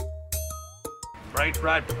French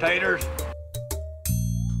fried potatoes.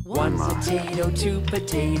 One potato, two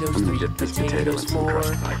potatoes, three potatoes more.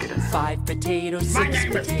 5 potatoes, 6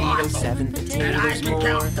 potatoes, 7 potatoes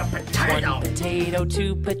more. 1 potato,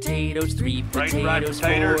 2 potatoes, 3 potatoes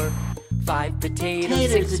more. 5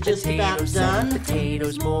 potatoes, 6 potatoes, 7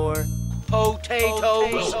 potatoes more.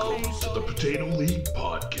 Potatoes. Welcome to the Potato League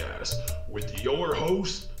Podcast with your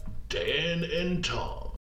hosts, Dan and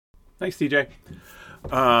Tom. Thanks, TJ.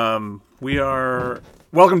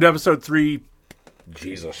 Welcome to episode 320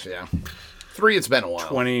 Jesus, yeah. 3, it's been a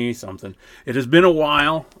while. something. It has been a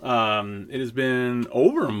while. It has been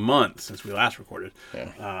over a month since we last recorded.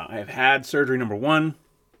 Yeah. I have had surgery number 1.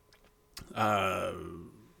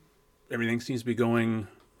 Everything seems to be going...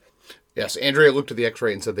 Yes, Andrea looked at the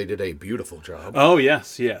x-ray and said they did a beautiful job. Oh,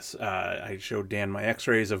 yes. I showed Dan my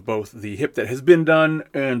x-rays of both the hip that has been done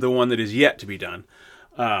and the one that is yet to be done.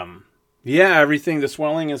 Everything, the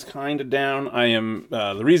swelling is kind of down. I am,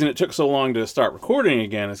 the reason it took so long to start recording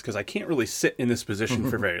again is because I can't really sit in this position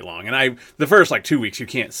for very long. And the first 2 weeks, you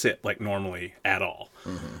can't sit normally at all.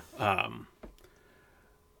 Mm-hmm.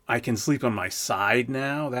 I can sleep on my side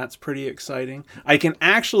now. That's pretty exciting. I can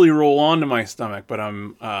actually roll onto my stomach, but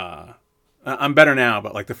I'm better now,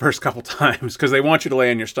 but the first couple times, because they want you to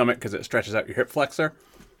lay on your stomach because it stretches out your hip flexor.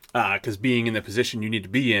 Because being in the position you need to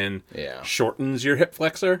be in shortens your hip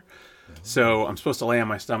flexor. So I'm supposed to lay on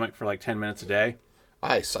my stomach for 10 minutes a day.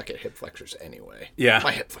 I suck at hip flexors anyway. Yeah.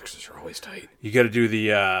 My hip flexors are always tight. You got to do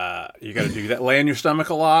that. Lay on your stomach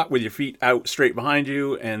a lot with your feet out straight behind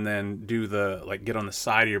you, and then do get on the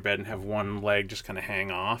side of your bed and have one leg just kind of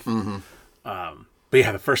hang off. Mm-hmm. But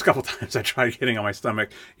yeah, the first couple times I tried getting on my stomach,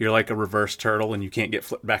 you're like a reverse turtle and you can't get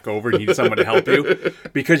flipped back over. You need someone to help you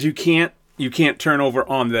because you can't turn over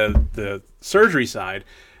on the surgery side,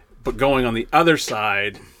 but going on the other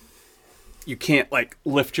side, you can't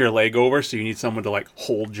lift your leg over, so you need someone to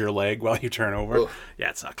hold your leg while you turn over. Ugh. Yeah,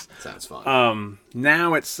 it sucks. Sounds fun.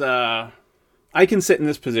 Now it's I can sit in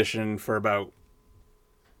this position for about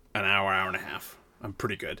an hour and a half. I'm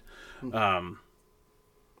pretty good.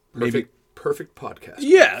 Perfect podcast.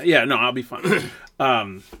 Yeah, no, I'll be fine.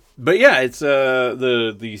 But yeah, it's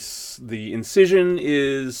the incision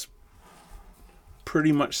is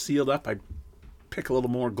pretty much sealed up. I pick a little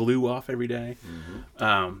more glue off every day.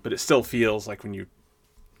 Mm-hmm. But it still feels like it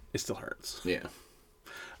still hurts. Yeah.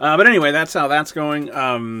 But anyway, that's how that's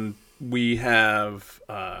going. We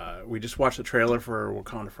just watched the trailer for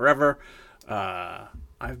Wakanda Forever.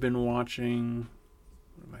 I've been watching,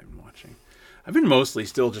 what have I been watching? I've been mostly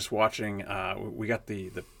still just watching, we got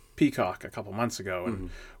the Peacock a couple months ago and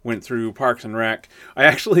went through Parks and Rec.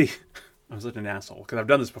 I was such an asshole because I've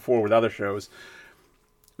done this before with other shows.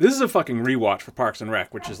 This is a fucking rewatch for Parks and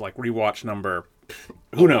Rec, which is rewatch number,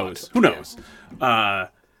 who knows? And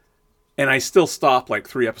I still stop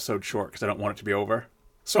 3 episodes short because I don't want it to be over.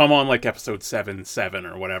 So I'm on episode 7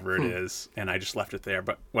 or whatever it is, and I just left it there,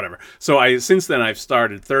 but whatever. So since then I've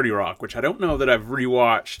started 30 Rock, which I don't know that I've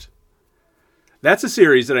rewatched. That's a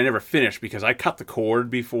series that I never finished because I cut the cord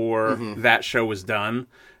before that show was done,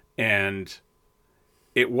 and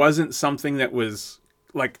it wasn't something that was...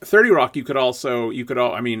 30 Rock,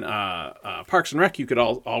 Parks and Rec, you could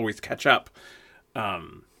always catch up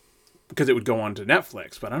because it would go on to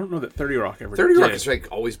Netflix, but I don't know that 30 Rock ever did. 30 Rock has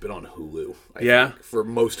always been on Hulu. I think, for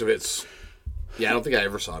most of its... Yeah, I don't think I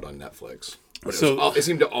ever saw it on Netflix. But it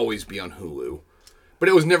seemed to always be on Hulu. But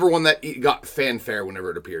it was never one that got fanfare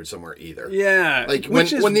whenever it appeared somewhere either. Yeah.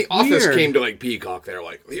 When The Office came to Peacock, they're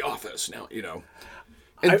like, The Office now,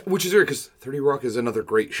 which is weird because 30 Rock is another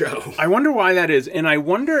great show. I wonder why that is, and I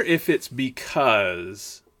wonder if it's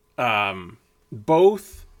because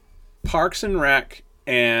both Parks and Rec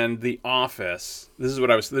and The Office. This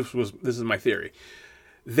is my theory.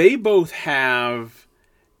 They both have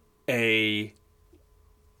a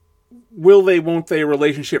will they won't they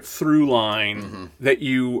relationship through line that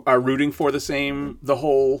you are rooting for the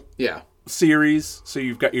whole series. So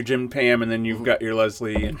you've got your Jim and Pam, and then you've got your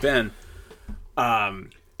Leslie and Ben.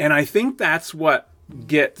 And I think that's what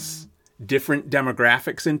gets different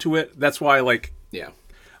demographics into it. That's why,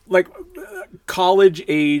 college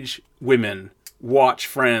age women watch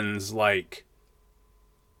Friends.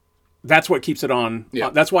 That's what keeps it on. Yeah.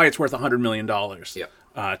 That's why it's worth $100 million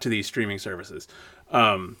to these streaming services.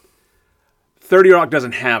 30 Rock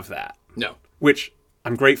doesn't have that. No, which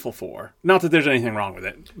I'm grateful for. Not that there's anything wrong with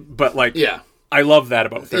it, but I love that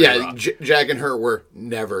about 30 Rock. Jack and her were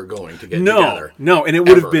never going to get together. No, and it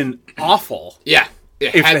would have been awful. Yeah.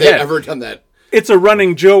 Had they ever done that. It's a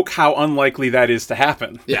running joke how unlikely that is to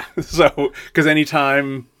happen. Yeah. So, because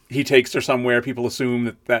anytime he takes her somewhere, people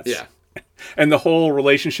assume that's And the whole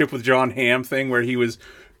relationship with John Hamm thing where he was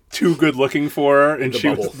too good looking for her and she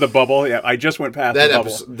was the bubble. Yeah, I just went past the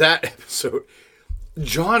bubble. That episode.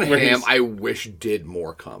 John Hamm, I wish, did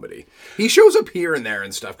more comedy. He shows up here and there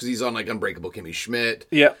and stuff because he's on like Unbreakable Kimmy Schmidt.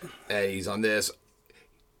 Yep. And he's on this.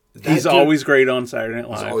 He's always great on Saturday Night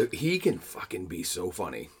Live. He can fucking be so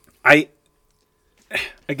funny.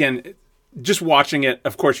 Again, just watching it,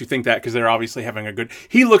 of course you think that because they're obviously having a good...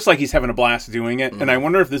 He looks like he's having a blast doing it, and I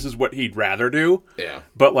wonder if this is what he'd rather do. Yeah.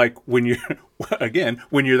 But like when you're, again,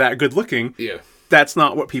 when you're that good looking, that's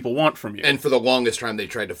not what people want from you. And for the longest time, they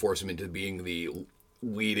tried to force him into being the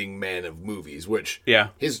leading man of movies, which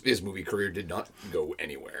his movie career did not go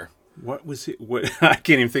anywhere. What was it? What I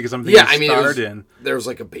can't even think of something. There was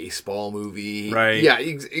like a baseball movie, right? Yeah,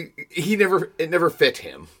 it never fit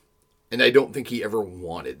him, and I don't think he ever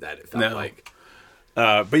wanted that. It felt like,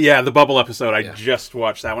 but yeah, the Bubble episode. I just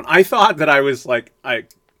watched that one. I thought that I was like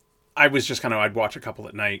I was just kind of, I'd watch a couple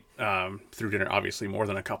at night through dinner, obviously more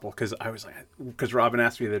than a couple, because Robin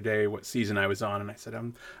asked me the other day what season I was on, and I said, I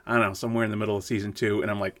don't know, somewhere in the middle of season 2, and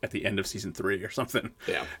I'm like at the end of season 3 or something.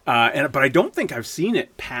 Yeah. But I don't think I've seen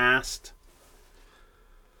it past.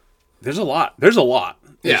 There's a lot.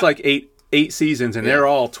 It's like eight seasons, and they're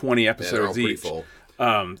all 20 episodes each. Full.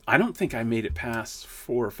 I don't think I made it past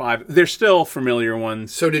 4 or 5. They're still familiar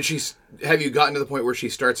ones. So have you gotten to the point where she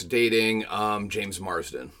starts dating James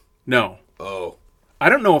Marsden? No. Oh. I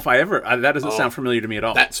don't know if I ever... that doesn't sound familiar to me at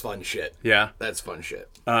all. That's fun shit. Yeah. That's fun shit.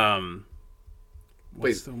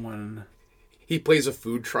 What's the one... He plays a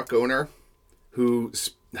food truck owner who...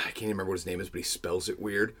 I can't remember what his name is, but he spells it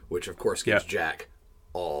weird, which of course gives Jack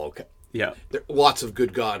all... Yeah. Lots of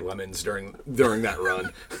good God lemons during that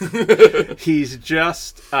run. He's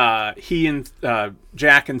just... he and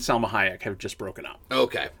Jack and Salma Hayek have just broken up.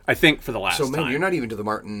 Okay. I think for the last time. So, man, you're not even to the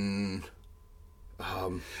Martin...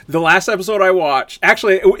 The last episode I watched,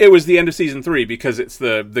 actually, it was the end of season 3 because it's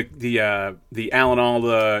the Alan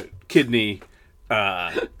Alda kidney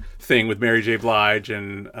thing with Mary J. Blige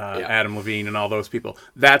and Adam Levine and all those people.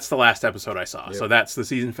 That's the last episode I saw. Yep. So that's the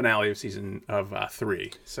season finale of season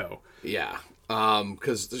 3. So yeah,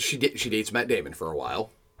 because she dates Matt Damon for a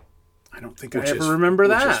while. I don't think I ever remember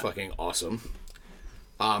that. Which is fucking awesome.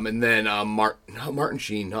 And then Martin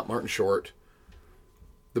Sheen, not Martin Short,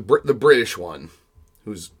 the British one.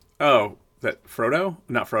 Who's that Frodo?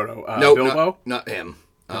 Not Frodo. No, Bilbo. Not him.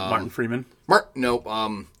 Martin Freeman. Nope.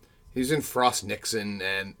 He's in Frost Nixon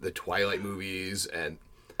and the Twilight movies and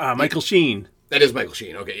Michael Sheen. That is Michael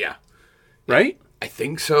Sheen. Okay, yeah. Right. I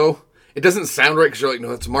think so. It doesn't sound right because you're like, no,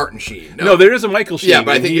 that's Martin Sheen. No, there is a Michael Sheen. Yeah,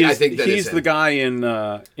 but I think that he's is the guy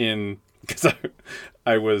in because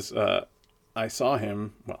I saw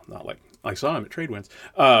him. Well, not like I saw him at Tradewinds.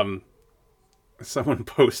 Someone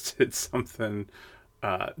posted something.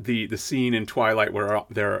 The scene in Twilight where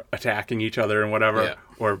they're attacking each other and whatever,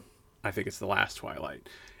 or I think it's the last Twilight,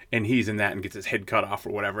 and he's in that and gets his head cut off or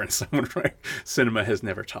whatever, and someone cinema has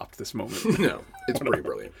never topped this moment. No, it's pretty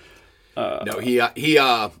brilliant. No, he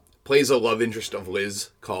plays a love interest of Liz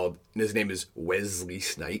and his name is Wesley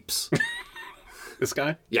Snipes. This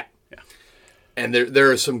guy? Yeah. And there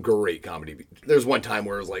are some great comedy. There's one time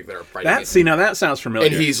where it was like they're fighting. Now that sounds familiar.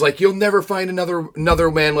 And he's like, "You'll never find another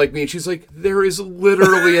man like me." And she's like, "There is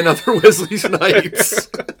literally another Wesley Snipes."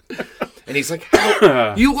 And he's like,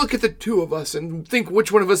 "How? You look at the two of us and think which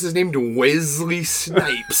one of us is named Wesley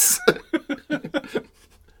Snipes."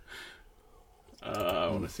 I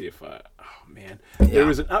want to see if oh man, there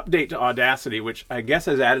was an update to Audacity, which I guess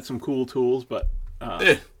has added some cool tools, but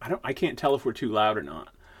I can't tell if we're too loud or not.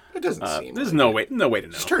 It doesn't seem. There's no way to know.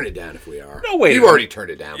 Just turn it down if we are. No way. You already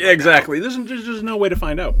turned it down. Yeah, exactly. There's no way to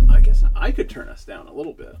find out. I guess I could turn us down a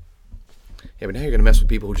little bit. Yeah, but now you're gonna mess with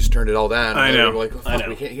people who just turned it all down. I know. Like, I know.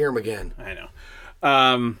 We can't hear them again. I know.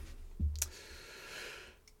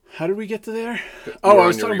 How did we get to there? I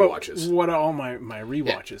was talking about what all my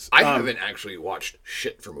rewatches. Yeah, I haven't actually watched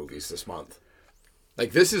shit for movies this month.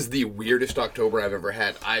 Like, this is the weirdest October I've ever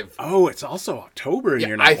had. It's also October and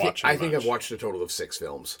you're not watching I think I've watched a total of 6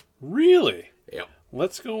 films. Really? Yeah.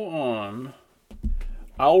 Let's go on.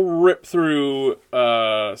 I'll rip through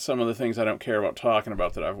some of the things I don't care about talking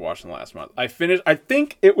about that I've watched in the last month. I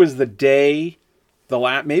think it was the day,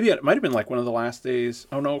 maybe it might have been like one of the last days.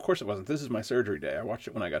 Oh, no, of course it wasn't. This is my surgery day. I watched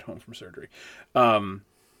it when I got home from surgery. I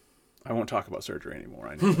won't talk about surgery anymore.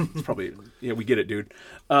 I know. It's probably, we get it, dude.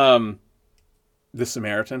 The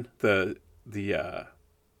Samaritan, the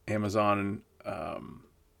Amazon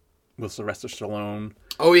with Sylvester Stallone.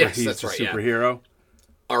 Oh yes, he's that's right. Superhero.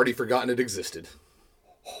 Yeah. Already forgotten it existed.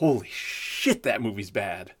 Holy shit, that movie's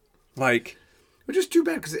bad. Like, Which is too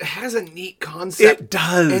bad because it has a neat concept. It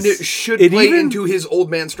does. And it should play into his old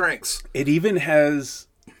man strengths. It even has,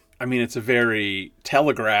 I mean, it's a very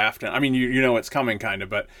telegraphed, I mean, you know it's coming kind of,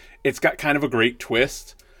 but it's got kind of a great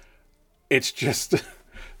twist. It's just,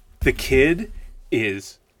 the kid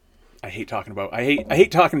is, I hate talking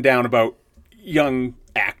down about young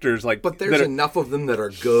actors like, but there's enough of them that are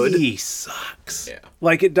good. He sucks. Yeah.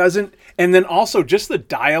 Like it doesn't, and then also just the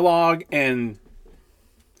dialogue and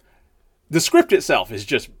the script itself is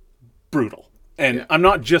just brutal. And I'm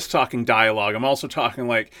not just talking dialogue. I'm also talking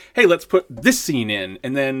like, hey, let's put this scene in,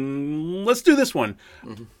 and then let's do this one.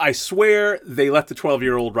 Mm-hmm. I swear they let the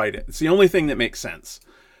 12-year-old write it. It's the only thing that makes sense.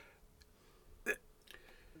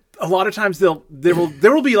 A lot of times there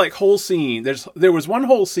will be like whole scene. There was one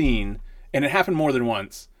whole scene, and it happened more than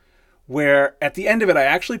once, where at the end of it I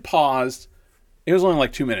actually paused. It was only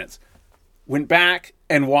like 2 minutes. Went back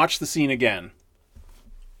and watched the scene again.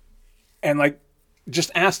 And like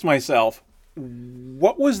just asked myself,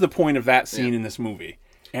 what was the point of that scene in this movie?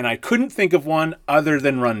 And I couldn't think of one other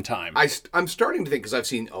than runtime. I'm starting to think, because I've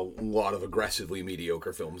seen a lot of aggressively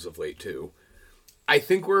mediocre films of late too. I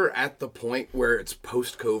think we're at the point where it's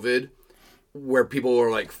post-COVID, where people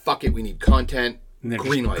are like, fuck it, we need content. And they're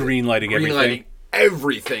greenlighting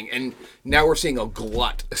everything. And now we're seeing a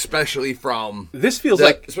glut, especially from... This feels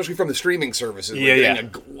especially from the streaming services. We're getting a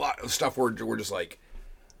glut of stuff where we're just like...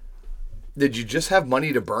 Did you just have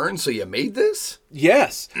money to burn, so you made this?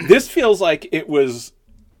 Yes. This feels like it was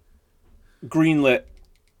greenlit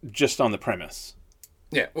just on the premise.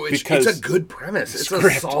 Yeah, well, it's a good premise. It's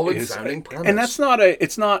a solid sounding premise. And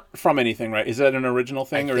it's not from anything, right? Is that an original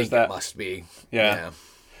thing, or is that... it must be. Yeah.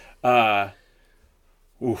 I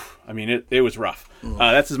mean, it was rough.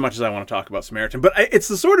 That's as much as I want to talk about Samaritan. But it's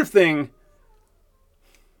the sort of thing...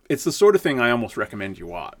 It's the sort of thing I almost recommend you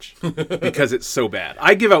watch because it's so bad.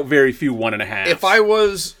 I give out very few 1.5. If I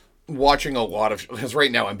was watching a lot of... Because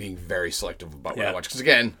right now I'm being very selective about what I watch. Because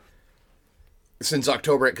again, since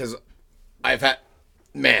October, because I've had...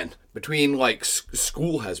 Man, between like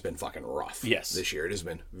school has been fucking rough. Yes. This year. It has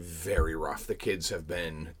been very rough. The kids have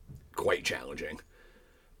been quite challenging.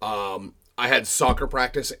 I had soccer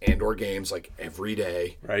practice and or games like every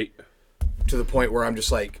day. Right. To the point where I'm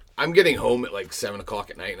just like, I'm getting home at like 7 o'clock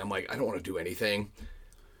at night and I'm like, I don't want to do anything.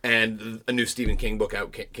 And a new Stephen King book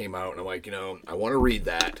came out and I'm like, I want to read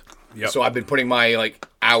that. Yep. So I've been putting my like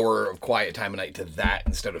hour of quiet time a night to that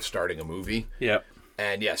instead of starting a movie. Yep.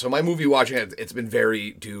 And so my movie watching, it's been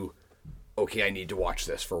very okay, I need to watch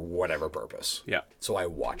this for whatever purpose. Yeah. So I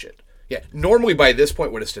watch it. Yeah. Normally by this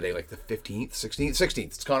point, what is today? Like the 15th, 16th? 16th.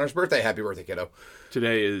 It's Connor's birthday. Happy birthday, kiddo.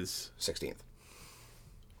 Today is... 16th.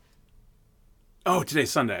 Oh, today's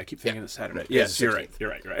Sunday. I keep thinking it's Saturday. Yes, you're right. You're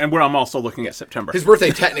right. And I'm also looking at September. His birthday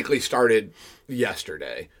technically started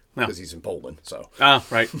yesterday because he's in Poland. So. Ah,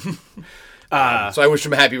 right. So I wished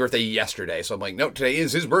him a happy birthday yesterday. So I'm like, no, today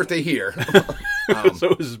is his birthday here. So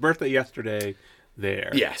it was his birthday yesterday there.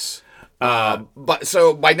 Yes. But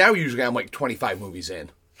so by now, usually I'm like 25 movies in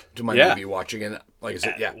to my movie watching. And like I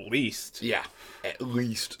said, At least. Yeah, at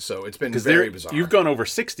least. So it's been very bizarre. You've gone over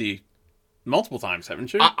 60 multiple times,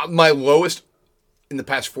 haven't you? My lowest in the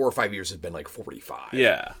past 4 or 5 years has been like 45.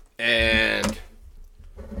 Yeah. And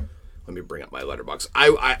let me bring up my letterbox.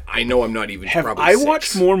 I know I'm not even probably I 6.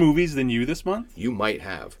 watched more movies than you this month? You might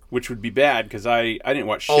have. Which would be bad because I didn't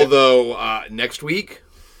watch shit. Although next week,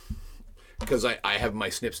 because I have my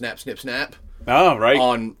snip snap oh, right.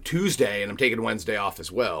 on Tuesday, and I'm taking Wednesday off as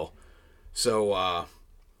well. So I'm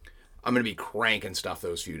going to be cranking stuff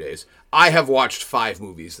those few days. I have watched 5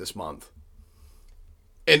 movies this month.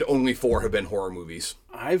 And only 4 have been horror movies.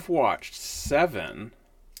 I've watched 7.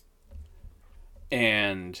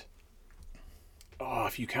 And,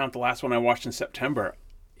 if you count the last one I watched in September,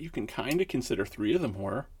 you can kind of consider 3 of them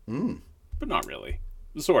horror. But not really.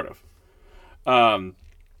 Sort of.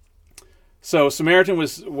 So Samaritan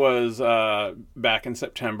was back in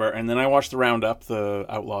September, and then I watched The Roundup, the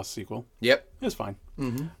Outlaws sequel. Yep. It was fine.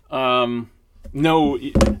 Mm-hmm.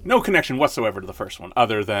 No connection whatsoever to the first one,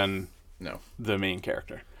 other than... No, the main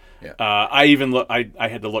character. Yeah. I even I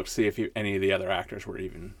had to look to see if any of the other actors were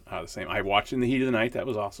even the same. I watched In the Heat of the Night. That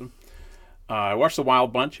was awesome. I watched The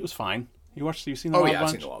Wild Bunch. It was fine. You seen The Wild Bunch? Oh yeah, I've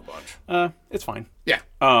seen The Wild Bunch. It's fine. Yeah.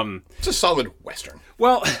 It's a solid Western.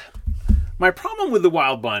 Well, my problem with The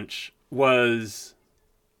Wild Bunch was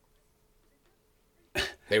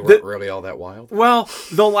they weren't really all that wild. Well,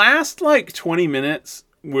 the last like 20 minutes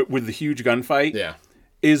with the huge gunfight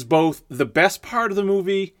is both the best part of the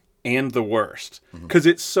movie and the worst, because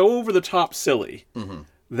it's so over the top silly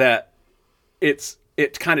that it's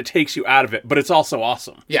it kind of takes you out of it, but it's also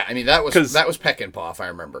awesome. Yeah, I mean that was Peckinpah, if I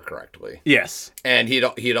remember correctly. Yes, and he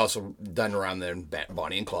had also done around then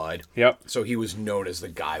Bonnie and Clyde. Yep. So he was known as the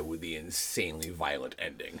guy with the insanely violent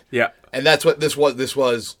ending. Yeah, and that's what this was. This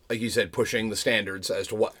was, like you said, pushing the standards as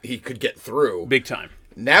to what he could get through. Big time.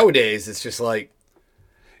 Nowadays, it's just like,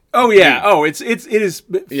 oh yeah, it is.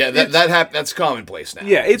 Yeah, that's commonplace now.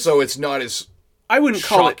 Yeah, so it's not as. I wouldn't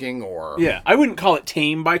call shocking or I wouldn't call it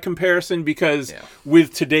tame by comparison because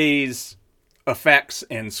with today's effects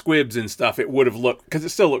and squibs and stuff, it would have looked, because it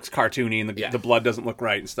still looks cartoony and the blood doesn't look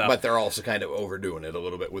right and stuff. But they're also kind of overdoing it a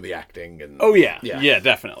little bit with the acting and yeah,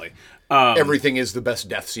 definitely. Everything is the best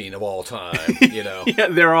death scene of all time. You know, yeah,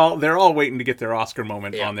 they're all waiting to get their Oscar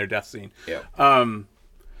moment on their death scene. Yeah.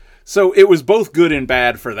 So it was both good and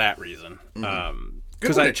bad for that reason.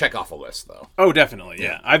 Good way to check off a list, though. Oh, definitely.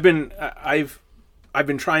 Yeah, I've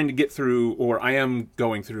been trying to get through, or I am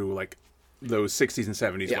going through, like, those 60s and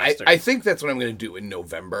 70s westerns. I think that's what I'm going to do in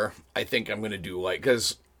November. I think I'm going to do, like,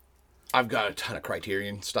 because I've got a ton of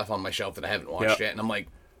Criterion stuff on my shelf that I haven't watched yet, and I'm like,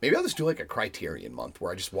 maybe I'll just do, like, a Criterion month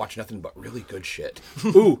where I just watch nothing but really good shit.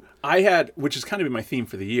 Ooh, which has kind of been my theme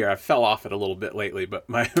for the year. I fell off it a little bit lately, but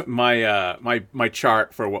my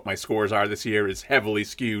chart for what my scores are this year is heavily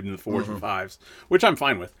skewed in the 4s and 5s, which I'm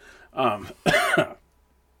fine with.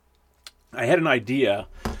 I had an idea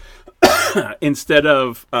instead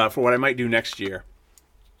of for what I might do next year,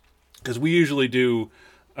 because we usually do,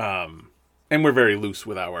 and we're very loose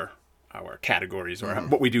with our categories or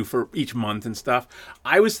what we do for each month and stuff.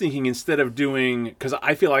 I was thinking, instead of doing, because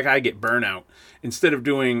I feel like I get burnout, instead of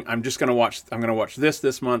doing, I'm going to watch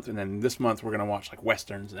this month, and then this month we're going to watch like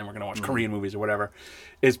westerns, and then we're going to watch Korean movies or whatever,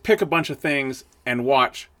 is pick a bunch of things and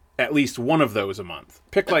watch at least one of those a month.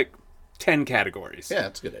 Pick like 10 categories. Yeah,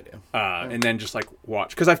 that's a good idea. And then just like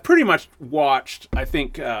watch, because I've pretty much watched, I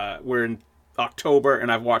think we're in October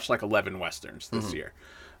and I've watched like 11 westerns this year.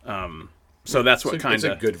 So that's what kind of,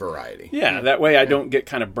 it's a good variety. Yeah, that way I don't get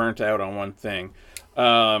kind of burnt out on one thing.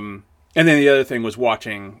 And then the other thing was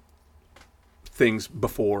watching things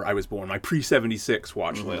before I was born, my pre-76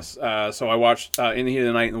 watch list. So I watched In the Heat of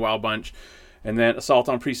the Night and the Wild Bunch, and then Assault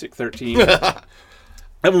on Precinct 13.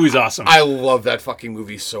 That movie's awesome. I love that fucking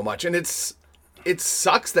movie so much. And it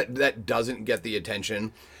sucks that doesn't get the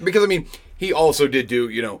attention. Because, I mean, he also did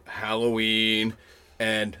do, Halloween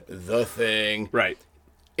and The Thing. Right.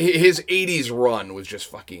 His 80s run was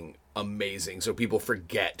just fucking amazing. So people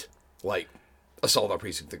forget, like, Assault on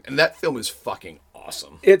Precinct 13. And that film is fucking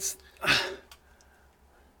awesome. It's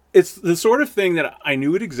the sort of thing that I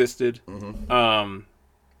knew it existed.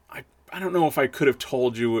 I don't know if I could have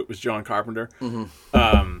told you it was John Carpenter.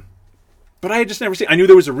 But I had just never seen. I knew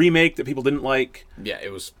there was a remake that people didn't like. Yeah,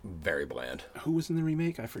 it was very bland. Who was in the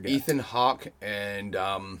remake? I forget. Ethan Hawke and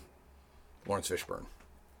Lawrence Fishburne.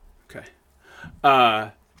 Okay.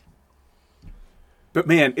 But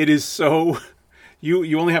man, it is so.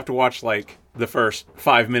 You only have to watch like the first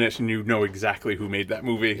 5 minutes and you know exactly who made that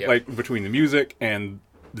movie. Yep. Like between the music and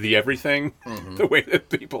the everything, the way that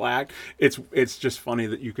people act, it's just funny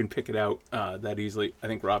that you can pick it out that easily. I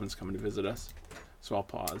think Robin's coming to visit us, so I'll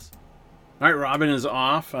pause. All right, Robin is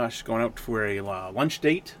off. She's going out for a lunch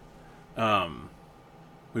date.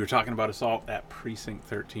 We were talking about Assault at Precinct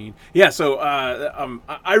 13. Yeah, so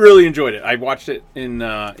I really enjoyed it. I watched it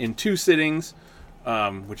in 2 sittings,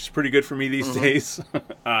 which is pretty good for me these days.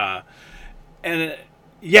 And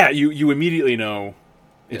you immediately know.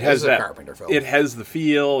 It has that Carpenter film. It has the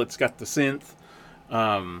feel. It's got the synth.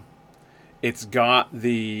 It's got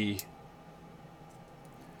the.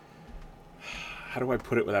 How do I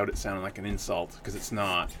put it without it sounding like an insult? Because it's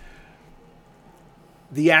not.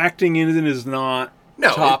 The acting in it is not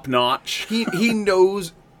top notch. He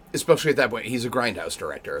knows, especially at that point, he's a Grindhouse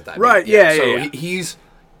director at that point. Right? Yeah. He's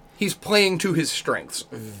playing to his strengths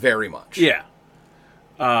very much. Yeah.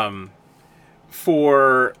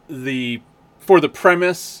 For the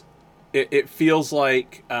premise, it feels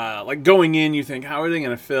like going in, you think, how are they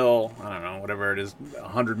going to fill, I don't know, whatever it is,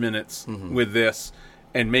 100 minutes with this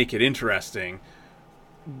and make it interesting?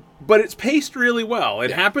 But it's paced really well.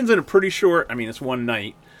 It happens in a pretty short, it's one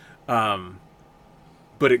night,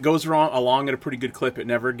 but it goes along at a pretty good clip. It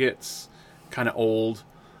never gets kind of old.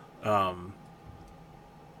 But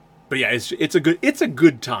yeah, it's a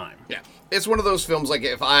good time. Yeah, it's one of those films, like,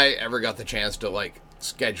 if I ever got the chance to, like,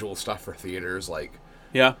 schedule stuff for theaters, like,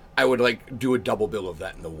 I would, like, do a double bill of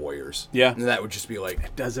that in The Warriors. Yeah. And that would just be, like...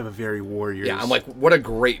 It does have a very Warriors... Yeah, I'm like, what a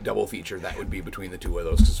great double feature that would be between the two of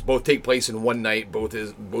those. Because both take place in one night. Both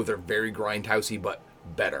are very grindhousey, but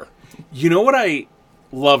better. You know what I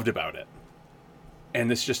loved about it?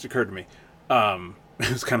 And this just occurred to me.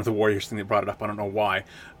 it was kind of the Warriors thing that brought it up. I don't know why.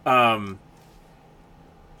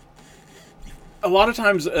 A lot of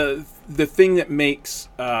times, the thing that makes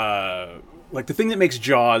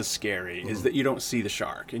Jaws scary is that you don't see the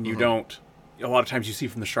shark, and you don't. A lot of times, you see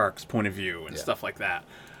from the shark's point of view and stuff like that.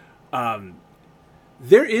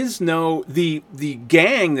 There is no the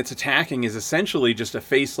gang that's attacking is essentially just a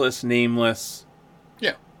faceless, nameless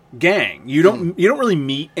gang. You don't really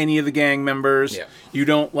meet any of the gang members. Yeah. You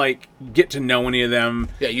don't get to know any of them.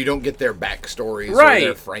 Yeah, you don't get their backstories or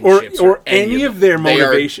their friendships or any of their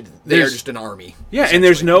motivation. They are just an army. Yeah, and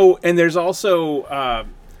there's also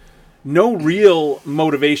no real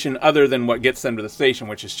motivation other than what gets them to the station,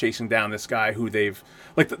 which is chasing down this guy who they've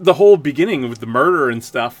the whole beginning with the murder and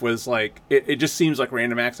stuff was it just seems like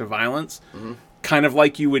random acts of violence, kind of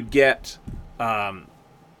like you would get in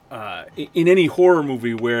any horror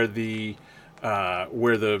movie where the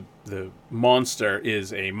monster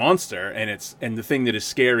is a monster and the thing that is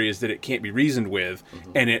scary is that it can't be reasoned with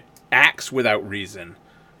and it acts without reason.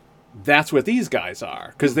 That's what these guys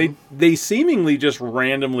are, because they seemingly just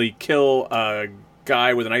randomly kill a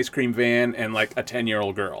guy with an ice cream van and a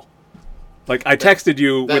 10-year-old girl. I texted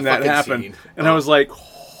you when that happened, scene. And I was like,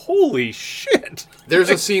 holy shit. There's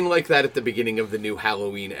a scene like that at the beginning of the new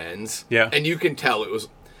Halloween Ends. Yeah. And you can tell it was,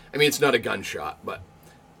 it's not a gunshot, but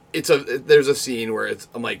there's a scene where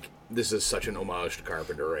I'm like, this is such an homage to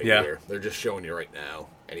Carpenter here. They're just showing you right now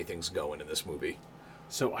anything's going in this movie.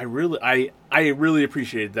 So I really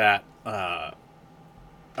appreciated that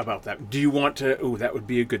about that. Do you want to? Oh, that would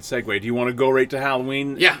be a good segue. Do you want to go right to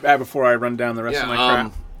Halloween? Yeah. Before I run down the rest of my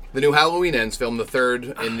crap. The new Halloween Ends film, the third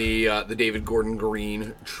in the David Gordon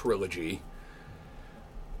Green trilogy.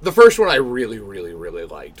 The first one I really, really, really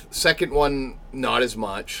liked. Second one, not as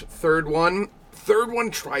much. Third one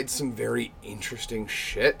tried some very interesting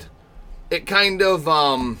shit. It kind of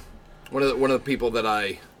one of the people that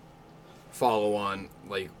I follow on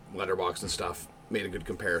Letterboxd and stuff made a good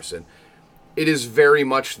comparison. It is very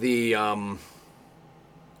much the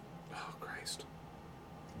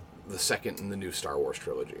the second in the new Star Wars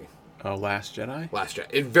trilogy. Oh, Last Jedi? Last Jedi.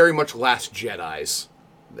 It very much Last Jedi's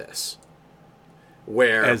this.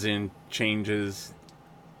 Where as in changes.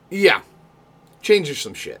 Yeah. Changes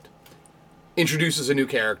some shit. Introduces a new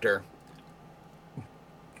character.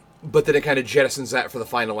 But then it kind of jettisons that for the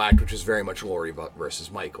final act, which is very much Laurie versus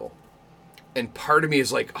Michael. And part of me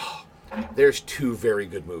is like, there's two very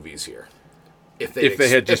good movies here. If they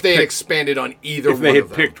had expanded on either one of them. If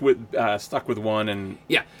they had picked stuck with one and...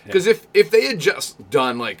 Yeah, because if they had just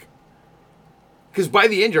done because by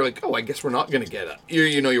the end you're like, I guess we're not going to get it.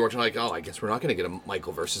 You're watching I guess we're not going to get a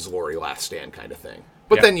Michael versus Laurie Last Stand kind of thing.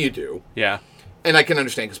 But then you do. Yeah. And I can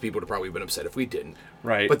understand because people would have probably been upset if we didn't.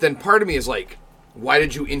 Right. But then part of me is like, why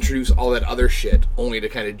did you introduce all that other shit only to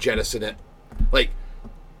kind of jettison it?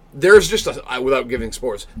 There's just, without giving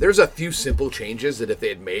spoilers, there's a few simple changes that if they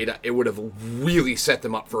had made, it would have really set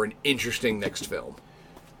them up for an interesting next film.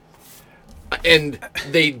 And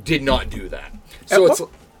they did not do that. So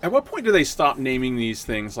at what point do they stop naming these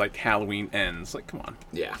things like Halloween Ends? Come on.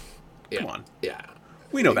 Yeah. Come on. Yeah.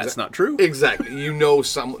 We know that's not true. Exactly.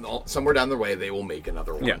 Somewhere down the way they will make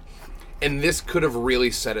another one. Yeah. And this could have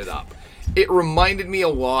really set it up. It reminded me a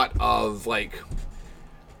lot of Friday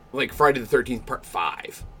the 13th Part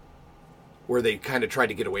 5. Where they kind of tried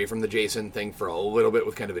to get away from the Jason thing for a little bit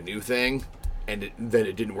with kind of a new thing, and then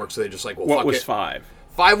it didn't work, so they just fuck it. What was 5?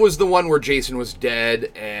 5 was the one where Jason was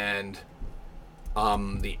dead, and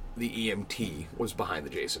the EMT was behind the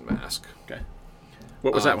Jason mask. Okay.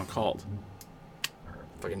 What was that one called?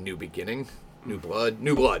 Fucking New Beginning? New Blood?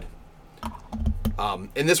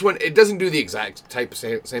 In this one, it doesn't do the exact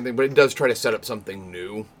same thing, but it does try to set up something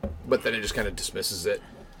new, but then it just kind of dismisses it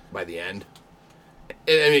by the end.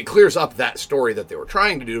 And it clears up that story that they were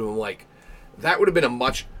trying to do. And that would have been a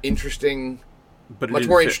much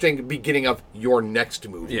more interesting beginning of your next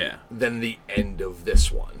movie than the end of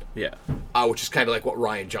this one. Yeah. Which is kind of like what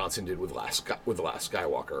Rian Johnson did with The Last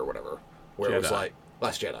Skywalker or whatever. Where it was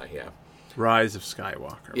Last Jedi, yeah. Rise of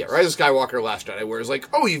Skywalker. Yeah, Rise of Skywalker, Last Jedi, where it's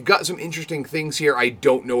you've got some interesting things here. I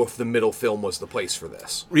don't know if the middle film was the place for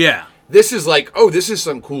this. Yeah. This is this is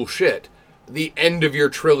some cool shit. The end of your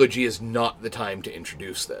trilogy is not the time to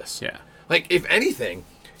introduce this. Yeah. If anything,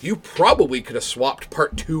 you probably could have swapped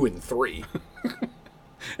part 2 and 3.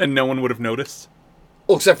 And no one would have noticed?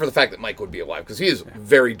 Well, except for the fact that Mike would be alive, because he is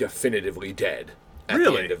very definitively dead at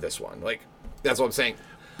the end of this one. That's what I'm saying.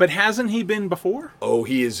 But hasn't he been before? Oh,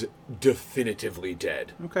 he is definitively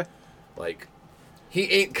dead. Okay.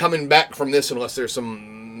 He ain't coming back from this unless there's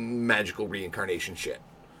some magical reincarnation shit.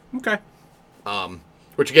 Okay.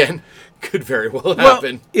 Which, again, could very well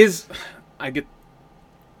happen.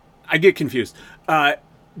 I get confused.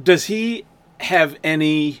 Does he have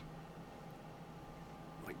any,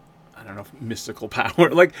 like, I don't know, mystical power?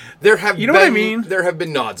 Like, there have you know what I mean? There have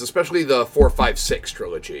been nods, especially the 4, 5, 6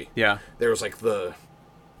 trilogy. Yeah. There was like the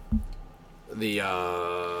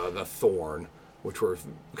thorn, which were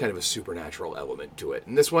kind of a supernatural element to it.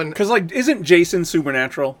 And this one, because like, isn't Jason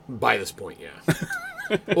supernatural by this point? Yeah.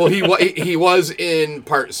 Well, he was in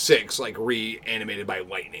part 6, like reanimated by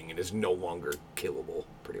lightning, and is no longer killable,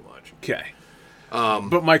 pretty much. Okay.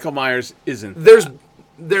 But Michael Myers isn't.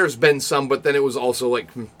 There's been some, but then it was also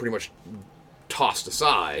like pretty much tossed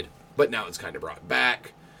aside. But now it's kind of brought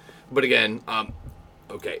back. But again,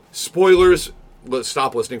 okay, spoilers. Let's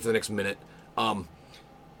stop listening for the next minute.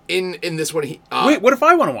 In this one, wait. What if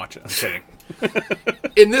I want to watch it? I'm kidding.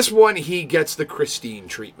 In this one, he gets the Christine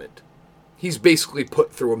treatment. He's basically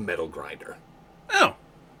put through a metal grinder. Oh.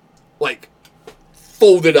 Like,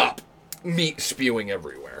 folded up, meat spewing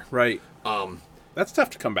everywhere. Right. That's tough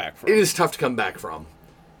to come back from. It is tough to come back from.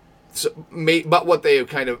 So, but what they have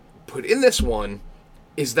kind of put in this one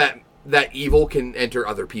is that evil can enter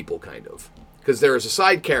other people, kind of. Because there is a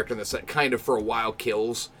side character in this that kind of, for a while,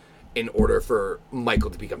 kills in order for Michael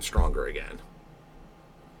to become stronger again.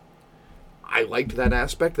 I liked that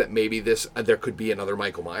aspect, that maybe there could be another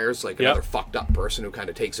Michael Myers, like another fucked up person who kind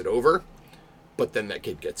of takes it over, but then that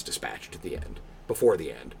kid gets dispatched at the end, before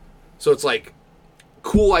the end. So it's like,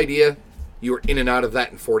 cool idea, you were in and out of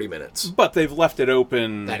that in 40 minutes. But they've left it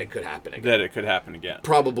open... That it could happen again.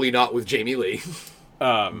 Probably not with Jamie Lee.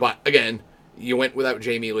 But again, you went without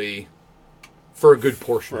Jamie Lee for a good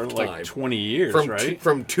portion of time. For like 20 years, right?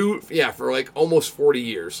 For like almost 40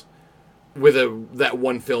 years. With that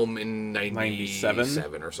one film in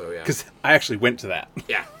 97 or so, yeah. Because I actually went to that.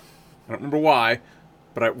 Yeah. I don't remember why,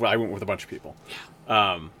 but I went with a bunch of people.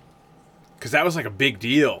 Yeah. Because that was like a big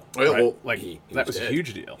deal. Oh, yeah, right? well, like that was a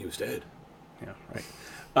huge deal. He was dead. Yeah,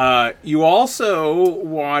 right. You also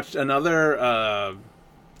watched another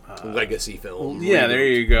legacy film. Yeah, there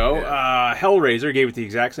you go. Yeah. Hellraiser gave it the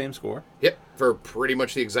exact same score. Yep, for pretty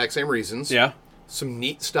much the exact same reasons. Yeah. Some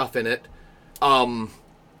neat stuff in it.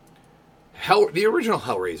 The original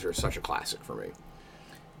Hellraiser is such a classic for me.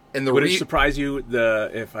 And would it surprise you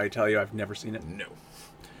if I tell you I've never seen it? No.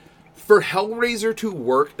 For Hellraiser to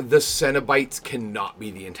work, the Cenobites cannot be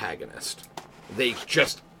the antagonist. They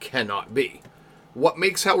just cannot be. What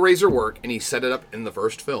makes Hellraiser work, and he set it up in the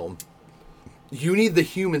first film, you need the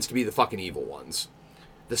humans to be the fucking evil ones.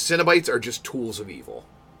 The Cenobites are just tools of evil.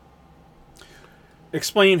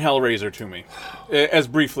 Explain Hellraiser to me, as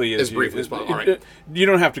briefly as possible. All right. You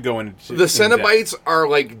don't have to go into the Cenobites are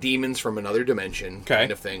like demons from another dimension, kind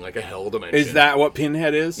of thing, like a hell dimension. Is that what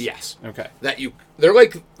Pinhead is? Yes. Okay. They're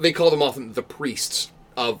like, they call them often the priests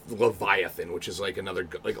of Leviathan, which is like another,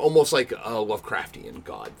 like almost like a Lovecraftian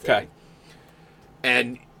god thing. Okay.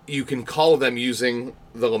 And you can call them using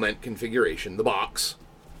the Lament configuration, the box.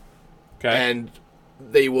 Okay. And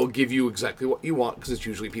they will give you exactly what you want, because it's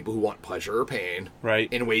usually people who want pleasure or pain.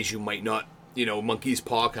 Right. In ways you might not, monkey's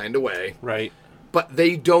paw kind of way. Right. But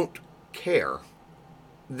they don't care.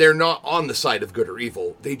 They're not on the side of good or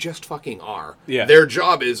evil. They just fucking are. Yeah. Their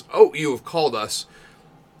job is, you have called us.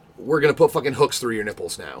 We're going to put fucking hooks through your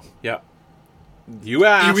nipples now. Yeah. You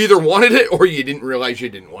asked. You either wanted it or you didn't realize you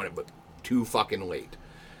didn't want it, but too fucking late.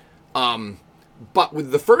 But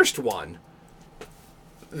with the first one,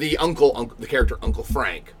 the character Uncle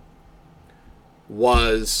Frank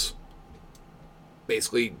was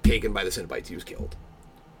basically taken by the Cenobites. He was killed.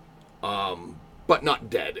 But not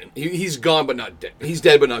dead. And he's gone, but not dead. He's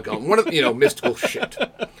dead, but not gone. One of mystical shit.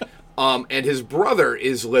 And his brother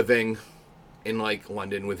is living in like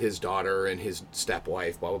London with his daughter and his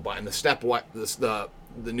stepwife, blah blah blah. And the stepwife, the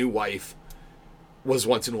new wife, was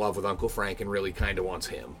once in love with Uncle Frank and really kind of wants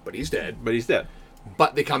him, but he's dead.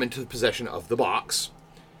 But they come into possession of the box,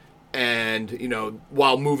 and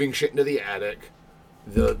while moving shit into the attic,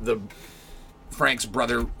 the Frank's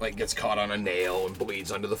brother gets caught on a nail and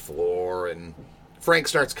bleeds onto the floor, and Frank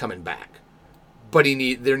starts coming back, but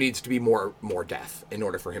there needs to be more death in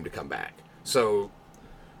order for him to come back. So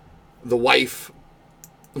the wife,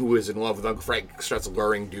 who is in love with Uncle Frank, starts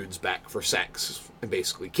luring dudes back for sex and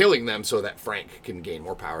basically killing them so that Frank can gain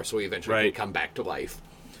more power, so he eventually can come back to life.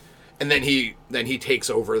 And then he takes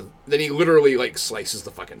over. Then he literally slices the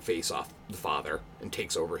fucking face off the father and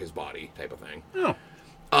takes over his body, type of thing. Oh.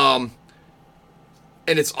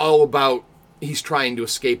 And it's all about he's trying to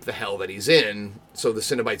escape the hell that he's in, so the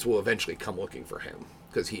Cenobites will eventually come looking for him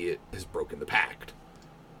because he has broken the pact.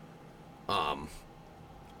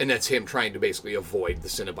 And that's him trying to basically avoid the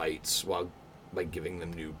Cenobites while giving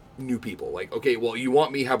them new people. Okay, well, you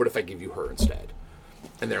want me? How about if I give you her instead?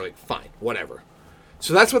 And they're like, fine, whatever.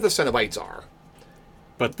 So that's what the Cenobites are.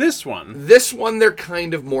 But this one, they're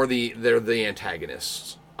kind of more they're the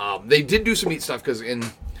antagonists. They did do some neat stuff because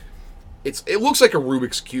it looks like a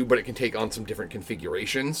Rubik's Cube, but it can take on some different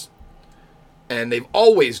configurations. And they've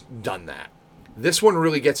always done that. This one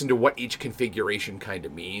really gets into what each configuration kind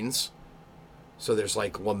of means. So there's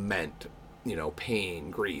like lament,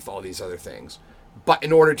 pain, grief, all these other things. But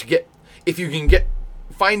in order to if you can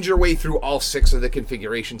find your way through all 6 of the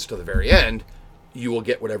configurations to the very end, you will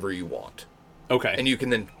get whatever you want. Okay. And you can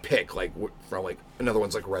then pick, from another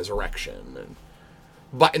one's like resurrection.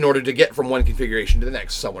 But in order to get from one configuration to the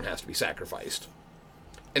next, someone has to be sacrificed.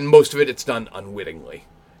 And most of it's done unwittingly.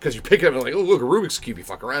 Because you pick it up and like, oh, look, a Rubik's Cube, you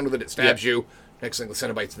fuck around with it, it stabs you. Next thing, the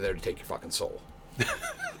Cenobites are there to take your fucking soul.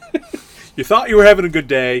 You thought you were having a good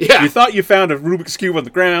day. Yeah. You thought you found a Rubik's Cube on the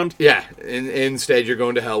ground. Yeah. Instead, you're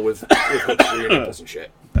going to hell with hooks for your nipples and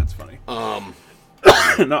shit. That's funny.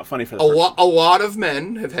 Not funny for the a lot of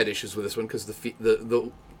men have had issues with this one because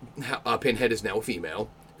the Pinhead is now a female.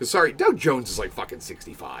 Because, sorry, Doug Jones is like fucking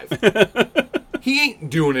 65. He ain't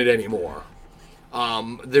doing it anymore.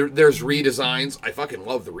 There's redesigns. I fucking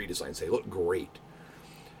love the redesigns. They look great.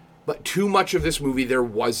 But too much of this movie, there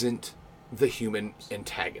wasn't the human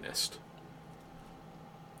antagonist.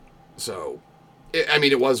 So,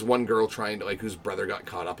 it was one girl trying to, whose brother got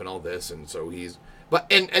caught up in all this, and so he's... But,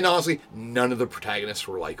 and honestly, none of the protagonists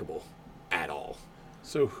were likable at all.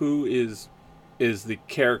 So who is the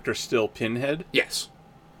character still Pinhead? Yes.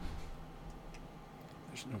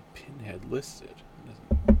 There's no Pinhead listed.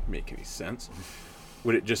 It doesn't make any sense.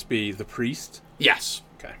 Would it just be the priest? Yes.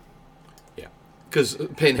 Okay. Yeah. Because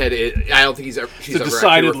Pinhead I don't think she's ever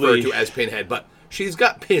decidedly actually referred to as Pinhead, but she's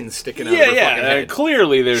got pins sticking out of her fucking head.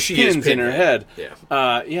 Clearly there's pins in her head.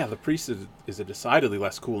 Yeah. The priest is a decidedly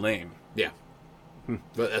less cool name. Yeah.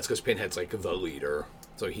 But that's because Pinhead's like the leader,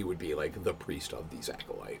 so he would be like the priest of these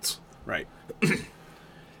acolytes. Right.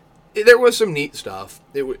 There was some neat stuff.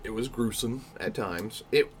 It was gruesome at times.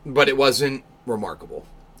 But it wasn't remarkable.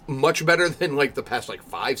 Much better than the past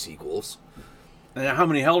 5 sequels. And how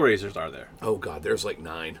many Hellraisers are there? Oh god, there's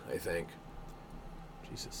 9, I think.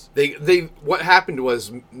 Jesus. They what happened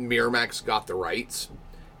was Miramax got the rights,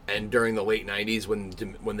 and during the late 90s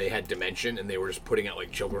when they had Dimension and they were just putting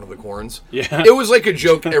out Children of the Corns. Yeah. It was like a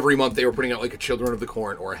joke every month they were putting out a Children of the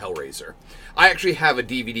Corn or a Hellraiser. I actually have a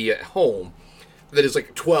DVD at home that is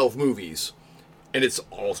 12 movies, and it's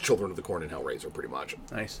all Children of the Corn and Hellraiser pretty much.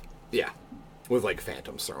 Nice. Yeah. With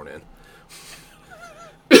phantoms thrown in.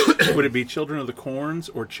 Would it be Children of the Corns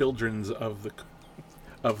or Children's of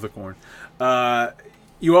the Corn?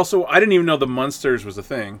 You also, I didn't even know the Munsters was a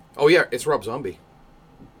thing. Oh yeah, it's Rob Zombie.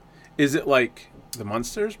 Is it the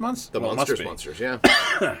Munsters? The Munsters, yeah.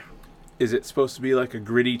 Is it supposed to be a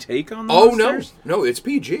gritty take on the Munsters? No, it's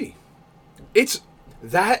PG. It's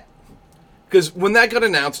that, because when that got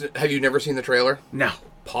announced, have you never seen the trailer? No.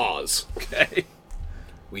 Pause. Okay.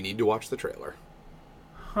 We need to watch the trailer.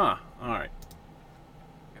 Huh. All right.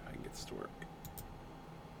 I can get this to work.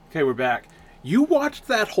 Okay, we're back. You watched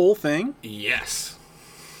that whole thing? Yes.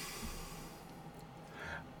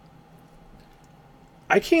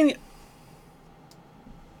 I can't...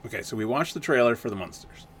 Okay, so we watched the trailer for the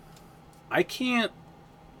Munsters. I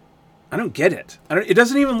don't get it. It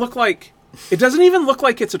doesn't even look like... It doesn't even look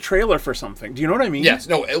like it's a trailer for something. Do you know what I mean? Yes.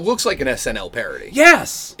 No, it looks like an SNL parody.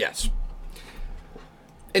 Yes! Yes.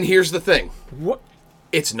 And here's the thing. What?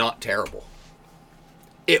 It's not terrible.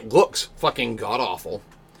 It looks fucking god-awful.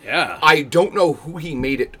 Yeah. I don't know who he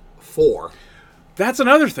made it for. That's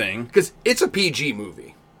another thing. Because it's a PG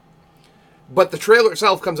movie. But the trailer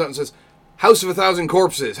itself comes out and says, House of a Thousand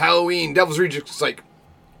Corpses, Halloween, Devil's Rejects. It's like,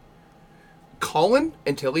 Colin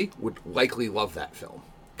and Tilly would likely love that film.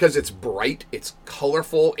 Because it's bright, it's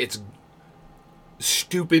colorful, it's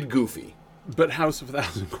stupid goofy. But House of a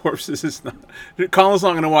Thousand Corpses is not... Colin's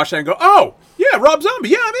not going to watch that and go, oh, yeah, Rob Zombie,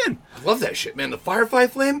 yeah, I'm in. I love that shit, man. The Firefly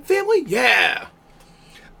family? Yeah.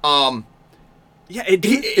 Yeah, it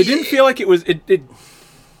didn't feel like it was...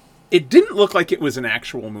 It didn't look like it was an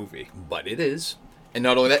actual movie. But it is. And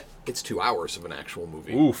not only that, it's 2 hours of an actual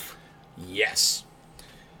movie. Oof. Yes.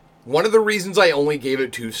 One of the reasons I only gave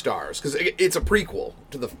it 2 stars, because it's a prequel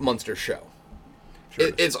to the Munsters show.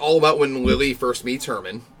 Sure. It's all about when Lily first meets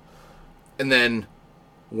Herman, and then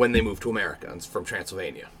when they move to America from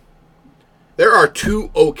Transylvania. There are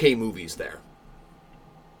 2 okay movies there.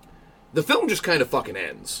 The film just kind of fucking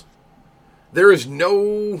ends. There is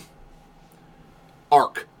no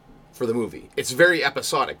arc for the movie. It's very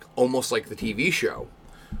episodic, almost like the TV show.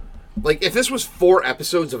 If this was 4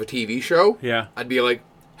 episodes of a TV show, yeah, I'd be like,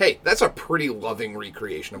 hey, that's a pretty loving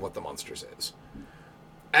recreation of what the Munsters is.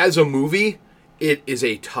 as a movie, it is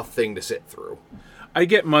a tough thing to sit through. I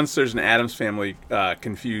get Munsters and Addams Family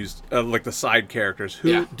confused, like the side characters.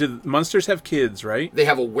 Did Munsters have kids, right? They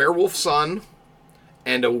have a werewolf son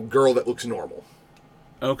and a girl that looks normal.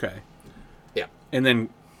 Okay. Yeah. And then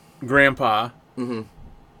Grandpa. Mm-hmm.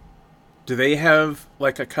 Do they have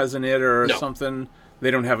like a cousin-it or something?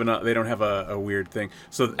 They don't have a weird thing.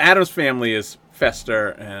 So the Addams Family is Fester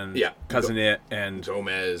and cousin-it and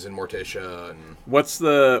Gomez and Morticia and what's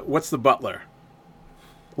the butler?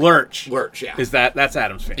 Lurch. Lurch, yeah. That's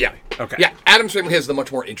Addams Family? Yeah. Okay. Yeah, Addams Family has the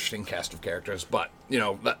much more interesting cast of characters, but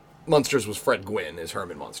Munsters was Fred Gwynn as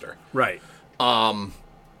Herman Munster. Right.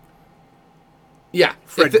 Yeah.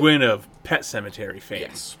 Fred Gwynn of Pet Sematary fame.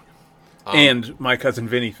 Yes. And My Cousin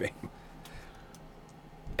Vinny fame.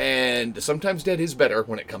 And sometimes dead is better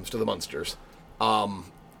when it comes to the Munsters.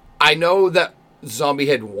 I know that Zombie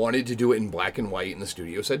had wanted to do it in black and white, and the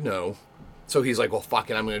studio said no. So he's like, well, fuck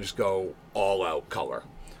it, I'm going to just go all out color.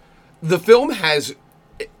 The film has,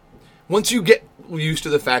 once you get used to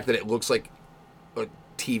the fact that it looks like a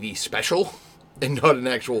TV special and not an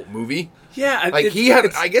actual movie. Yeah. Like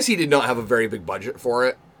I guess he did not have a very big budget for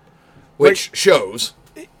it, which shows.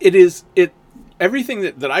 Everything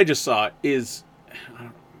that I just saw is,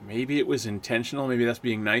 maybe it was intentional. Maybe that's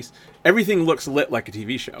being nice. Everything looks lit like a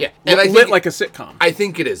TV show. Yeah, and lit like a sitcom. I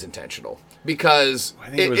think it is intentional because I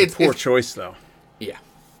think it was a poor choice, though. Yeah,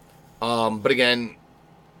 but again,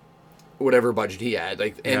 whatever budget he had,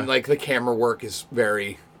 like the camera work is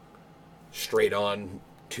very straight on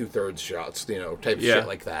 2/3 shots, type of shit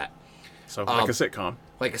like that. So like a sitcom.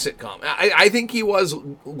 Like a sitcom. I think he was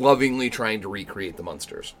lovingly trying to recreate the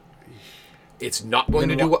Munsters. It's not going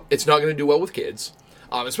to do. It's not going to do well with kids.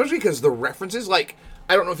 Especially because the references, like,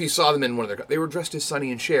 I don't know if you saw them in one of their... They were dressed as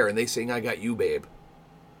Sonny and Cher, and they sing, I Got You, Babe.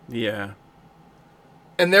 Yeah.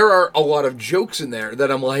 And there are a lot of jokes in there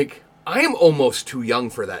that I'm like, I am almost too young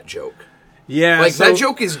for that joke. Yeah. Like, that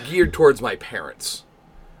joke is geared towards my parents.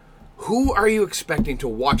 Who are you expecting to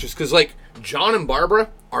watch this? Because, like, John and Barbara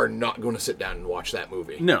are not going to sit down and watch that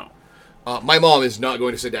movie. No. My mom is not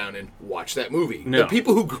going to sit down and watch that movie. No. The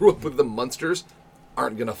people who grew up with the Munsters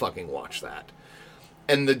aren't going to fucking watch that.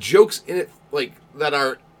 And the jokes in it, like, that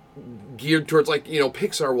are geared towards, like,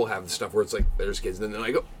 Pixar will have the stuff where it's like, there's kids, and then they're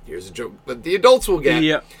like, oh, here's a joke that the adults will get.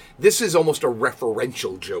 Yeah. This is almost a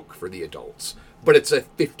referential joke for the adults, but it's a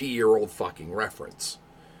 50-year-old fucking reference.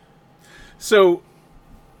 So...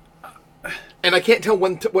 And I can't tell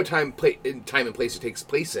what time and place it takes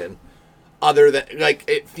place in, other than, like,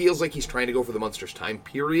 it feels like he's trying to go for the Munsters time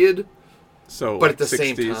period, but like at the 60s.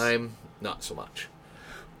 same time, not so much.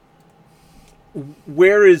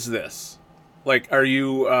 Where is this? Like, are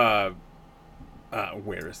you,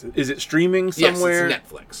 where is it? Is it streaming somewhere? Yes,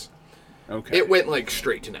 it's Netflix. Okay. It went, like,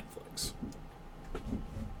 straight to Netflix.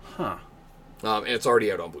 Huh. And it's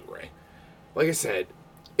already out on Blu-ray. Like I said,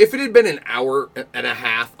 if it had been an hour and a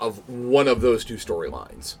half of one of those two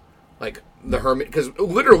storylines, like the Herman, because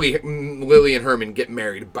literally Lily and Herman get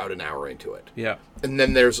married about an hour into it. Yeah. And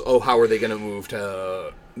then there's, how are they going to move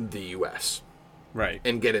to the U.S.? Right.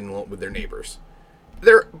 And get in with their neighbors.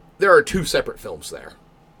 There are two separate films there.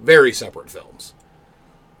 Very separate films.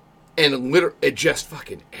 And it just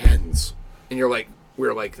fucking ends. And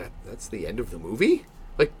we're like, that's the end of the movie?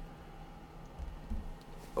 Like,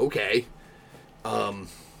 okay.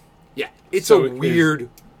 Yeah. It's a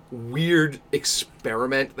weird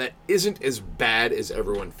experiment that isn't as bad as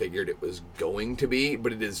everyone figured it was going to be,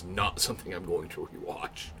 but it is not something I'm going to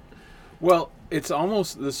rewatch. Well, it's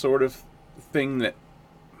almost the sort of thing that...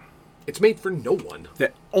 It's made for no one.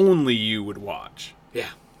 That only you would watch. Yeah.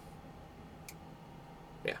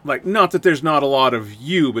 Yeah. Like, not that there's not a lot of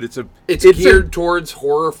you, but it's geared towards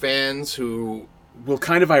horror fans who... will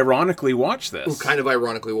kind of ironically watch this. Who kind of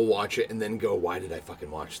ironically will watch it and then go, why did I fucking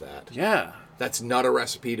watch that? Yeah. That's not a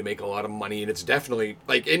recipe to make a lot of money, and it's definitely...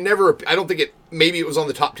 Like, it never... I don't think it... Maybe it was on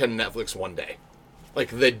the top 10 Netflix one day. Like,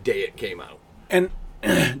 the day it came out. And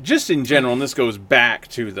just in general, and this goes back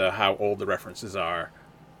to how old the references are,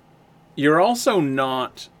 you're also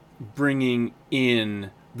not bringing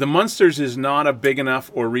in... The Munsters is not a big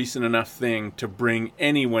enough or recent enough thing to bring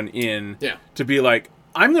anyone in to be like,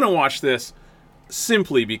 I'm going to watch this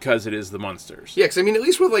simply because it is the Munsters. Yeah, because, I mean, at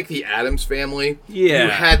least with, like, the Addams Family, you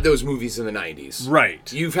had those movies in the 90s.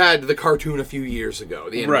 Right. You've had the cartoon a few years ago,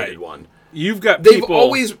 the animated one. You've got they've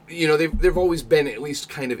always, they've always been at least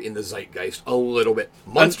kind of in the zeitgeist a little bit.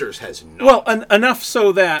 Munsters has not. Well, enough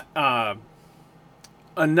so that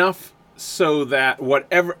enough so that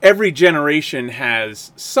every generation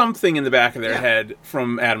has something in the back of their head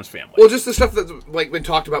from Addams Family. Well, just the stuff that's like been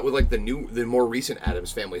talked about with like the more recent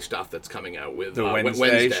Addams Family stuff that's coming out with the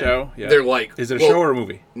Wednesday show. Yeah. They're like, is it a show or a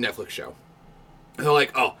movie? Netflix show. They're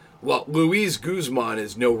like, oh, well, Luis Guzman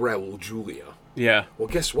is no Raul Julia. Yeah. Well,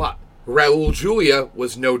 guess what? Raul Julia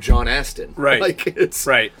was no John Astin. Right. Like it's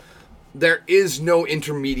right. There is no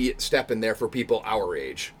intermediate step in there for people our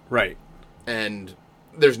age. Right. And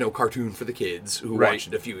there's no cartoon for the kids who watched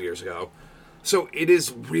it a few years ago. So it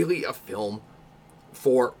is really a film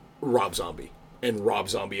for Rob Zombie and Rob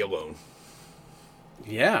Zombie alone.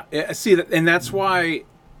 Yeah. See, and that's why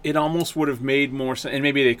it almost would have made more sense. And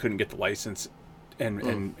maybe they couldn't get the license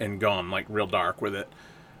and gone like real dark with it.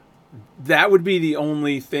 That would be the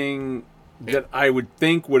only thing that I would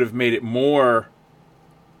think would have made it more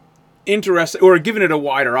interesting or given it a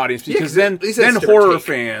wider audience, because then horror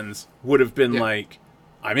fans would have been like,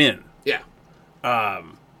 I'm in. Yeah. But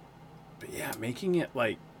yeah, making it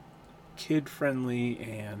like kid friendly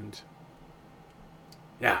and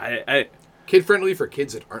I kid friendly for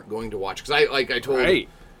kids that aren't going to watch, because I told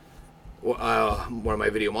one of my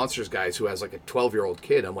Video Monsters guys who has like a 12-year-old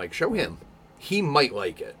kid, I'm like, show him, he might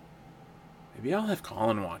like it. Maybe I'll have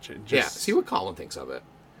Colin watch it. See what Colin thinks of it,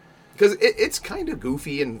 because it's kind of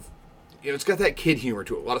goofy and it's got that kid humor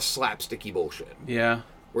to it, a lot of slapsticky bullshit. Yeah,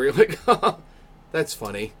 where you're like, oh, that's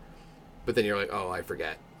funny, but then you're like, oh, I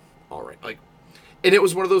forget. All right, like, and it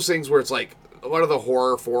was one of those things where it's like a lot of the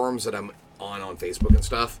horror forums that I'm on Facebook and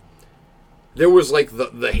stuff. There was like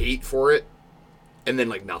the hate for it, and then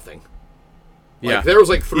like nothing. Like, there was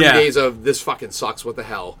like 3 days of this fucking sucks, what the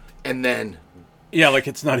hell, and then like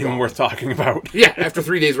it's not even worth talking about. Yeah, after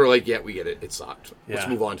 3 days we're like, yeah, we get it, it sucked. Let's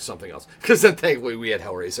move on to something else. Because then thankfully we had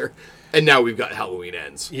Hellraiser, and now we've got Halloween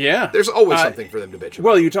Ends. Yeah, there's always something for them to bitch about.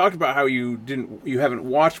 Well, you talked about how you haven't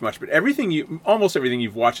watched much, but almost everything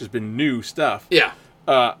you've watched has been new stuff. Yeah.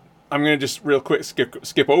 I'm gonna just real quick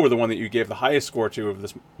skip over the one that you gave the highest score to of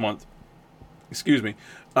this month. Excuse me.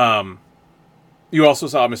 You also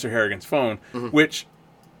saw Mr. Harrigan's Phone, which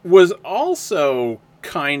was also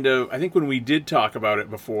kind of, I think when we did talk about it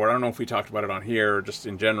before, I don't know if we talked about it on here or just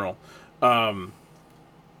in general, that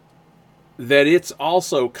it's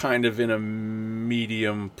also kind of in a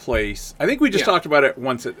medium place. I think we just talked about it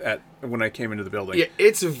once at when I came into the building. Yeah,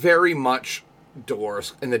 it's very much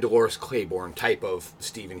Dolores and the Dolores Claiborne type of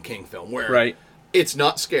Stephen King film, where it's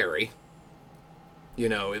not scary.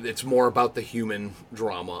 It's more about the human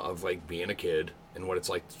drama of like being a kid and what it's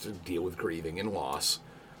like to deal with grieving and loss.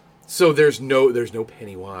 So there's no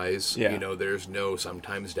Pennywise. There's no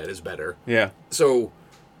sometimes dead is better. Yeah. So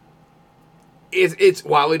it's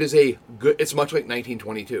while it is a good, it's much like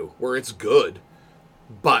 1922, where it's good,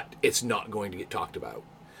 but it's not going to get talked about.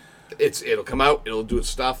 It'll come out, it'll do its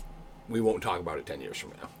stuff. We won't talk about it 10 years from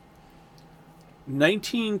now.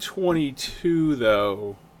 1922,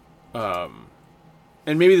 though,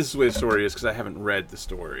 and maybe this is the way the story is because I haven't read the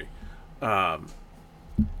story.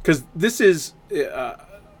 Because this is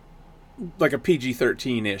like a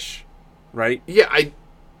PG-13-ish, right? Yeah, I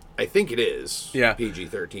think it is. Yeah,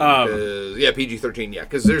 PG-13. PG-13. Yeah,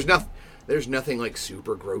 because there's nothing like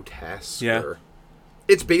super grotesque. Yeah.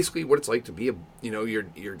 It's basically what it's like to be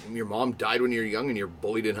your mom died when you were young and you're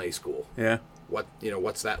bullied in high school. Yeah.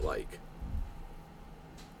 What's that like?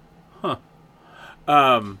 Huh.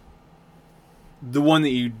 The one that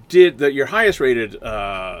you did, that your highest rated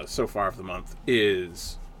so far of the month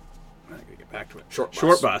is, I gotta get back to it.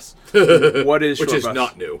 Short Bus. What is Short Bus? Which is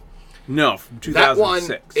not new. No, from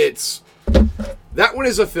 2006. That one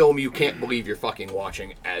is a film you can't believe you're fucking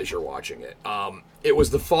watching as you're watching it. It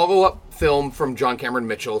was the follow-up film from John Cameron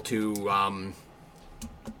Mitchell to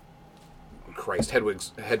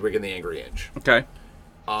Hedwig and the Angry Inch. Okay.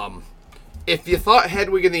 If you thought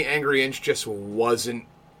Hedwig and the Angry Inch just was a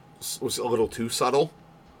little too subtle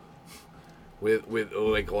with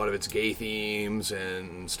like a lot of its gay themes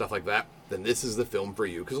and stuff like that, then this is the film for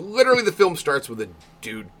you. Because literally the film starts with a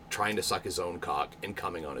dude trying to suck his own cock and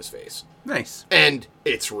coming on his face. Nice. And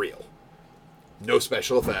it's real. No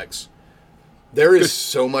special effects. There is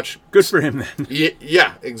so much... Good for him, then.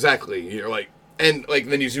 Yeah, exactly. You're like... And like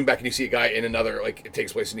then you zoom back and you see a guy in another... Like, it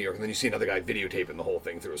takes place in New York, and then you see another guy videotaping the whole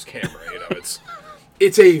thing through his camera.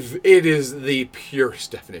 It is the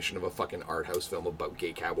purest definition of a fucking art house film about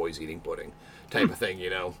gay cowboys eating pudding type of thing,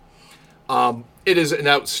 It is an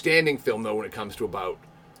outstanding film, though, when it comes to about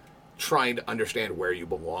trying to understand where you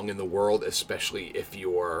belong in the world, especially if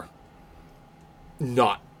you're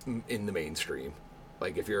not in the mainstream.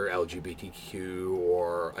 Like, if you're LGBTQ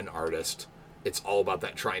or an artist, it's all about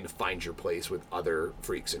that, trying to find your place with other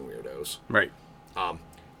freaks and weirdos. Right.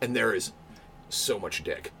 And there is so much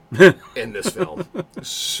dick in this film.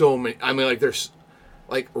 So many. I mean, like, there's,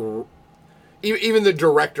 like, even the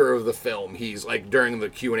director of the film, he's, like, during the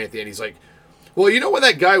Q&A at the end, he's like, well, you know when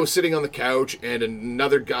that guy was sitting on the couch and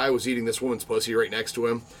another guy was eating this woman's pussy right next to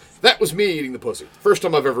him? That was me eating the pussy. First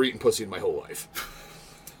time I've ever eaten pussy in my whole life.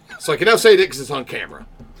 So I can now say it because it's on camera.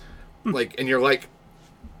 Like, and you're like,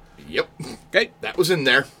 yep. Okay. That was in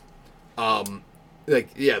there. Like,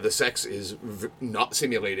 yeah, the sex is not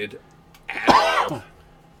simulated at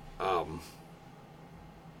all.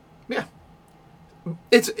 Yeah.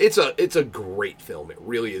 It's a great film. It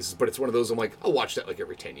really is. But it's one of those I'm like, I'll watch that like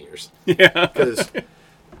every 10 years. Yeah.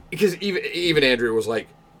 Because even Andrea was like,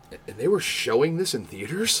 and they were showing this in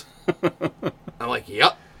theaters? I'm like,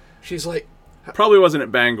 yep. She's like... Probably wasn't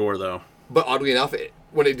at Bangor, though. But oddly enough,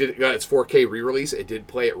 when it got its 4K re-release, it did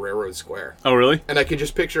play at Railroad Square. Oh, really? And I can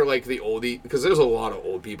just picture, like, the oldie... Because there's a lot of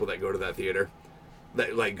old people that go to that theater.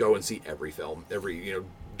 That, like, go and see every film. Every,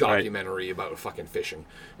 documentary about fucking fishing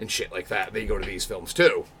and shit like that. They go to these films,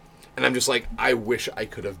 too. And I'm just like, I wish I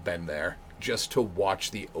could have been there just to watch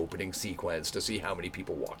the opening sequence to see how many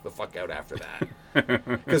people walk the fuck out after that.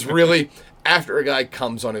 Because really, after a guy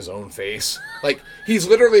comes on his own face, like, he's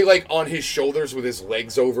literally, like, on his shoulders with his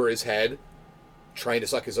legs over his head, trying to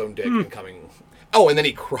suck his own dick and coming... Oh, and then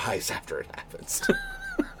he cries after it happens.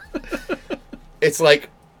 It's like,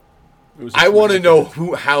 I want to know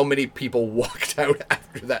how many people walked out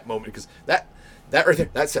after that moment, because that right there,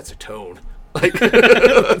 that sets a tone. Like,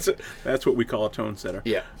 that's what we call a tone setter.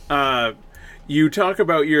 Yeah. You talk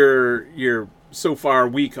about your so far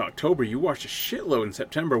week, October. You watched a shitload in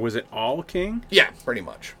September. Was it all King? Yeah, pretty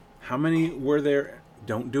much. How many were there?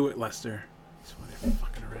 Don't do it, Lester. That's why they're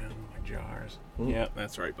fucking around in my jars. Yeah,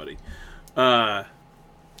 that's right, buddy.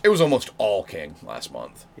 It was almost all King last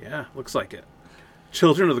month. Yeah, looks like it.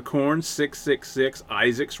 Children of the Corn, 666,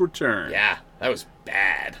 Isaac's Return. Yeah, that was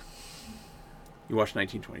bad. You watched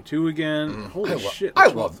 1922 again. Holy shit! I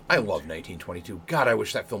love 1922. God, I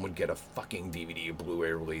wish that film would get a fucking DVD or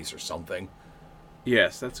Blu-ray release or something.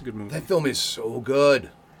 Yes, that's a good movie. That film is so good.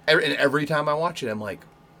 And every time I watch it, I'm like,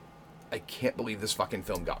 I can't believe this fucking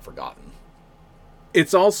film got forgotten.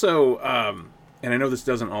 It's also, and I know this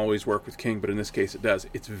doesn't always work with King, but in this case it does.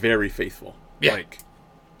 It's very faithful. Yeah.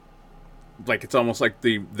 Like it's almost like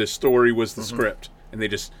the story was the script, and they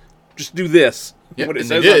just do this. Yeah, what it and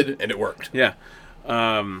says they did, and it worked. Yeah.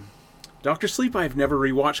 Dr. Sleep I've never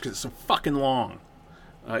rewatched because it's so fucking long.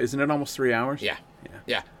 Isn't it almost 3 hours?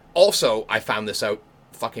 Yeah. Also, I found this out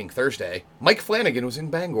fucking Thursday. Mike Flanagan was in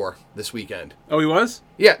Bangor this weekend. Oh, he was?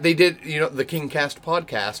 Yeah, they did, the KingCast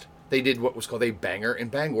podcast. They did what was called a banger in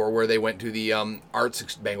Bangor, where they went to the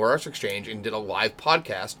Bangor Arts Exchange and did a live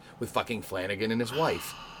podcast with fucking Flanagan and his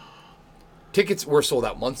wife. Tickets were sold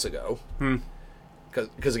out months ago.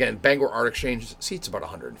 Because again, Bangor Art Exchange seats about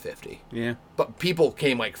 150. Yeah. But people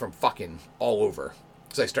came like from fucking all over.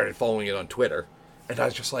 Because I started following it on Twitter. And I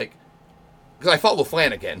was just like... Because I follow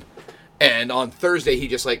Flanagan. And on Thursday, he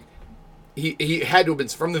just like... He had to have been...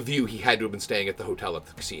 From The View, he had to have been staying at the hotel at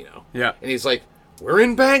the casino. Yeah. And he's like, we're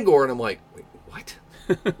in Bangor. And I'm like, wait, what?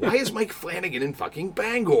 Why is Mike Flanagan in fucking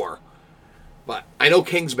Bangor? But I know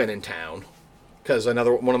King's been in town. Because one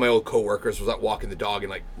of my old coworkers was out walking the dog and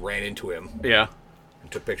like ran into him. Yeah. And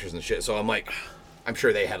took pictures and shit. So I'm like, I'm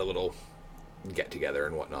sure they had a little get together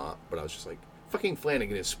and whatnot. But I was just like, fucking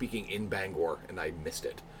Flanagan is speaking in Bangor, and I missed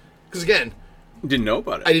it. Because again, didn't know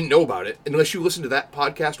about it. I didn't know about it unless you listen to that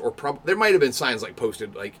podcast, or there might have been signs like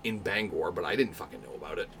posted like in Bangor, but I didn't fucking know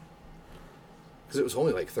about it because it was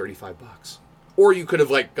only like $35. Or you could have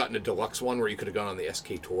like gotten a deluxe one where you could have gone on the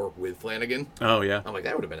SK tour with Flanagan. Oh yeah. I'm like,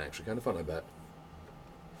 that would have been actually kind of fun. I bet.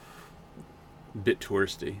 Bit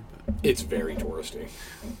touristy. But... It's very touristy.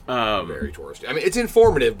 Very touristy. I mean, it's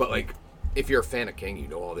informative, but like, if you're a fan of King, you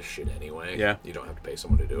know all this shit anyway. Yeah. You don't have to pay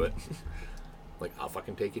someone to do it. Like, I'll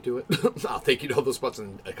fucking take you to it. I'll take you to all those spots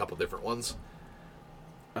and a couple different ones.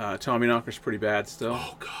 Tommyknocker's pretty bad still.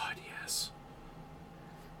 Oh God, yes.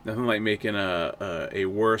 Nothing like making a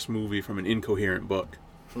worse movie from an incoherent book.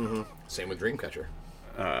 Mm-hmm. Same with Dreamcatcher.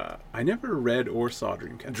 I never read or saw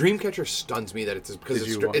Dreamcatcher. Dreamcatcher stuns me that it's because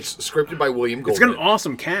it's scripted by William Goldman. It's got an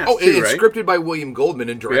awesome cast. Oh, it's right? scripted by William Goldman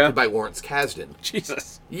and directed by Lawrence Kasdan.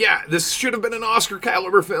 Jesus. Yeah, this should have been an Oscar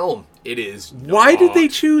caliber film. It is not. Why did they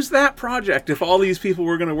choose that project if all these people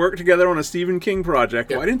were going to work together on a Stephen King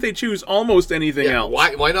project? Yeah. Why didn't they choose almost anything else?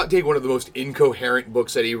 Why not take one of the most incoherent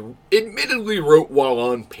books that he admittedly wrote while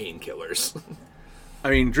on painkillers?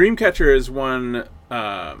 I mean, Dreamcatcher is one...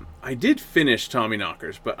 I did finish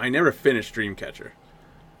Tommyknockers, but I never finished Dreamcatcher.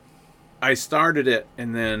 I started it,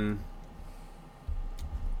 and then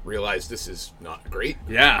realize this is not great.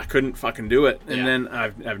 Yeah, I couldn't fucking do it. And then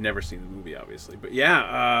I've never seen the movie, obviously. But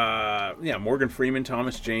Morgan Freeman,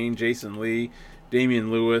 Thomas Jane, Jason Lee, Damian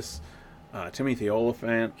Lewis, Timothy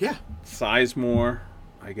Olyphant. Yeah. Sizemore.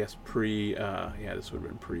 I guess this would have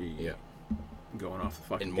been pre... Yeah. Going off the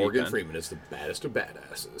fucking And Morgan Freeman is the baddest of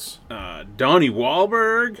badasses. Donnie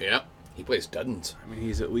Wahlberg. Yeah. He plays Duddens. I mean,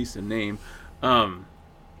 he's at least a name.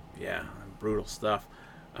 Brutal stuff.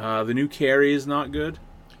 The new Carrie is not good.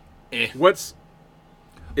 I don't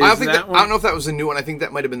know if that was the new one. I think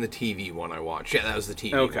that might have been the TV one I watched. Yeah, that was the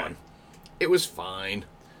TV one. It was fine.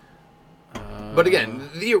 But again,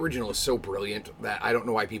 the original is so brilliant that I don't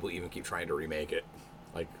know why people even keep trying to remake it.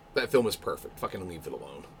 Like, that film is perfect. Fucking leave it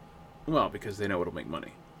alone. Well, because they know it'll make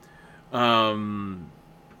money. What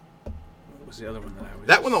was the other one that I was...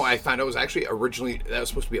 That one, though, I found out was actually originally... That was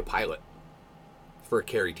supposed to be a pilot for a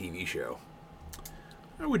Carrie TV show.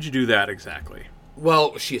 How would you do that exactly?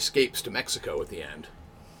 Well, she escapes to Mexico at the end.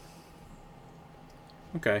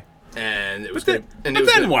 Okay. And it was... But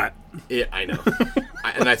then what? Yeah, I know.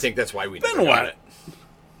 And I think that's why we never got it.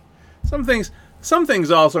 Some things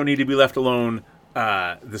also need to be left alone.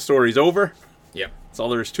 The story's over. Yep. That's all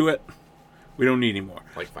there is to it. We don't need any more.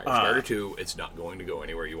 Like Firestarter 2, it's not going to go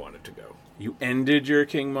anywhere you want it to go. You ended your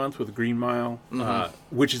King month with Green Mile,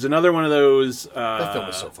 which is another one of those... that film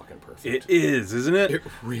is so fucking perfect. It is, isn't it? It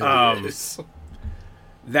really is.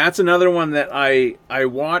 That's another one that I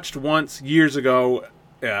watched once years ago.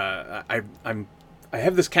 I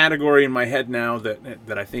have this category in my head now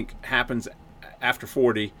that I think happens after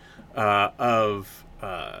 40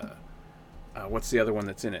 what's the other one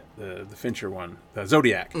that's in it? The Fincher one, the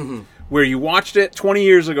Zodiac, where you watched it 20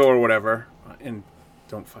 years ago or whatever, and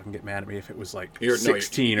don't fucking get mad at me if it was like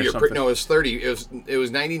 16 or something. No, it was 30. It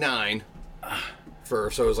was 99 so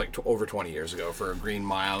it was like over 20 years ago for Green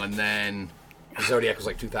Mile, and then Zodiac was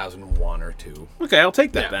like 2001 or 2. Okay, I'll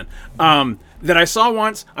take that then. That I saw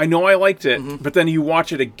once. I know I liked it, but then you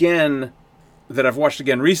watch it again. That I've watched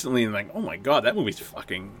again recently, and like, oh my god, that movie's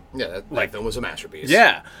fucking... Yeah, that film was a masterpiece.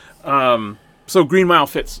 Yeah. So Green Mile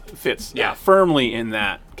fits firmly in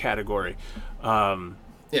that category.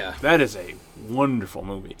 That is a wonderful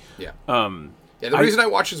movie. Yeah. The reason I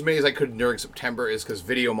watched as many as I could during September is because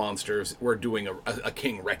Video Monsters were doing a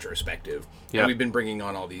King retrospective. Yeah. And we've been bringing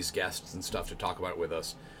on all these guests and stuff to talk about it with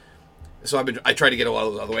us. So I tried to get a lot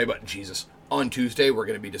of those out of the way, but Jesus. On Tuesday, we're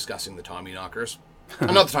going to be discussing the Tommyknockers.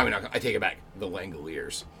 Not the Tommyknockers. I take it back. The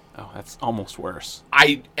Langoliers. Oh, that's almost worse.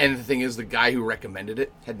 And the thing is, the guy who recommended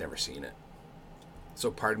it had never seen it. So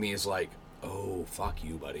part of me is like, oh, fuck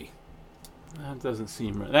you, buddy. That doesn't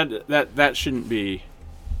seem right. That shouldn't be...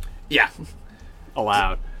 Yeah.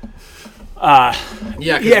 Allowed.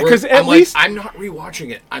 Because at least I'm not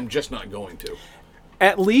rewatching it. I'm just not going to.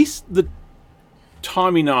 At least the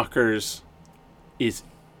Tommyknockers is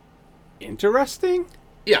interesting.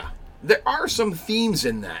 Yeah, there are some themes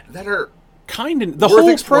in that are kind of the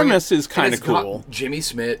whole premise is kind of cool. Got Jimmy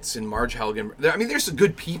Smits and Marge Halligan. I mean, there's some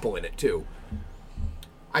good people in it too.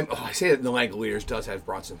 I say that the Langoliers does have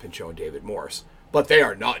Bronson Pinchot and David Morse. But they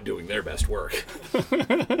are not doing their best work.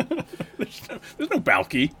 There's no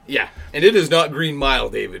Balky. Yeah, and it is not Green Mile,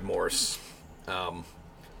 David Morse.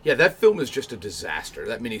 That film is just a disaster.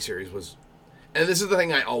 That miniseries was... And this is the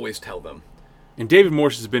thing I always tell them. And David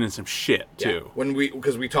Morse has been in some shit, too. Yeah,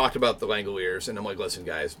 because we talked about the Langoliers, and I'm like, listen,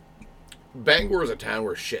 guys, Bangor is a town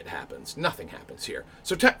where shit happens. Nothing happens here.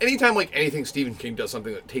 So anytime anything Stephen King does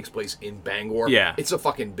something that takes place in Bangor, it's a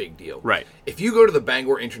fucking big deal. Right. If you go to the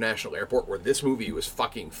Bangor International Airport where this movie was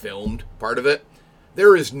fucking filmed, part of it,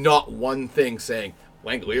 there is not one thing saying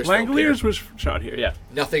Langoliers was shot here. Yeah.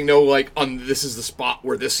 Nothing. This is the spot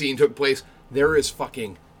where this scene took place. There is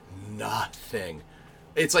fucking nothing.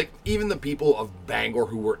 It's like even the people of Bangor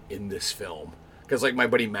who were in this film, because my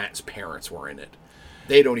buddy Matt's parents were in it.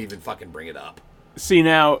 They don't even fucking bring it up. See,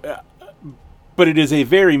 now, but it is a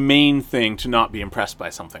very main thing to not be impressed by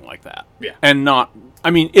something like that. Yeah. And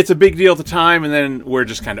it's a big deal at the time, and then we're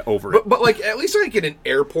just kind of over it. But at least in an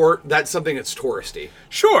airport, that's something that's touristy.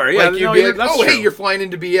 Sure, yeah. You'd be like, hey, you're flying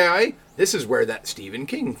into BI? This is where that Stephen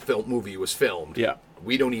King movie was filmed. Yeah.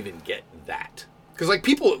 We don't even get that. Because,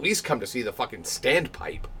 people at least come to see the fucking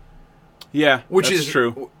standpipe. Yeah, which that's is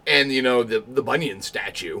true. And, the Bunyan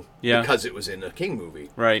statue, because it was in a King movie.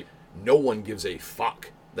 Right. No one gives a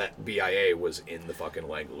fuck that BIA was in the fucking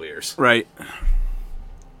Langoliers. Right.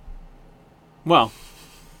 Well,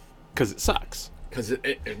 because it sucks. Because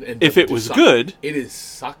if it was good... It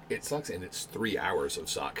sucks, and it's 3 hours of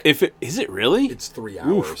suck. Is it really? It's 3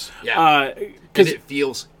 hours. Oof. Yeah. And it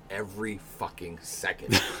feels every fucking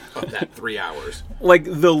second of that 3 hours. Like,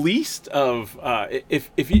 the least of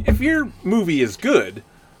if your movie is good,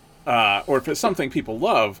 or if it's something people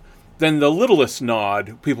love, then the littlest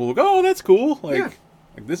nod, people will go, "Oh, that's cool." Like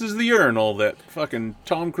this is the urinal that fucking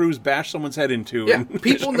Tom Cruise bashed someone's head into. Yeah,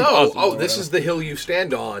 people know. Oh, this is the hill you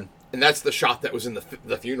stand on, and that's the shot that was in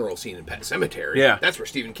the funeral scene in Pet Sematary. Yeah, that's where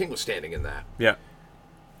Stephen King was standing in that. Yeah,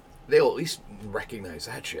 they'll at least recognize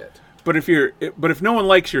that shit. But if no one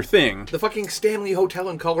likes your thing, the fucking Stanley Hotel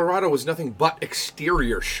in Colorado was nothing but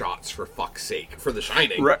exterior shots, for fuck's sake, for The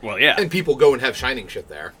Shining. Right. Well, yeah, and people go and have Shining shit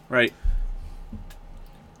there. Right.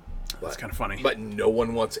 That's kind of funny. But no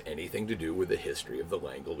one wants anything to do with the history of the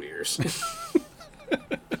Langoliers.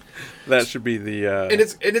 That should be the and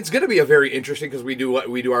it's going to be a very interesting, because we do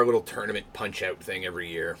our little tournament punch out thing every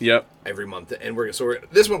year. Yep. Every month, and we're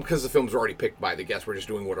this one, because the films are already picked by the guests. We're just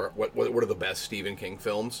doing what are the best Stephen King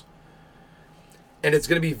films. And it's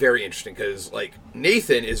going to be very interesting, because like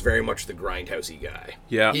Nathan is very much the grindhousey guy.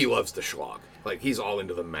 Yeah. He loves the schlock. Like, he's all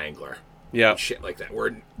into the Mangler. Yeah. And shit like that.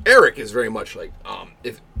 Where Eric is very much like,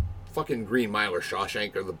 if fucking Green Mile or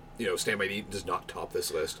Shawshank or the Stand By Me does not top this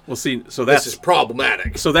list. Well, see, so this is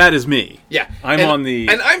problematic. So that is me. Yeah, I'm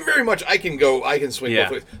and I'm very much I can swing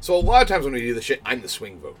both ways. So a lot of times when we do the shit, I'm the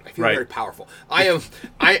swing vote. I feel very powerful. I am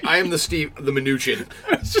the Mnuchin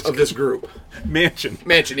of this group. Manchin,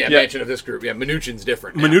 Manchin of this group. Yeah, Mnuchin's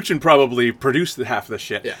different now. Mnuchin probably produced half the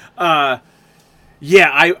shit. Yeah.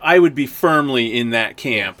 I would be firmly in that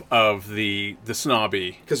camp of the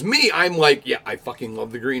snobby. Because me, I'm like, I fucking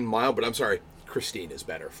love the Green Mile, but I'm sorry, Christine is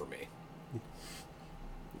better for me.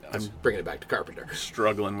 I'm bringing it back to Carpenter.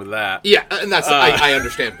 Struggling with that. Yeah, and that's I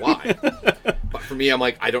understand why. But for me, I'm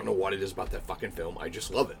like, I don't know what it is about that fucking film. I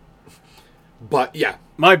just love it. But yeah,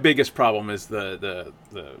 my biggest problem is the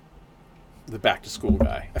back to school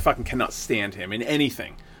guy. I fucking cannot stand him in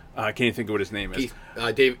anything. I can't even think of what his name is.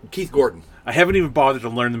 Keith Gordon. I haven't even bothered to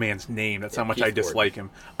learn the man's name. That's how much Keith I dislike him.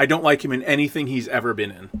 I don't like him in anything he's ever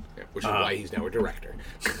been in. Yeah, which is why he's now a director.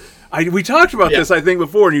 We talked about this, I think,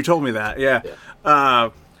 before, and you told me that. Yeah.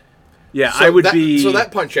 So I would be... So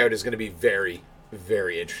that Punch-Out is going to be very,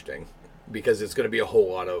 very interesting, because it's going to be a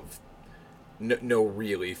whole lot of no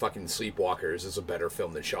really fucking Sleepwalkers is a better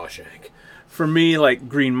film than Shawshank. For me, like,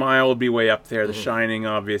 Green Mile would be way up there. The Shining,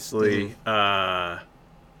 obviously.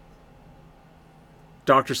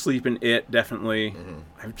 Dr. Sleep and It, definitely.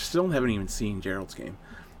 I still haven't even seen Gerald's Game.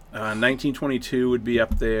 1922 would be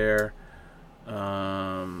up there.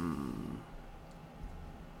 The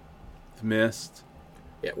Mist.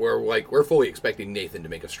 Yeah, we're fully expecting Nathan to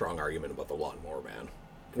make a strong argument about the Lawnmower Man.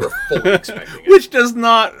 We're fully expecting it. Which does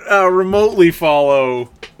not remotely follow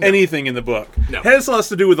anything in the book. No. It has less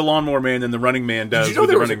to do with the Lawnmower Man than the Running Man does with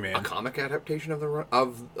the Running Man. A comic adaptation of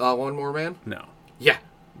Lawnmower Man? No. Yeah.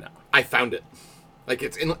 No. I found it. Like,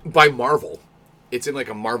 it's by Marvel. It's in like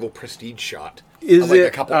a Marvel Prestige shot. Is like it?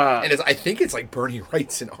 A couple, and I think it's like Bernie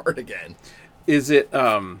Wright's in art again. Is it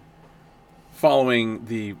following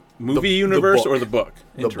the movie universe or the book?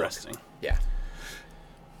 Interesting. The book. Yeah.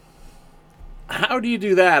 How do you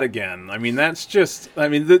do that again? I mean, that's just... I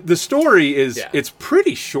mean, the story is... It's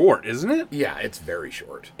pretty short, isn't it? Yeah, it's very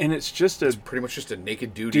short. And it's just It's pretty much just a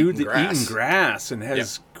naked dude eating grass. And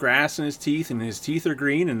has grass in his teeth, and his teeth are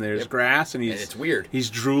green, and there's grass, and it's weird. He's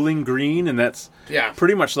drooling green, and that's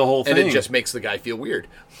pretty much the whole thing. And it just makes the guy feel weird.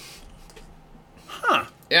 Huh.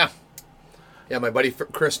 Yeah. Yeah, my buddy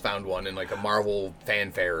Chris found one in like a Marvel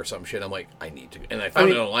fan fair or some shit. I'm like, I need to, and I found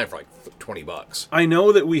it online for like $20. I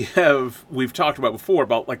know that we've talked about before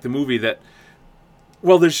about like the movie that,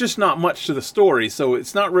 well, there's just not much to the story, so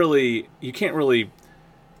it's not really, you can't really,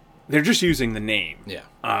 they're just using the name. Yeah.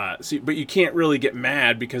 But you can't really get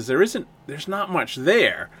mad because there's not much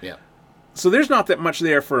there. Yeah. So there's not that much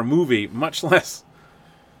there for a movie, much less.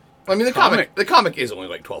 I mean, the comic is only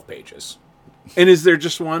like 12 pages. And is there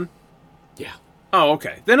just one? Yeah. Oh,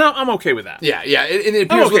 okay. Then I'm okay with that. Yeah, yeah. And it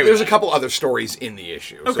appears there's a couple other stories in the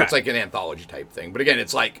issue. Okay. So it's like an anthology type thing. But again,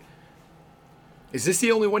 it's like, is this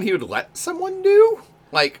the only one he would let someone do?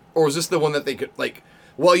 Like, or is this the one that they could, like,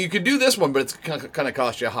 well, you could do this one, but it's kind of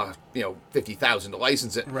cost you, $50,000 to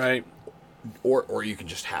license it. Right. Or you can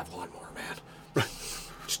just have Lawnmower Man.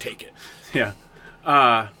 Just take it. Yeah.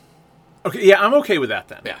 Okay, yeah, I'm okay with that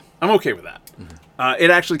then. Yeah. I'm okay with that. Mm-hmm. It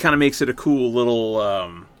actually kind of makes it a cool little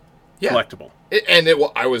collectible.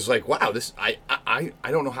 I was like, wow, this I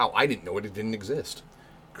don't know how I didn't know it didn't exist.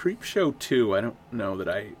 Creepshow 2, I don't know that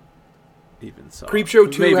I even saw.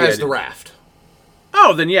 Creepshow 2 has the raft.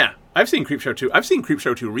 Oh, then yeah. I've seen Creepshow 2. I've seen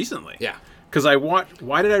Creepshow 2 recently. Yeah. Because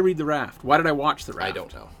why did I read The Raft? Why did I watch The Raft? I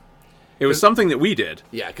don't know. It was something that we did.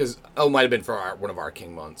 Yeah, because it might have been for one of our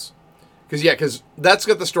King months. Because that's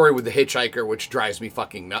got the story with the hitchhiker, which drives me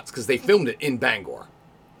fucking nuts, because they filmed it in Bangor.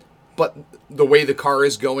 But the way the car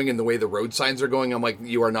is going and the way the road signs are going, I'm like,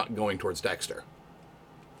 you are not going towards Dexter.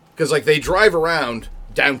 Because, like, they drive around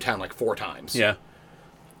downtown, like, 4 times. Yeah.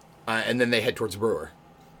 And then they head towards Brewer.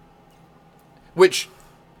 Which,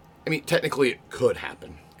 I mean, technically it could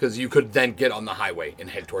happen. Because you could then get on the highway and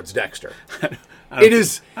head towards Dexter. I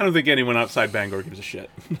don't think anyone outside Bangor gives a shit.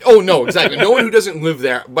 Oh, no, exactly. No one who doesn't live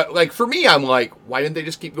there. But, like, for me, I'm like, why didn't they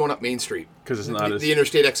just keep going up Main Street? Because it's not the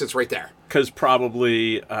interstate exit's right there. Because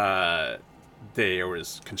probably there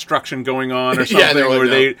was construction going on or something. Yeah,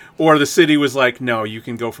 like, or the city was like, no, you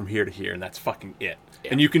can go from here to here, and that's fucking it.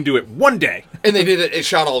 Yeah. And you can do it one day. And they did it. It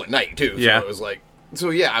shot all at night, too. So yeah. It was like... So,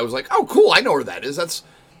 yeah, I was like, oh, cool, I know where that is. That's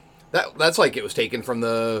like it was taken from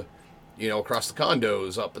the, across the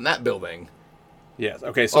condos up in that building. Yes.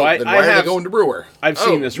 Okay. So then why are they going to Brewer? I've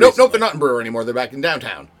seen this recently. Nope, they're not in Brewer anymore. They're back in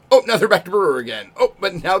downtown. Oh, now they're back to Brewer again. Oh,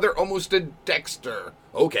 but now they're almost at Dexter.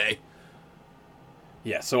 Okay.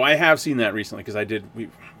 Yeah. So I have seen that recently because I did. I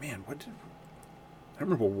don't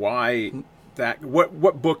remember why that.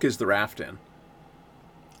 What book is The Raft in?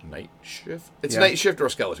 Night Shift. It's Night Shift or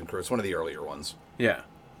Skeleton Crew. It's one of the earlier ones. Yeah.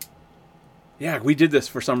 Yeah, we did this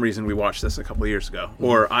for some reason. We watched this a couple of years ago,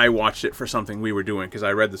 or I watched it for something we were doing because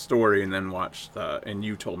I read the story and then watched. And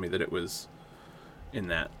you told me that it was in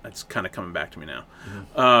that. It's kind of coming back to me now.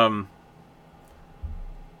 Mm-hmm.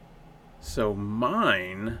 So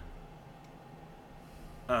mine,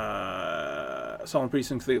 Assault on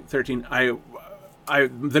Precinct 13.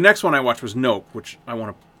 The next one I watched was Nope, which I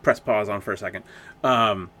want to press pause on for a second.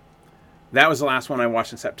 That was the last one I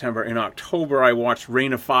watched in September. In October, I watched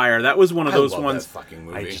Reign of Fire. That was one of those ones. That fucking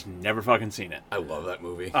movie. I just never fucking seen it. I love that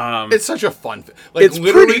movie. It's such a fun. It's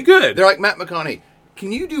pretty good. They're like, Matt McConaughey,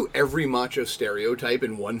 can you do every macho stereotype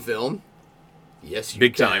in one film? Yes, you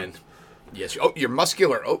Big can. time. Yes. Oh, you're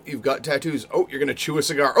muscular. Oh, you've got tattoos. Oh, you're gonna chew a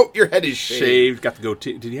cigar. Oh, your head is shaved. Got the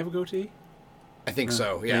goatee. Did he have a goatee? I think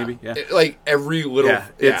so. Yeah. Maybe. Yeah. Like every little.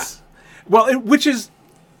 Yeah. Which is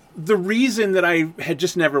the reason that I had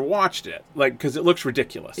just never watched it, like, because it looks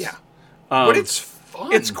ridiculous. Yeah, but it's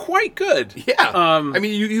fun. It's quite good. Yeah, I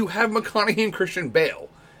mean, you have McConaughey and Christian Bale.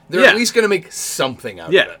 They're at least going to make something out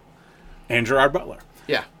of it. And Gerard Butler.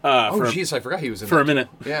 Yeah. Jeez, I forgot he was in for a minute.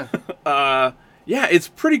 Yeah. Yeah, it's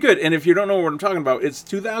pretty good. And if you don't know what I'm talking about, it's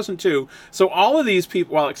 2002. So all of these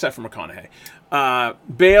people, well, except for McConaughey,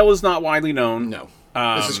 Bale is not widely known. No.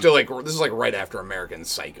 This is still like right after American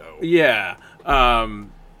Psycho. Yeah.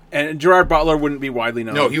 And Gerard Butler wouldn't be widely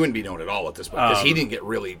known. No, he wouldn't be known at all at this point because he didn't get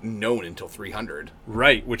really known until 300.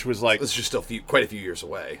 Right, which was like... It's just still quite a few years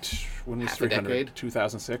away. When was 300?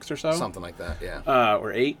 2006 or so? Something like that, yeah.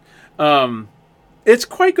 Or 8. It's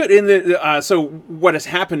quite good. In the so what has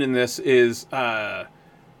happened in this is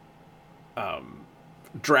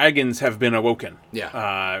dragons have been awoken.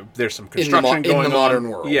 Yeah. There's some construction going on. In the modern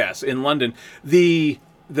world. Yes, in London. The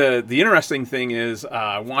interesting thing is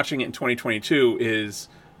watching it in 2022 is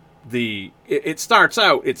it starts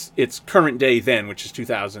out it's current day then, which is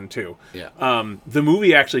 2002. Yeah. The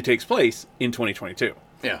movie actually takes place in 2022.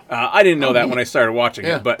 Yeah. I didn't know that when I started watching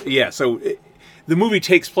it, but yeah. So the movie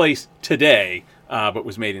takes place today, but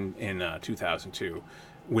was made in 2002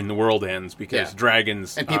 when the world ends because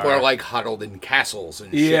dragons and people are like huddled in castles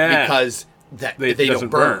and shit because they don't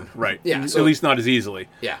burn. Right. Yeah. So, at least not as easily.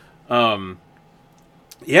 Yeah.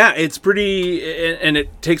 Yeah, it's pretty, and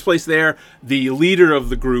it takes place there. The leader of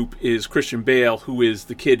the group is Christian Bale, who is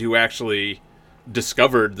the kid who actually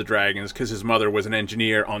discovered the dragons because his mother was an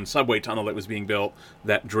engineer on subway tunnel that was being built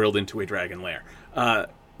that drilled into a dragon lair.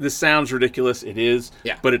 This sounds ridiculous. It is.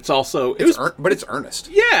 Yeah. But it's also... but it's earnest.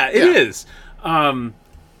 Yeah, it is. And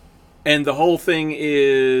the whole thing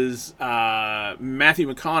is Matthew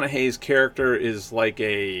McConaughey's character is like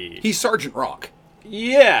He's Sergeant Rock.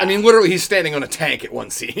 Yeah. I mean, literally, he's standing on a tank at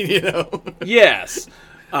one scene, Yes.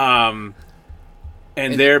 And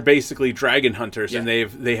they're basically dragon hunters, and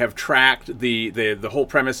they have tracked the whole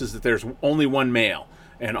premise is that there's only one male,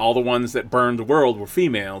 and all the ones that burned the world were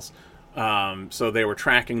females. So they were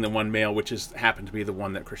tracking the one male, which happened to be the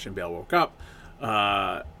one that Christian Bale woke up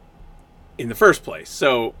in the first place.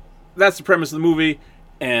 So that's the premise of the movie,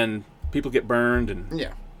 and people get burned, and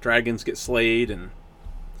dragons get slayed, and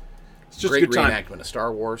it's just great a good time. Reenactment of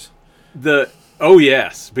Star Wars. Oh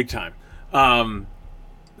yes, big time.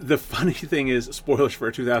 the funny thing is, spoilers for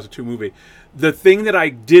a 2002 movie. The thing that I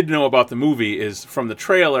did know about the movie is from the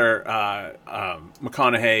trailer,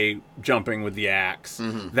 McConaughey jumping with the axe.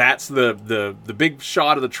 Mm-hmm. That's the big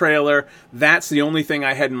shot of the trailer. That's the only thing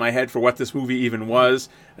I had in my head for what this movie even was.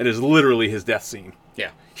 It is literally his death scene.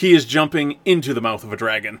 Yeah. He is jumping into the mouth of a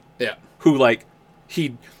dragon. Yeah. Who, like,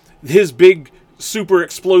 his big, super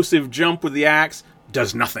explosive jump with the axe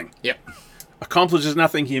does nothing. Yep. Accomplishes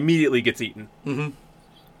nothing. He immediately gets eaten. Mm-hmm.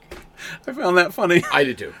 I found that funny. I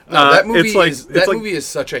did too. No, that movie movie is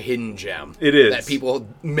such a hidden gem. It is. That people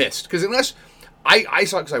missed. Because unless... I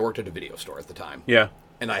saw it because I worked at a video store at the time. Yeah.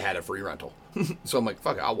 And I had a free rental. So I'm like,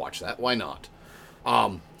 fuck it, I'll watch that. Why not?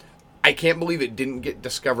 I can't believe it didn't get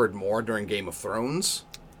discovered more during Game of Thrones.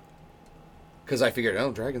 Because I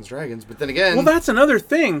figured, dragons. But then again... Well, that's another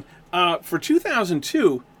thing. For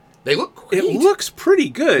 2002... They look great. It looks pretty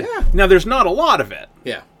good. Yeah. Now, there's not a lot of it.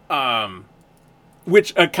 Yeah.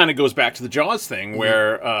 Which kind of goes back to the Jaws thing,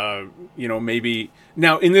 where, maybe...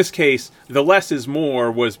 Now, in this case, the less is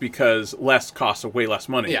more was because less costs way less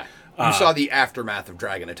money. Yeah. You saw the aftermath of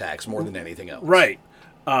dragon attacks more than anything else. Right.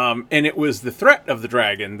 And it was the threat of the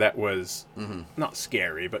dragon that was not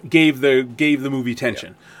scary, but gave the movie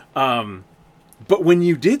tension. Yeah. But when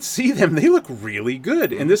you did see them, they look really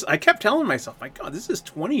good. And this, I kept telling myself, my God, this is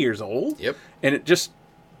 20 years old. Yep. And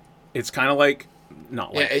it's kind of like,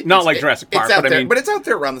 not like Jurassic Park, but I mean, but it's out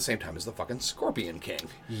there around the same time as the fucking Scorpion King.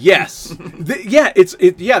 Yes.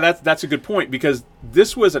 That's a good point, because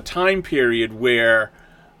this was a time period where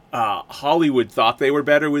Hollywood thought they were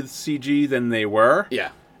better with CG than they were. Yeah.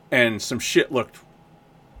 And some shit looked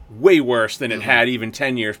way worse than it had even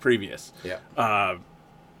 10 years previous. Yeah.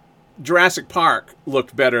 Jurassic Park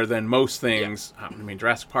looked better than most things. Yeah. I mean,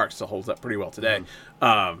 Jurassic Park still holds up pretty well today.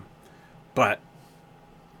 But,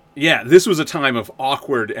 yeah, this was a time of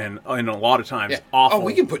awkward and a lot of times awful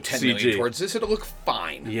we can put $10 million CG towards this. It'll look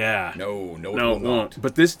fine. Yeah. No, it won't.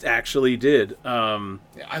 But this actually did. Yeah,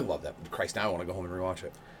 I love that. Christ, now I want to go home and rewatch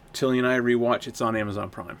it. Tilly and I rewatch. It's on Amazon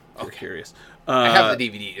Prime. If you're curious. I have the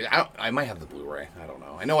DVD. I might have the Blu-ray. I don't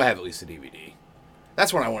know. I know I have at least the DVD.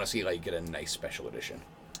 That's when I want to see, like, get a nice special edition.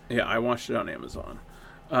 Yeah, I watched it on Amazon.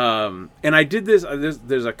 And I did this.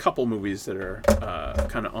 There's a couple movies that are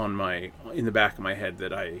kind of in the back of my head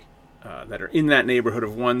that that are in that neighborhood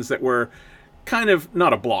of ones that were kind of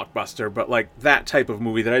not a blockbuster, but like that type of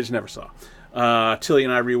movie that I just never saw. Tilly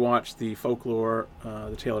and I rewatched the Folklore,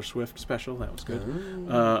 the Taylor Swift special. That was good.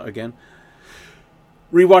 Again,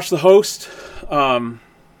 rewatched The Host. That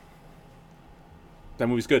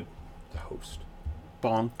movie's good. The Host.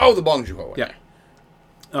 Bong. Oh, the Bong Joon-ho. Yeah.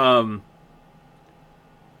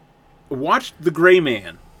 Watched The Gray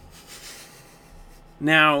Man.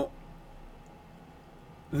 Now,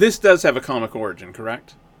 this does have a comic origin,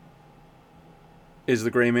 correct? Is The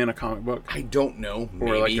Gray Man a comic book? I don't know.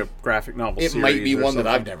 Or like a graphic novel series? It might be one that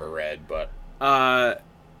I've never read, but...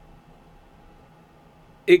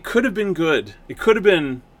 It could have been good. It could have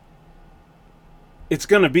been... It's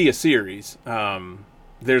going to be a series.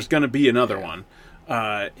 There's going to be another one.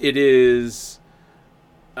 It is...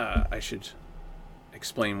 I should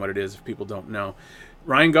explain what it is if people don't know.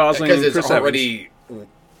 Ryan Gosling and Chris Evans. Because it's already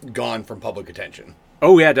gone from public attention.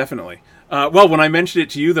 Oh, yeah, definitely. Well, when I mentioned it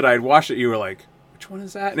to you that I had watched it, you were like, which one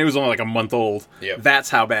is that? And it was only like a month old. Yep. That's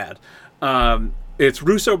how bad. It's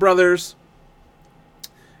Russo brothers.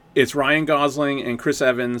 It's Ryan Gosling and Chris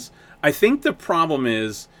Evans. I think the problem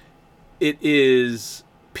is,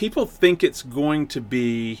 people think it's going to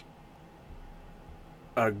be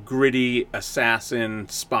a gritty assassin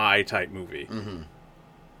spy type movie. Mm-hmm.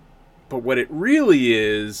 But what it really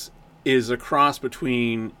is a cross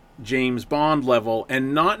between James Bond level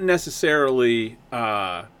and not necessarily...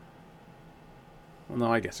 well,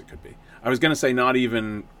 no, I guess it could be. I was going to say not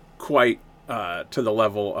even quite to the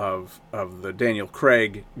level of the Daniel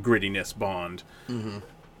Craig grittiness Bond. Mm-hmm.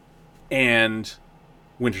 And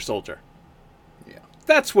Winter Soldier. Yeah.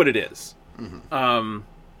 That's what it is. Mm-hmm.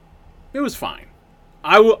 It was fine.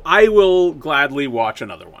 I will gladly watch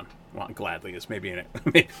another one. Well, gladly is maybe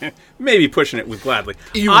maybe pushing it with gladly.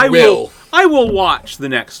 I will watch the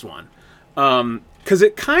next one. Because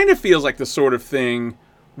it kind of feels like the sort of thing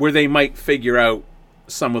where they might figure out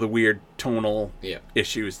some of the weird tonal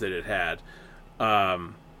issues that it had.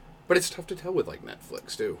 But it's tough to tell with like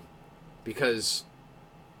Netflix too, because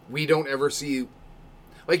we don't ever see,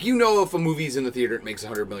 like, if a movie's in the theater it makes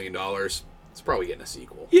 $100 million, it's probably getting a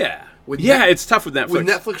sequel. Yeah, it's tough with Netflix. With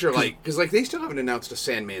Netflix, you're like, because like they still haven't announced a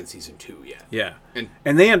Sandman season 2 yet. Yeah, and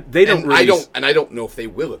they don't release. I don't know if they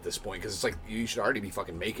will at this point, because it's like you should already be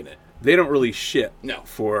fucking making it. They don't really shit no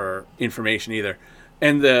for information either.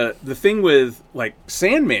 And the thing with like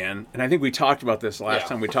Sandman, and I think we talked about this last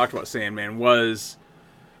time we talked about Sandman, was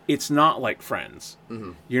it's not like Friends.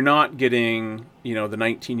 Mm-hmm. You're not getting, the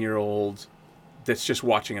 19-year-old that's just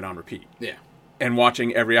watching it on repeat. Yeah. And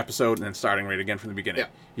watching every episode and then starting right again from the beginning. Yeah.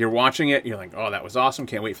 You're watching it, you're like, oh, that was awesome,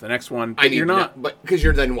 can't wait for the next one. But you're not. But because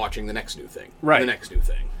you're then watching the next new thing. Right. The next new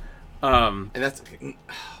thing. And that's...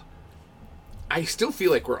 I still feel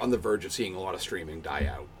like we're on the verge of seeing a lot of streaming die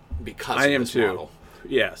out because of this model.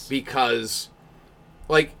 Yes. Because,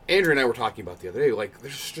 like, Andrew and I were talking about the other day, like,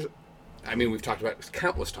 there's just... I mean, we've talked about it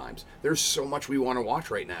countless times. There's so much we want to watch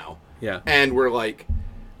right now. Yeah. And we're like...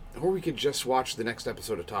 Or we could just watch the next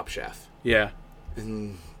episode of Top Chef. Yeah.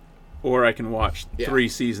 Or I can watch 3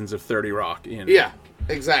 seasons of 30 Rock in. Yeah,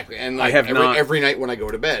 exactly. And like, I have every night when I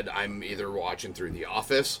go to bed, I'm either watching through The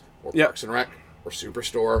Office or Parks and Rec or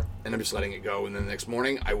Superstore, and I'm just letting it go. And then the next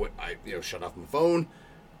morning, I shut off my phone,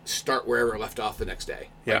 start wherever I left off the next day.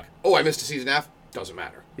 Yeah. Like, oh, I missed a season and a half. Doesn't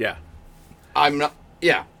matter. Yeah. I'm not.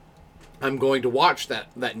 Yeah. I'm going to watch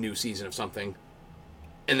that new season of something,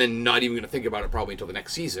 and then not even going to think about it probably until the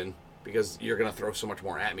next season because you're going to throw so much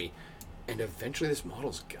more at me. And eventually this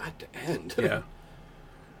model's got to end. Yeah.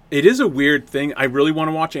 It is a weird thing. I really want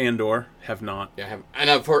to watch Andor. Have not. Yeah, and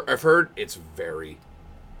I've heard it's very...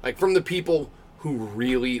 Like, from the people who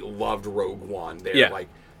really loved Rogue One, they're like,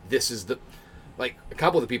 this is the... Like, a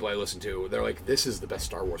couple of the people I listen to, they're like, this is the best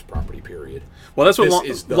Star Wars property, period. Well, that's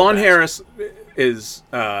what Lon Harris is...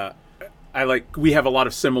 we have a lot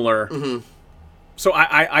of similar... Mm-hmm. So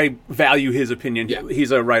I value his opinion. Yeah.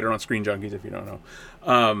 He's a writer on Screen Junkies, if you don't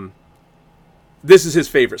know. This is his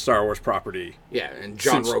favorite Star Wars property. Yeah, and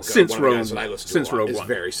John Roca, one of the guys that I listen to a lot, is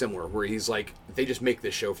very similar, where he's like, they just make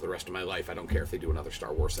this show for the rest of my life. I don't care if they do another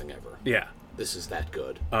Star Wars thing ever. Yeah. This is that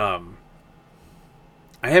good. I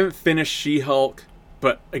haven't finished She-Hulk,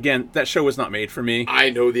 but again, that show was not made for me. I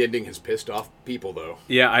know the ending has pissed off people, though.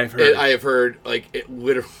 Yeah, I've heard. I have heard, like, it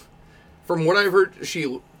literally... From what I've heard,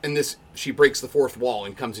 she breaks the fourth wall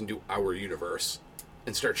and comes into our universe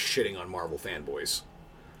and starts shitting on Marvel fanboys.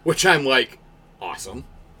 Which I'm like... Awesome.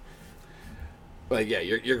 But yeah,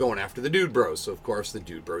 you're going after the dude bros, so of course the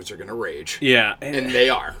dude bros are going to rage. Yeah. And they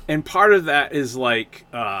are. And part of that is like,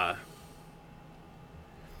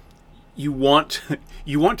 you want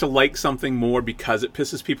to like something more because it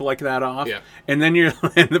pisses people like that off. Yeah. And then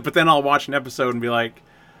but then I'll watch an episode and be like,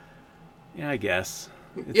 yeah, I guess.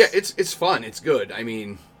 It's fun. It's good. I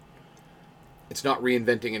mean, it's not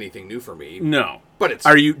reinventing anything new for me. No. But it's...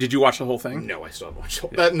 Did you watch the whole thing? No, I still haven't watched the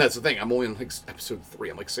whole thing. And that's the thing. I'm only on like episode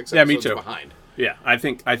 3. I'm like 6 episodes behind. Yeah, I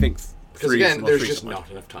think 3 because again, there's just not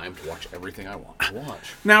enough time to watch everything I want to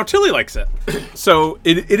watch. Now, Tilly likes it. So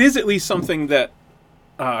it is at least something that...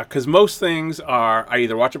 Because most things are... I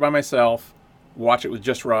either watch it by myself, watch it with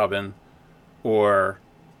just Robin, or...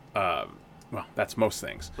 well, that's most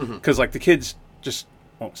things. Because like the kids just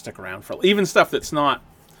won't stick around for... Even stuff that's not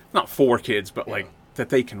for kids, but like that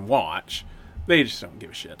they can watch... They just don't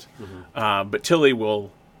give a shit. Mm-hmm. But Tilly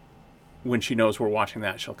will, when she knows we're watching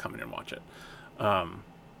that, she'll come in and watch it.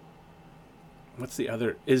 What's the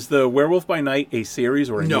other? Is the Werewolf by Night a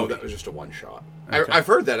series or a movie? That was just a one-shot. Okay. I've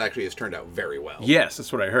heard that actually has turned out very well. Yes,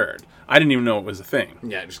 that's what I heard. I didn't even know it was a thing.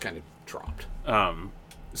 Yeah, it just kind of dropped.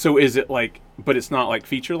 So is it like, but it's not like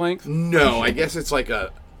feature length? No, I guess it's like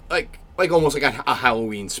like almost like a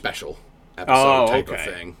Halloween special episode type of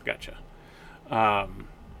thing. Gotcha.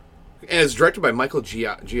 And it's directed by Michael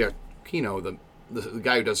Giacchino, the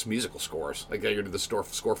guy who does musical scores. Like, the guy who did the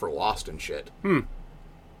score for Lost and shit.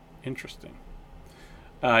 Interesting.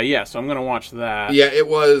 Yeah, so I'm going to watch that. Yeah, it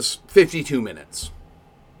was 52 minutes.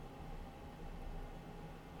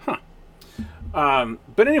 Huh.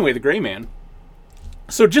 But anyway, The Gray Man.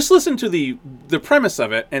 So just listen to the premise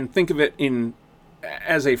of it and think of it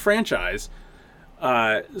as a franchise.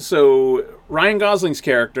 So Ryan Gosling's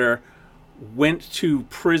character... went to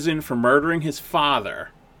prison for murdering his father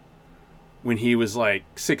when he was like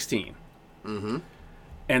 16. Mm-hmm.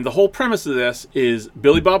 And the whole premise of this is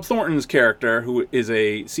Billy Bob Thornton's character, who is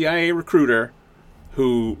a CIA recruiter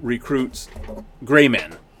who recruits gray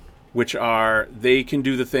men, which are, they can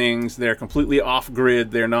do the things, they're completely off grid,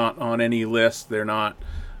 they're not on any list, they don't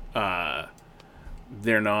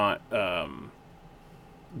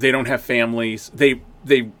have families, they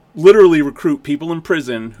literally recruit people in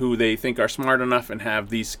prison who they think are smart enough and have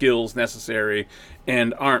these skills necessary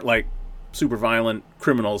and aren't like super violent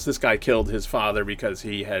criminals. This guy killed his father because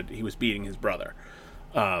he was beating his brother.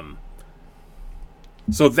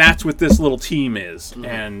 So that's what this little team is. Mm-hmm.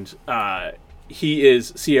 And he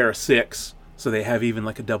is Sierra 6, so they have even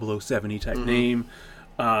like a 0070 type name.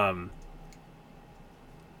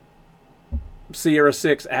 Sierra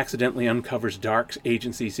 6 accidentally uncovers Dark's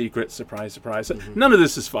agency secrets. Surprise, surprise. None of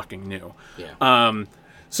this is fucking new. Yeah.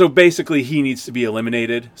 So basically, he needs to be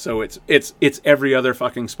eliminated. So it's every other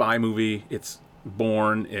fucking spy movie. It's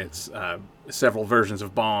Bourne. It's several versions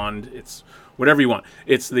of Bond. It's whatever you want.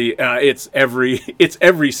 It's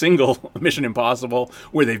every single Mission Impossible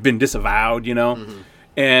where they've been disavowed. You know,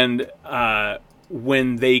 and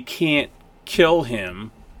when they can't kill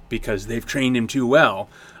him because they've trained him too well,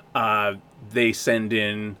 they send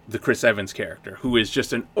in the Chris Evans character, who is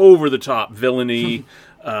just an over-the-top villainy.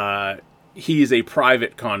 He is a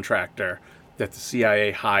private contractor that the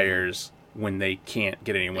CIA hires when they can't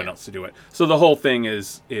get anyone else to do it. So the whole thing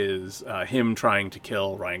is him trying to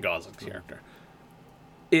kill Ryan Gosling's character.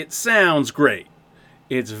 It sounds great.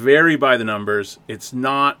 It's very by the numbers. It's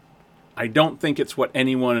not... I don't think it's what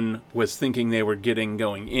anyone was thinking they were getting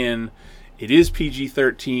going in. It is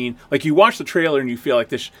PG-13. Like, you watch the trailer and you feel like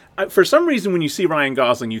this... for some reason, when you see Ryan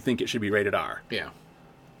Gosling, you think it should be rated R. Yeah.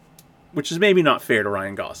 Which is maybe not fair to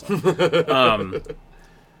Ryan Gosling.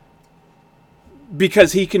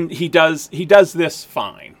 Because he does this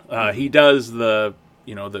fine. He does the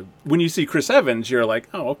when you see Chris Evans, you're like,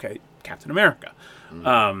 oh, okay, Captain America.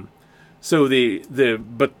 But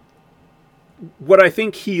what I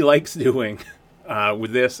think he likes doing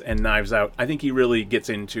with this and Knives Out, I think he really gets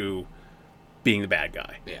into being the bad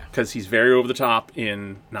guy. Yeah. Because he's very over the top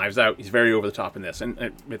in Knives Out. He's very over the top in this,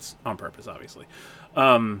 and it's on purpose, obviously.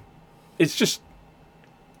 It's just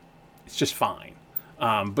fine.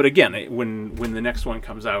 But again, when the next one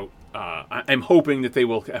comes out, I'm hoping that they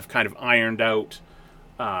will have kind of ironed out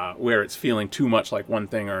where it's feeling too much like one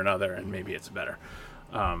thing or another, and maybe it's better.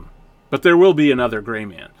 But there will be another Gray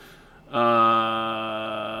Man.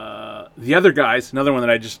 The other guys, another one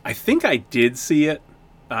that I think I did see it.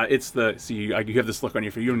 You have this look on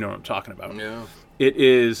your face. You know what I'm talking about. Yeah. It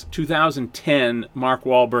is 2010. Mark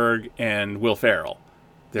Wahlberg and Will Ferrell.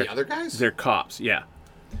 The other guys? They're cops. Yeah.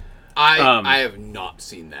 I have not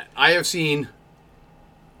seen that. I have seen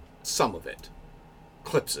some of it,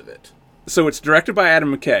 clips of it. So it's directed by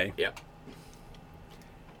Adam McKay. Yep.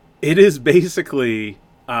 It is basically.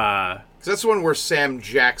 That's the one where Sam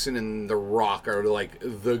Jackson and The Rock are like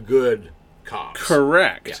the good cops.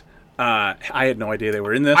 Correct. Yeah. I had no idea they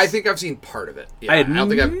were in this. I think I've seen part of it. Yeah, I had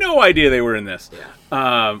no idea they were in this.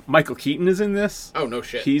 Yeah. Michael Keaton is in this. Oh, no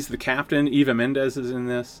shit. He's the captain. Eva Mendes is in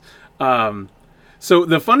this. So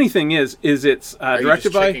the funny thing is it's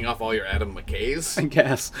directed by... checking off all your Adam McKays? I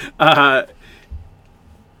guess.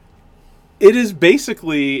 It is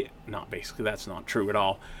basically... Not basically, that's not true at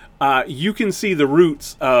all. You can see the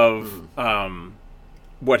roots of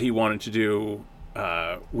what he wanted to do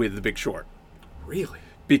with The Big Short. Really?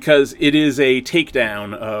 Because it is a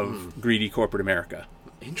takedown of greedy corporate America.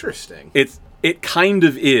 Interesting. It kind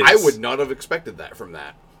of is. I would not have expected that from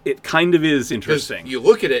that. It kind of is interesting. You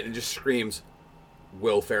look at it and it just screams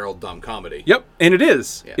Will Ferrell dumb comedy. Yep, and it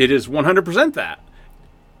is. Yeah. It is 100% that.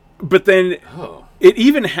 But then Oh. It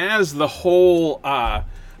even has the whole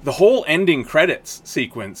ending credits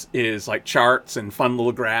sequence is like charts and fun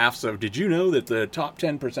little graphs of, did you know that the top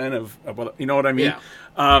 10% of you know what I mean?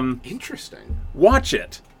 Yeah. Interesting. Watch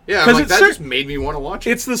it. Yeah, like, that just made me want to watch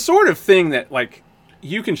it. It's the sort of thing that, like,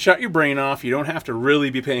 you can shut your brain off. You don't have to really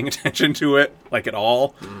be paying attention to it, like, at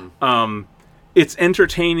all. It's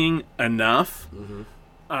entertaining enough,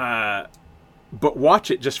 but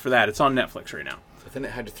watch it just for that. It's on Netflix right now. But then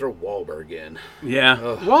it had to throw Wahlberg in. Yeah.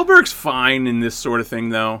 Ugh. Wahlberg's fine in this sort of thing,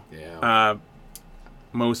 though. Yeah.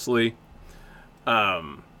 Mostly.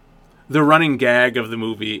 The running gag of the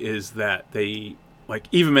movie is that they... Like,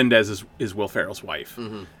 Eva Mendes is Will Ferrell's wife.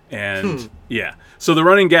 And, yeah. So the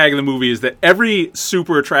running gag of the movie is that every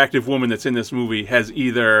super attractive woman that's in this movie has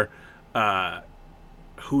either...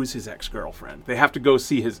 who is his ex-girlfriend? They have to go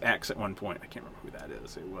see his ex at one point. I can't remember who that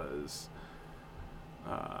is. It was...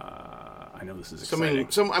 I know this is exciting.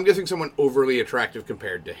 I'm guessing someone overly attractive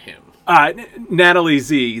compared to him. Natalie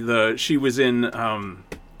Z. She was in...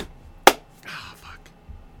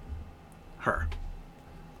 Her.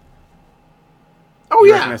 Oh,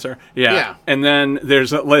 you yeah. recognize her? Yeah. And then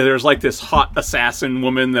there's like this hot assassin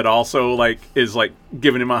woman that also like is like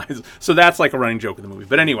giving him eyes. So that's like a running joke of the movie.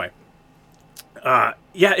 But anyway, yeah,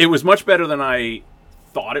 it was much better than I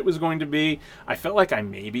thought it was going to be. I felt like I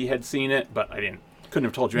maybe had seen it, but I didn't. couldn't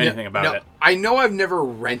have told you anything about it. I know I've never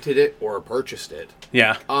rented it or purchased it.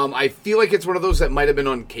 Yeah. I feel like it's one of those that might have been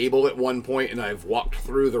on cable at one point, and I've walked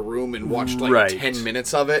through the room and watched like 10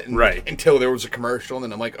 minutes of it, until there was a commercial, and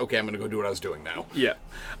then I'm like, okay, I'm going to go do what I was doing now. Yeah.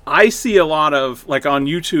 I see a lot of, like on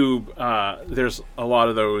YouTube, there's a lot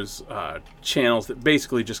of those channels that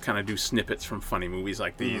basically just kind of do snippets from funny movies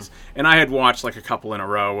like these. And I had watched like a couple in a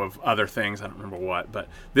row of other things. I don't remember what, but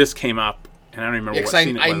this came up, and I don't remember what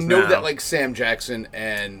scene it was. I know that like Sam Jackson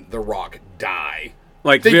and The Rock die.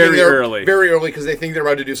 Like very early. Very early, because they think they're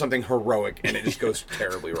about to do something heroic, and it just goes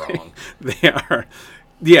terribly wrong. They are.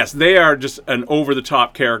 Yes, they are just an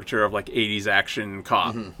over-the-top caricature of like 80s action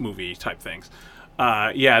cop movie type things.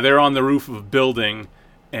 They're on the roof of a building,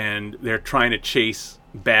 and they're trying to chase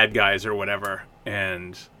bad guys or whatever,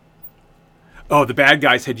 and the bad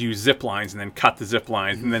guys had used zip lines and then cut the zip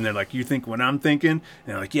lines, and then they're like, you think what I'm thinking? And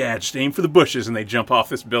they're like, yeah, just aim for the bushes, and they jump off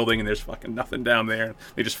this building, and there's fucking nothing down there.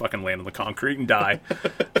 They just fucking land on the concrete and die.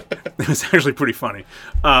 It was actually pretty funny.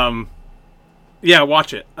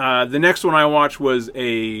 Watch it. The next one I watched was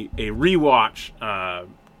a rewatch,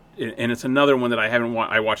 and it's another one that I haven't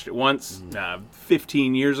watched. I watched it once,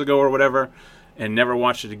 15 years ago or whatever, and never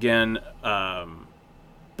watched it again.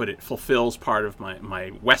 But it fulfills part of my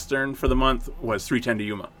Western for the month was 3:10 to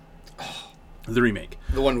Yuma. The remake.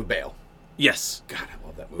 The one with Bale. Yes. God, I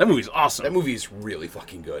love that movie. That movie's awesome. That movie's really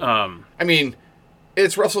fucking good. I mean,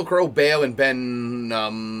 it's Russell Crowe, Bale, and Ben...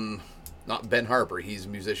 not Ben Harper, he's a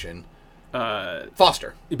musician.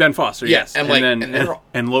 Foster. Ben Foster, yes. And Logan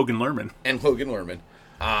Lerman. And Logan Lerman.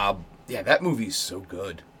 That movie's so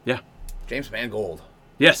good. Yeah. James Mangold.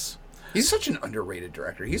 Yes. He's such an underrated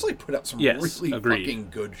director. He's like put out some really fucking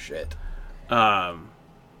good shit.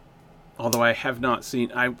 Although I have not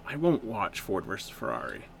seen... I won't watch Ford versus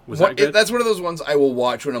Ferrari. Was that good? That's one of those ones I will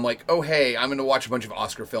watch when I'm like, oh, hey, I'm going to watch a bunch of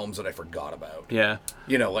Oscar films that I forgot about. Yeah.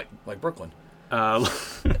 You know, like Brooklyn.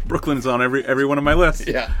 Brooklyn's on every one of my lists.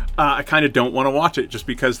 Yeah. I kind of don't want to watch it just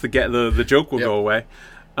because the joke will go away.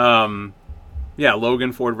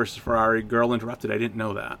 Logan, Ford versus Ferrari, Girl Interrupted. I didn't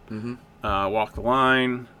know that. Walk the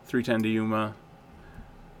Line, 3:10 to Yuma.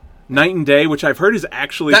 Night and Day, which I've heard is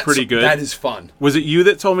actually pretty good. That is fun. Was it you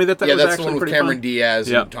that told me that was actually pretty fun? Yeah, that's the one with Cameron Diaz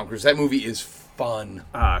and Tom Cruise. That movie is fun.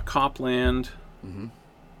 Copland,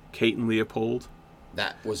 Kate and Leopold.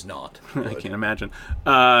 That was not good. I can't imagine.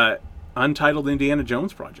 Untitled Indiana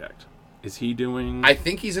Jones Project. Is he doing... I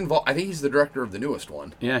think he's involved. I think he's the director of the newest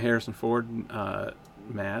one. Yeah, Harrison Ford,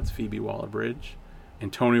 Mads, Phoebe Waller-Bridge,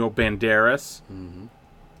 Antonio Banderas,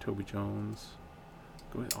 Toby Jones.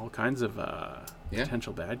 All kinds of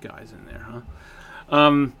potential bad guys in there, huh?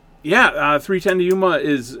 3:10 to Yuma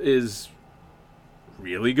is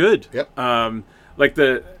really good. Yep. Like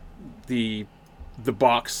the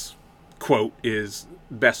box quote is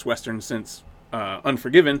best Western since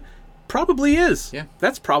Unforgiven. Probably is. Yeah.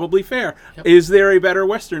 That's probably fair. Yep. Is there a better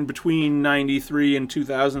Western between 93 and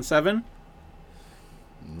 2007?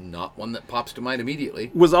 Not one that pops to mind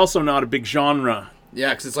immediately. Was also not a big genre. Yeah,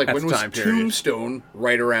 because it's like, when was Tombstone?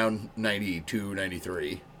 Right around 92,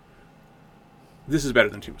 93. This is better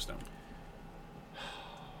than Tombstone.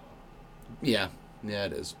 Yeah,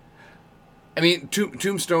 it is. I mean,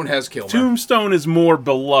 Tombstone has Kilmer. Tombstone is more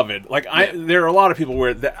beloved. Like, there are a lot of people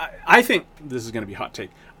where... I think... This is going to be a hot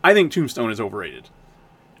take. I think Tombstone is overrated.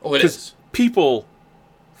 Oh, it is. People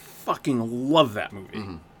fucking love that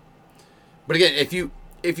movie. But again, if you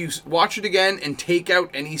watch it again and take out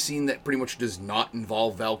any scene that pretty much does not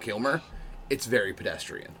involve Val Kilmer, it's very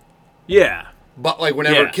pedestrian. Yeah. But like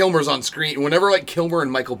whenever Kilmer's on screen, whenever like Kilmer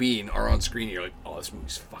and Michael Biehn are on screen, you're like, oh, this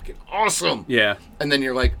movie's fucking awesome. Yeah. And then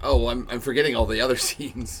you're like, oh, I'm forgetting all the other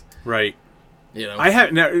scenes. Right. You know. I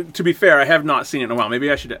have now. To be fair, I have not seen it in a while. Maybe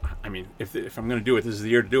I should. I mean, if I'm going to do it, this is the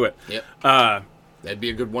year to do it. Yep. That'd be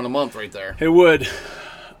a good one a month right there. It would.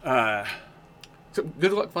 So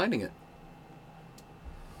good luck finding it.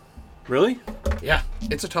 Really? Yeah,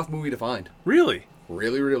 it's a tough movie to find. Really?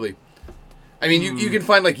 Really, really. I mean, you can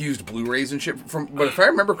find like used Blu-rays and shit but if I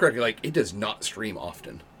remember correctly, like it does not stream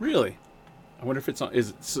often. Really? I wonder if it's on.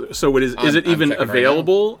 Is it even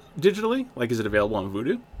available digitally? Like, is it available on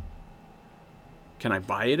Vudu? Can I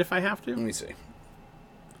buy it if I have to? Let me see.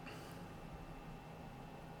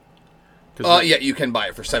 Yeah, you can buy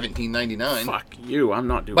it for $17.99. Fuck you! I'm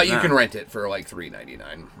not doing that. But you can rent it for like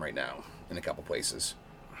 $3.99 right now in a couple places.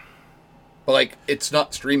 But like, it's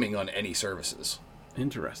not streaming on any services.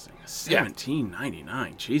 Interesting.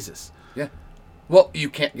 $17.99. Jesus. Yeah. Well, you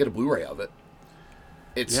can't get a Blu-ray of it.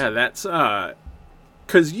 That's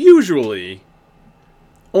because usually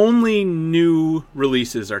only new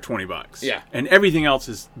releases are $20. Yeah. And everything else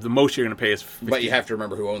is the most you're going to pay is $15. But you have to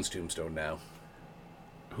remember who owns Tombstone now.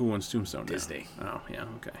 Who owns Tombstone now? Disney. Oh, yeah,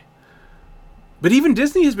 okay. But even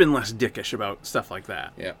Disney has been less dickish about stuff like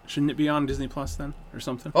that. Yeah. Shouldn't it be on Disney Plus then, or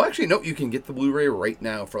something? Oh, actually, no. You can get the Blu-ray right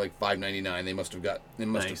now for like $5.99. They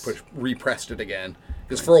must have repressed it again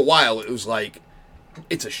because for a while it was like,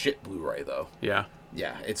 it's a shit Blu-ray though. Yeah.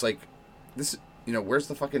 Yeah, it's like this. Where's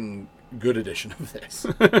the fucking good edition of this?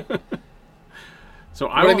 So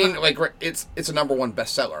I mean, like it's a #1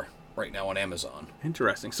 bestseller right now on Amazon.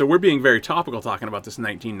 Interesting. So we're being very topical talking about this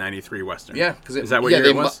 1993 Western. Yeah, because is that what year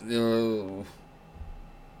it was?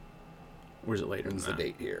 Where's it later? When's the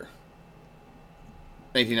date here?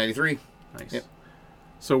 1993. Nice. Yep.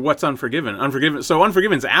 So what's Unforgiven? So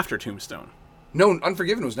Unforgiven's after Tombstone. No,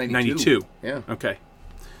 Unforgiven was 92. 92. Yeah. Okay.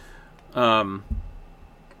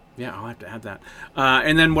 Yeah, I'll have to add that.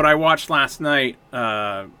 And then what I watched last night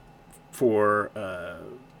for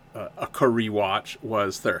a curry watch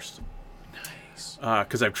was Thirst. Nice.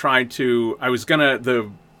 Because I've tried to. I was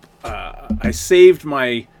gonna I saved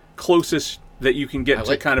my closest that you can get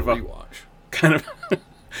to kind of a watch. Kind of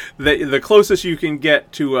the closest you can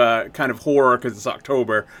get to kind of horror because it's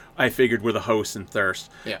October. I figured with a Host and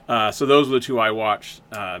Thirst. Yeah. So those were the two I watched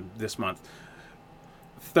this month.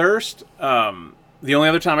 Thirst. The only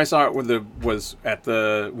other time I saw it was at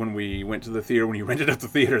when we went to the theater, when you rented out the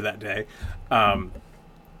theater that day.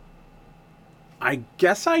 I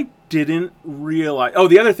guess I didn't realize. Oh,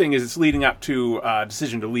 the other thing is it's leading up to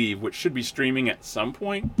Decision to Leave, which should be streaming at some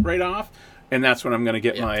point right off, and that's when I'm going to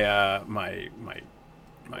get my.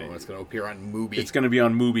 It's going to appear on Mubi. It's going to be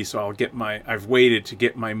on Mubi, so I'll get I've waited to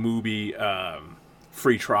get my Mubi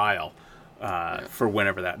free trial for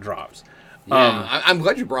whenever that drops. Yeah, I'm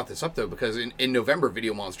glad you brought this up, though, because in November,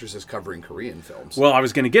 Video Monsters is covering Korean films. Well, I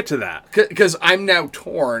was going to get to that. Because I'm now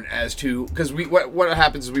torn as to... Because what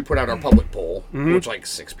happens is we put out our public poll, which like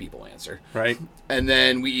 6 people answer. Right. And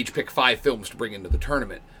then we each pick 5 films to bring into the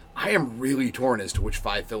tournament. I am really torn as to which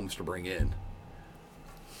 5 films to bring in.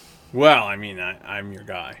 Well, I mean, I'm your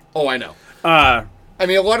guy. Oh, I know. I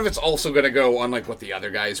mean, a lot of it's also going to go on like what the other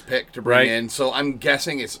guys pick to bring in. So I'm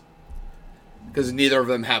guessing it's... Because neither of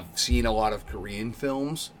them have seen a lot of Korean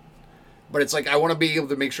films. But it's like, I want to be able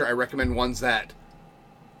to make sure I recommend ones that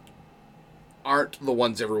aren't the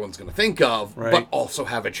ones everyone's going to think of, but also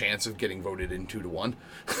have a chance of getting voted in 2-1.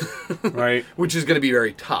 Right. Which is going to be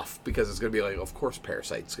very tough, because it's going to be like, of course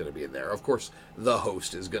Parasite's going to be in there. Of course The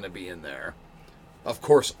Host is going to be in there. Of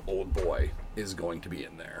course Old Boy is going to be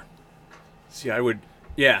in there. See, I would...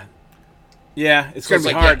 Yeah. Yeah, it's going to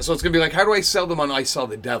be hard. Yeah, so it's going to be like, how do I sell them on I Saw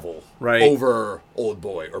the Devil over Old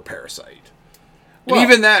Boy or Parasite? Well,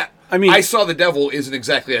 and even that, I mean, I Saw the Devil isn't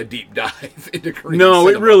exactly a deep dive into Korean cinema.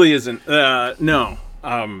 It really isn't. No.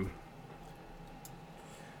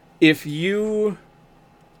 If you...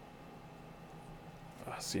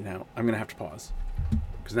 see, now, I'm going to have to pause.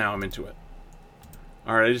 Because now I'm into it.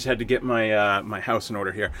 All right, I just had to get my my house in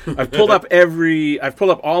order here. I've pulled up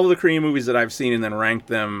all of the Korean movies that I've seen and then ranked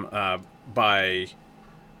them by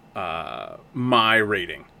my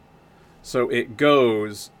rating. So it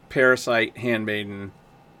goes Parasite, Handmaiden,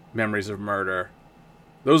 Memories of Murder.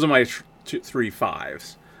 Those are my 3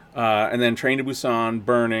 5s. And then Train to Busan,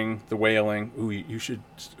 Burning, The Wailing. Ooh, you should...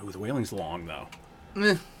 Ooh, The Wailing's long,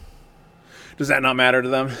 though. Does that not matter to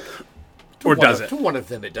them? Or does it? To one of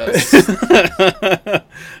them it does. So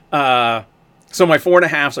my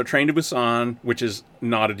 4.5s are Train to Busan, which is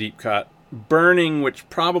not a deep cut. Burning, which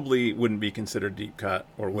probably wouldn't be considered deep cut,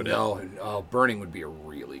 or would it? No, Burning would be a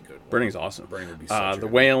really good one. Burning's awesome. Burning would be such The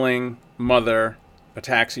Wailing, Mother, A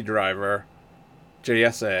Taxi Driver,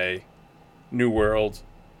 JSA, New World,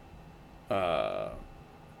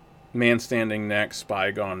 Man Standing Next,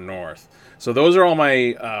 Spy Gone North. So those are all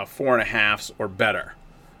my 4.5s or better.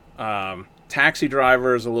 Taxi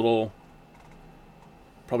Driver is a little,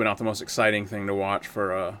 probably not the most exciting thing to watch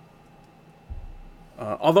for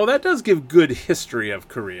although that does give good history of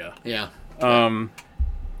Korea. Yeah.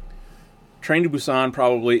 Train to Busan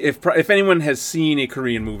probably, if anyone has seen a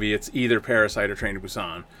Korean movie, it's either Parasite or Train to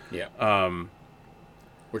Busan. Yeah.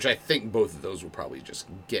 Which I think both of those will probably just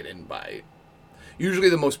get in by, usually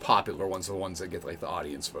the most popular ones are the ones that get like the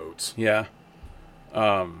audience votes. Yeah.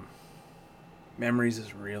 Memories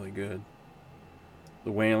is really good.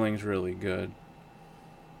 The Wailing's really good.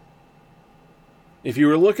 If you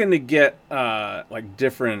were looking to get like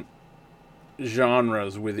different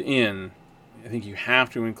genres within, I think you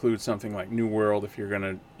have to include something like New World if you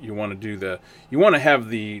want to have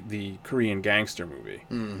the Korean gangster movie.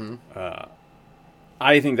 Mm-hmm.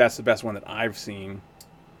 I think that's the best one that I've seen.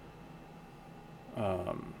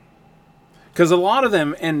 Because a lot of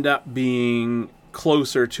them end up being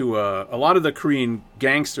closer to a lot of the Korean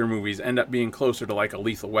gangster movies end up being closer to like a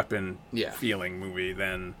Lethal Weapon feeling movie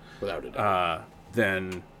than without a doubt.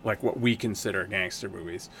 Than like what we consider gangster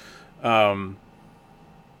movies. There's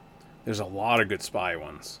a lot of good spy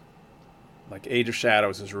ones. Like Age of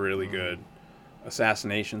Shadows is really good.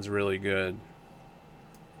 Assassination's really good.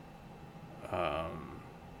 I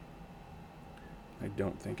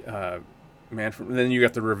don't think then you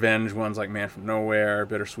got the revenge ones like Man from Nowhere,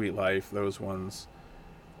 Bittersweet Life, those ones.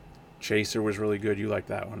 Chaser was really good. You liked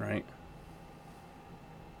that one, right?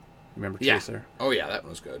 Remember Chaser? Oh yeah, that one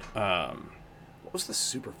was good. What was the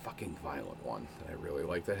super fucking violent one that I really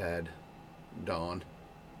liked that had Dawn?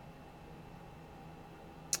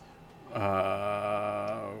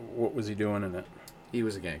 What was he doing in it? He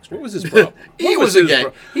was a gangster. What was his problem? He was a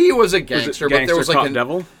gangster, but there was like a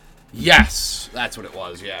devil. Yes, that's what it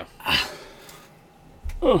was. Yeah.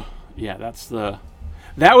 Oh, yeah. That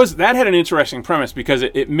had an interesting premise because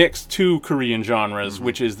it mixed two Korean genres,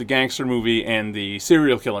 which is the gangster movie and the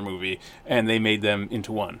serial killer movie, and they made them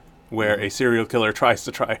into one, where a serial killer tries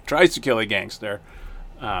to kill a gangster.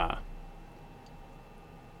 Oh,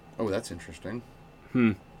 that's interesting.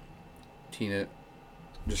 Tina,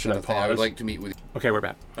 just another thing I would like to meet with you. Okay, we're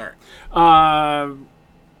back. All right.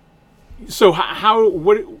 So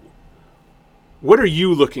what are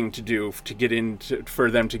you looking to do to get into for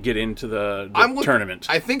them to get into the tournament?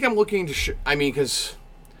 I think I'm looking to. Because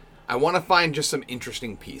I want to find just some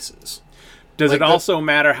interesting pieces. Does it also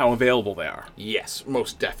matter how available they are? Yes,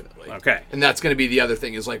 most definitely. Okay, and that's going to be the other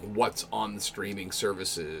thing is like what's on the streaming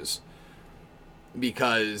services.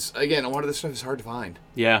 Because, again, a lot of this stuff is hard to find.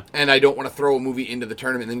 Yeah. And I don't want to throw a movie into the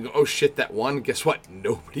tournament and then go, oh, shit, that one. Guess what?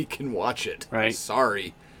 Nobody can watch it. Right.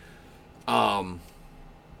 Sorry. Because,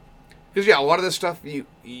 yeah, a lot of this stuff, the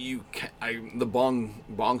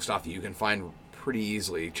Bong stuff you can find pretty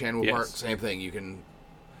easily. Chan Woo Park, same thing. You can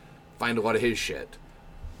find a lot of his shit.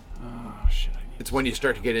 Oh, shit. It's when you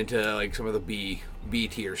start to get into, like, some of the B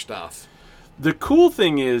tier stuff. The cool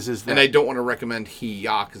thing is that... And I don't want to recommend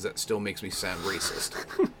He-Ya, because that still makes me sound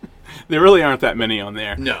racist. There really aren't that many on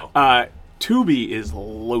there. No. Tubi is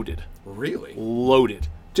loaded. Really? Loaded.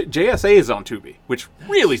 JSA is on Tubi, which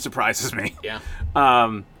really surprises me. Yeah.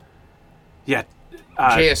 Yeah.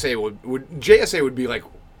 JSA would be like...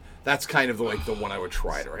 That's kind of like the one I would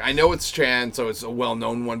try to... I know it's Chan, so it's a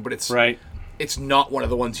well-known one, but it's... Right. It's not one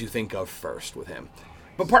of the ones you think of first with him.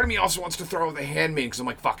 But part of me also wants to throw The Handmaid because I'm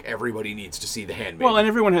like, fuck, everybody needs to see The Handmaid. Well, and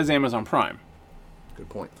everyone has Amazon Prime. Good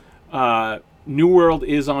point. New World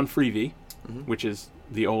is on Freevee, which is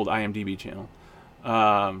the old IMDb channel.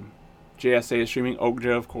 JSA is streaming.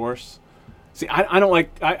 Okja, of course. See, I don't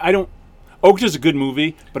like... I don't... Okja's a good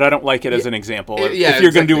movie, but I don't like it as an example. If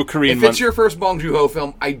you're going to do a Korean If it's your first Bong Joon-ho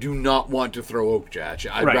film, I do not want to throw Okja at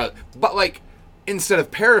you. I'd rather, but, like, instead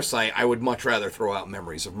of Parasite, I would much rather throw out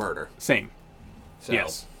Memories of Murder. Same. So.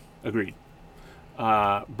 Yes, agreed.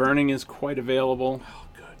 Burning is quite available. Oh,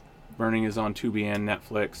 good. Burning is on Tubi and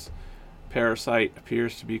Netflix. Parasite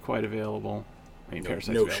appears to be quite available. I mean,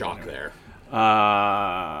 Parasite's no available shock anyway. there.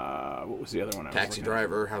 What was the other one? Taxi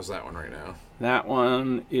Driver. How's that one right now? That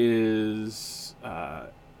one is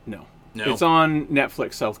no. It's on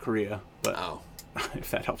Netflix South Korea, but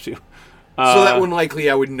if that helps you. So that one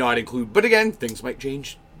likely I would not include. But again, things might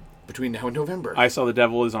change between now and November. I Saw the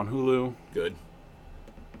Devil is on Hulu. Good.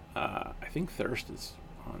 I think Thirst is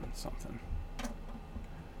on something.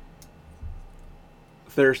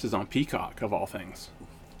 Thirst is on Peacock, of all things.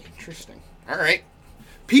 Interesting. All right.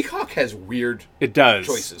 Peacock has weird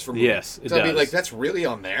choices for movies. Yes, it does. I'd be like, that's really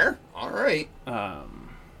on there? All right.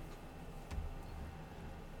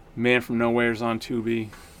 Man from Nowhere is on Tubi.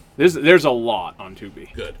 There's a lot on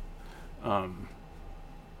Tubi. Good.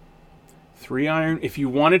 3 Iron, if you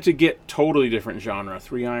wanted to get totally different genre,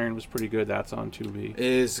 3 Iron was pretty good. That's on Tubi.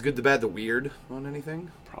 Is Good, the Bad, the Weird on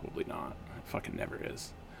anything? Probably not. It fucking never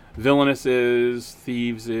is. Villainous is.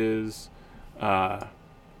 Thieves is. No,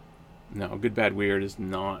 Good, Bad, Weird is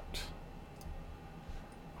not.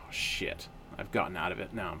 Oh, shit. I've gotten out of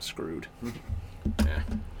it. Now I'm screwed. Yeah.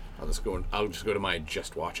 I'll just go to my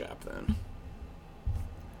Just Watch app then.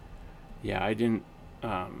 Yeah, I didn't...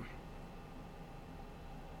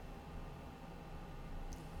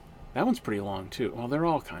 That one's pretty long too. Well, they're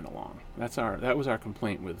all kind of long. That was our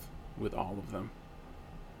complaint with all of them.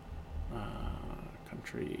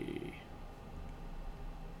 Country.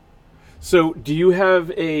 So, do you have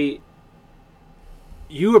a?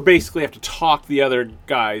 You basically have to talk the other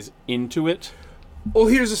guys into it. Well,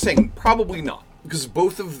 here's the thing. Probably not, because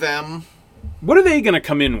both of them. What are they going to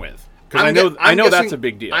come in with? Because I know guessing, that's a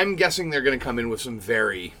big deal. I'm guessing they're going to come in with some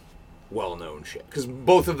very well-known shit, because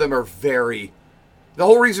both of them are very The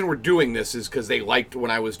whole reason we're doing this is because they liked when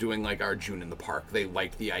I was doing like our June in the Park. They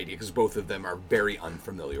liked the idea because both of them are very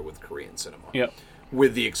unfamiliar with Korean cinema. Yep.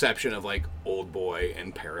 With the exception of like Old Boy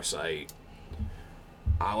and Parasite.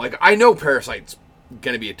 Like I know Parasite's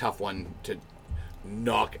gonna be a tough one to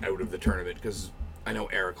knock out of the tournament because I know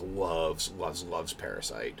Eric loves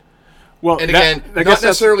Parasite. Well, and again, not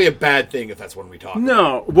necessarily a bad thing if that's when we talk.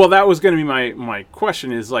 No, well, that was going to be my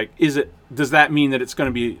question. Is like, does that mean that it's going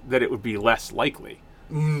to be that it would be less likely?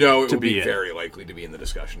 No, it would be very likely to be in the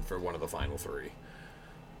discussion for one of the final three.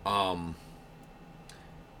 And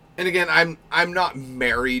again, I'm not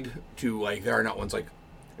married to like there are not ones like,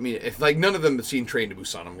 I mean, if like none of them have seen Train to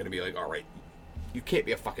Busan, I'm going to be like, all right, you can't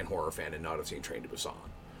be a fucking horror fan and not have seen Train to Busan,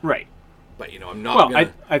 right? But I'm not.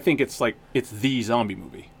 Well, I think it's like it's the zombie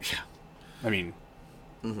movie. Yeah. I mean,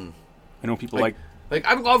 I know people like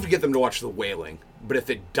I'd love to get them to watch The Wailing, but if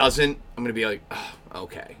it doesn't, I'm going to be like, oh,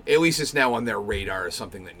 okay. At least it's now on their radar as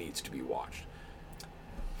something that needs to be watched.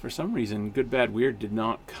 For some reason, Good, Bad, Weird did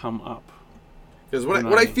not come up. Because what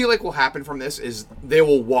I feel like will happen from this is they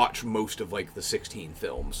will watch most of like the 16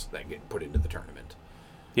 films that get put into the tournament.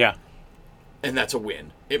 Yeah. And that's a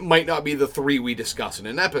win. It might not be the 3 we discuss in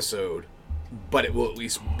an episode, but it will at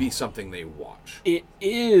least be something they watch. It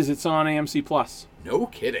is. It's on AMC Plus. No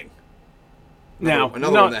kidding.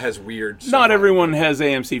 Another one that has weird stuff. Not everyone has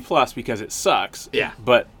AMC Plus because it sucks. Yeah.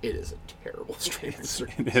 But it is a terrible streaming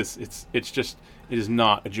service. It is. It is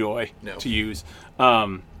not a joy to use.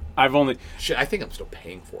 I've only... Shit, I think I'm still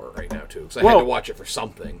paying for it right now, too, because I had to watch it for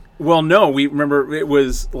something. Well, no, we remember it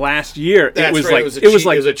was last year. That's it was right, like, it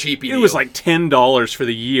was a cheapie deal. It was like $10 for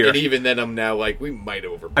the year. And even then, I'm now like, we might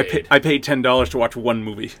have overpaid. I paid $10 to watch one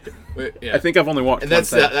movie. Yeah. I think I've only watched one. And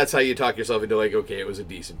that's how you talk yourself into like, okay, it was a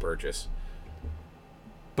decent purchase.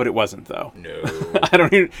 But it wasn't, though. No. I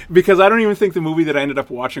don't even think the movie that I ended up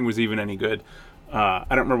watching was even any good. I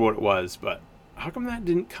don't remember what it was, but how come that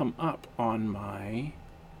didn't come up on my...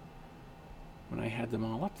 when I had them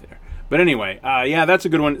all up there. But anyway, yeah, that's a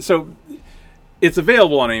good one. So it's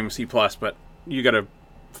available on AMC Plus, but you got to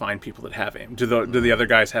find people that have AMC. Do the other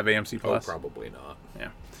guys have AMC Plus? Oh, probably not.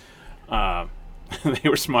 Yeah. They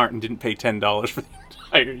were smart and didn't pay $10 for the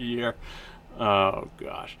entire year. Oh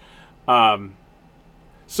gosh.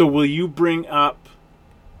 So will you bring up?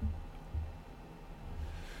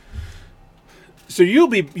 So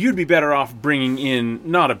you'd be better off bringing in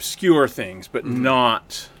not obscure things, but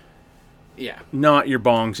not. Yeah. Not your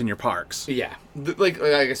bongs and your parks. Yeah. Like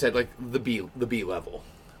I said, like the B level.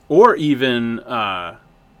 Or even,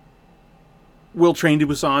 will Train to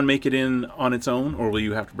Busan make it in on its own, or will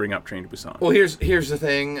you have to bring up Train to Busan? Well, here's the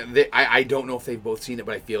thing. I don't know if they've both seen it,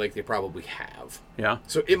 but I feel like they probably have. Yeah.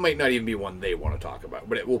 So it might not even be one they want to talk about,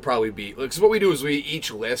 but it will probably be... Because what we do is we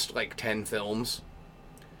each list, like, 10 films,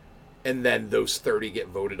 and then those 30 get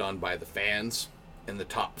voted on by the fans, and the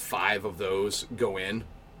top 5 of those go in.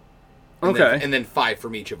 Okay. And then 5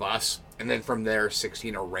 from each of us. And then from there,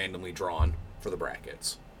 16 are randomly drawn for the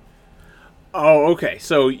brackets. Oh, okay.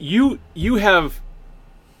 So you have...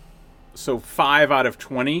 So 5 out of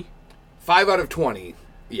 20? 5 out of 20,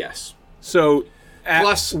 yes. So,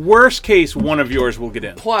 plus, worst case, one of yours will get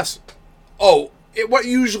in. Plus, what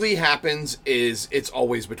usually happens is it's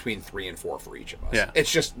always between 3 and 4 for each of us. Yeah.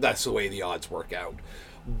 It's just, that's the way the odds work out.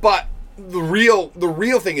 But the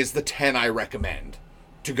real thing is the 10 I recommend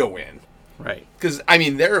to go in. Right. Because, I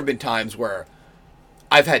mean, there have been times where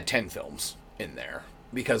I've had 10 films in there.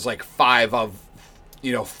 Because, like, 5 of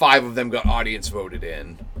them got audience voted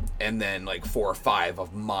in. And then, like, 4 or 5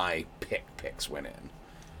 of my picks went in.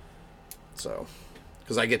 So,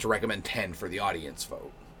 because I get to recommend 10 for the audience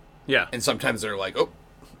vote. Yeah. And sometimes they're like,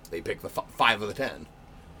 they pick the 5 of the 10.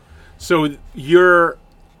 So, the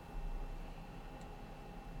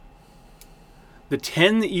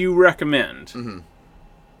 10 that you recommend... Mm-hmm.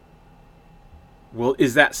 Well,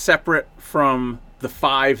 is that separate from the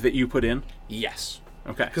 5 that you put in? Yes.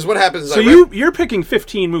 Okay. Because what happens is... So you're picking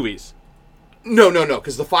 15 movies. No.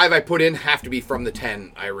 Because the 5 I put in have to be from the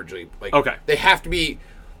 10 I originally... Okay. They have to be...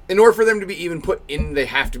 In order for them to be even put in, they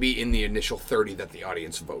have to be in the initial 30 that the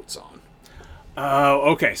audience votes on.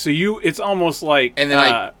 Oh, okay. So it's almost like... And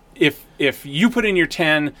then if you put in your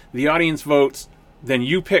 10, the audience votes, then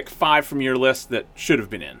you pick 5 from your list that should have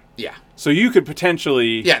been in. Yeah. So you could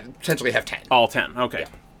potentially... Yeah, potentially have 10. All 10. Okay.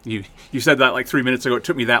 Yeah. You said that like 3 minutes ago. It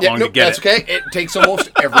took me that long to get it. That's okay. It takes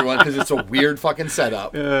almost everyone because it's a weird fucking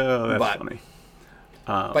setup. Oh, that's funny.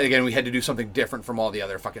 But again, we had to do something different from all the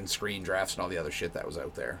other fucking screen drafts and all the other shit that was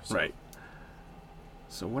out there. So. Right.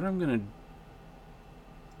 So what I'm going to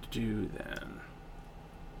do then...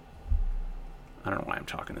 I don't know why I'm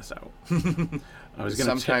talking this out. I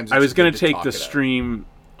was gonna take the stream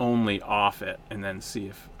only off it and then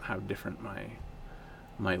see how different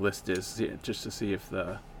my list is, just to see if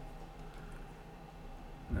no,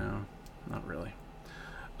 not really.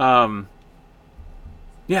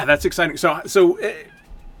 Yeah, that's exciting. So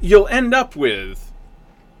you'll end up with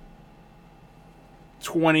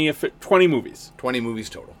 20 movies. 20 movies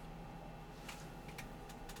total.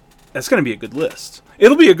 That's going to be a good list.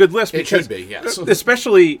 It'll be a good list because, it should be, yes.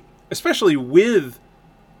 especially with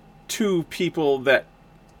two people that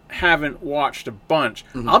haven't watched a bunch.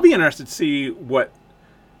 Mm-hmm. I'll be interested to see what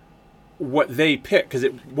they pick, because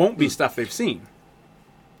it won't be stuff they've seen.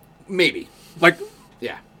 Maybe.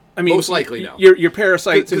 Yeah. I mean, most likely no. Your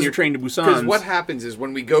Parasites and your Train to Busan. Because what happens is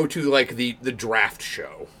when we go to like the draft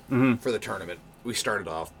show for the tournament, we started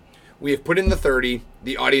off. We have put in the 30.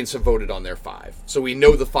 The audience have voted on their 5, so we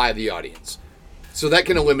know the 5 of the audience. So that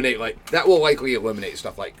can eliminate that will likely eliminate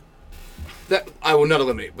stuff like that. I will not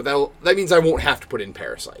eliminate, but that means I won't have to put in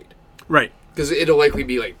Parasite, right? Because it'll likely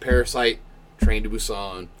be like Parasite, Train to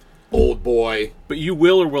Busan, Old Boy. But you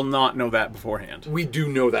will or will not know that beforehand. We do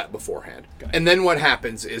know that beforehand. Okay. And then what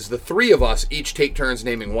happens is the 3 of us each take turns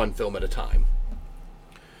naming one film at a time.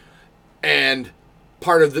 And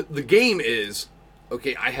part of the game is,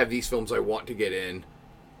 okay, I have these films I want to get in,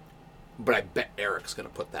 but I bet Eric's going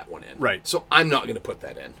to put that one in. Right. So I'm not going to put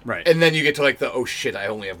that in. Right. And then you get to oh shit, I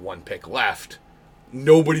only have one pick left.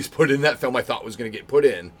 Nobody's put in that film I thought was going to get put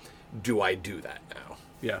in. Do I do that now?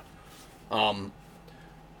 Yeah.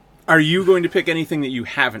 Are you going to pick anything that you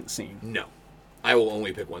haven't seen? No. I will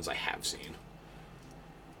only pick ones I have seen.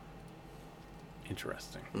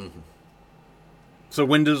 Interesting. Mm-hmm. So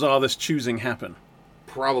when does all this choosing happen?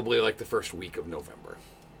 Probably the first week of November.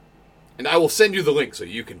 And I will send you the link so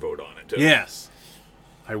you can vote on it, too. Yes.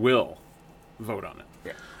 I will vote on it.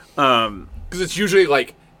 Yeah. Because it's usually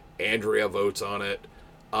Andrea votes on it.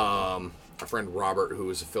 Our friend Robert, who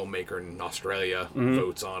is a filmmaker in Australia,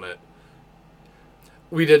 votes on it.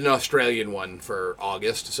 We did an Australian one for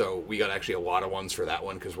August, so we got actually a lot of ones for that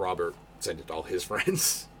one because Robert sent it to all his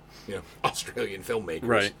friends, Australian filmmakers.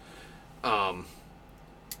 Right.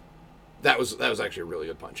 That was actually a really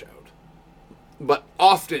good punch out. But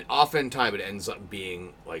oftentimes it ends up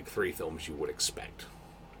being 3 films you would expect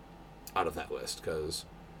out of that list because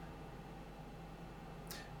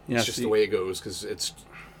it's just the way it goes. Because it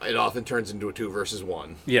often turns into a 2 versus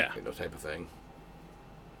 1. Yeah. Type of thing.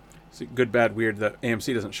 See, good, bad, weird that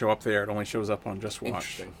AMC doesn't show up there. It only shows up on Just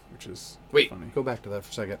Watch, which is funny. Go back to that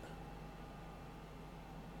for a second.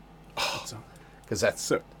 Oh, because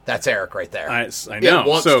that's Eric right there. I know. He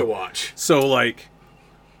wants to watch. So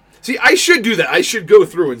see, I should do that. I should go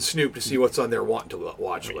through and snoop to see what's on their want to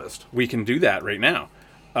watch list. We can do that right now.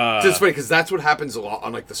 It's funny because that's what happens a lot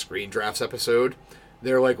on the Screen Drafts episode.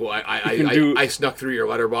 They're like, well, I snuck through your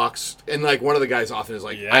letterbox, and one of the guys often is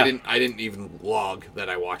like, yeah. I didn't even log that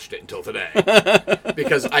I watched it until today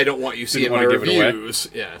because I don't want you seeing my reviews.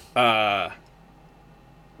 Yeah.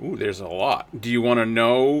 Ooh, there's a lot. Do you want to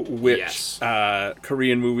know which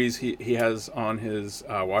Korean movies he has on his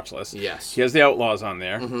watch list? Yes. He has The Outlaws on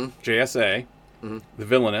there, JSA, The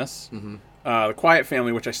Villainous, The Quiet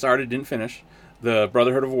Family, which I started, didn't finish, The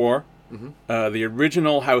Brotherhood of War, the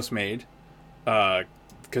original Housemaid,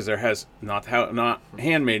 because there has not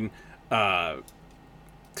Handmaiden,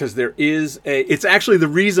 because there is it's actually the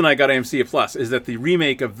reason I got AMC Plus is that the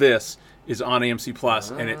remake of this is on AMC Plus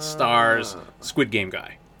and it stars Squid Game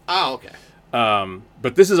guy. Oh, okay.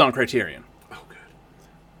 But this is on Criterion. Oh,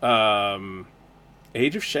 good.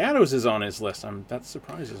 Age of Shadows is on his list. That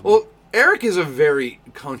surprises me. Well, Eric is a very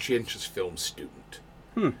conscientious film student.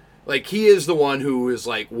 He is the one who is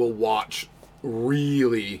will watch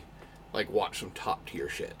really watch some top tier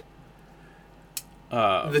shit.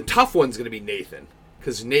 The tough one's going to be Nathan,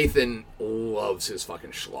 because Nathan loves his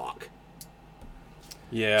fucking schlock.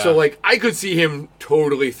 Yeah. So I could see him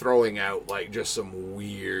totally throwing out just some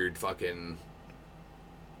weird fucking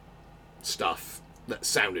stuff that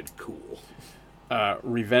sounded cool.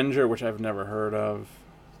 Revenger, which I've never heard of.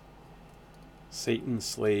 Satan's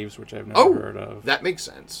Slaves, which I've never heard of. That makes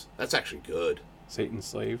sense. That's actually good. Satan's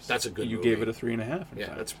Slaves. That's a good movie. You gave it a 3.5.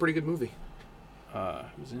 Yeah, that's a pretty good movie.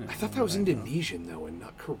 Who's in it? I thought that was Indonesian though, and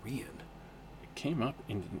not Korean.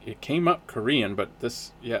 It came up Korean, but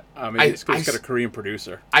this, it's got a Korean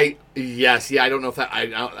producer. I don't know if that.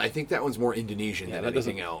 I think that one's more Indonesian than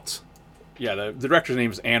anything else. Yeah, the director's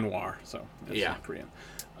name is Anwar, so that's not Korean.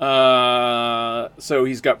 So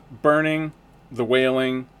he's got Burning, The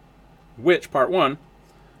Wailing, Witch Part 1,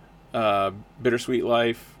 Bittersweet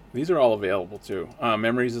Life. These are all available too.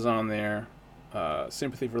 Memories is on there.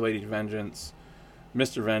 Sympathy for Lady Vengeance.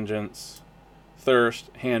 Mr. Vengeance, Thirst,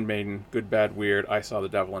 Handmaiden, Good, Bad, Weird, I Saw the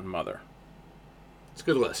Devil, and Mother. It's a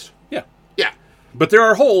good list. Yeah. Yeah. But there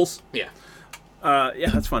are holes. Yeah. Yeah,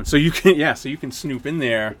 that's fun. So you can snoop in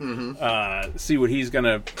there, see what he's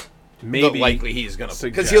gonna maybe. Likely he's gonna,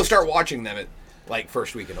 because he'll start watching them at like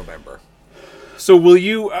first week in November. So will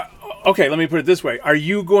you? Okay, let me put it this way: are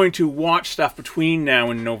you going to watch stuff between now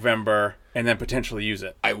and November and then potentially use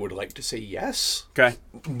it? I would like to say yes. Okay,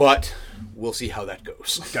 but we'll see how that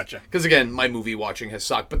goes. Gotcha. Because again, my movie watching has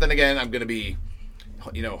sucked. But then again, I'm gonna be,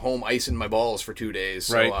 home icing my balls for 2 days,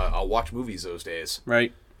 so right. I'll watch movies those days.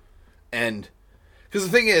 Right. And because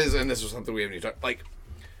the thing is, and this was something we haven't even talked, like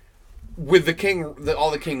with the King,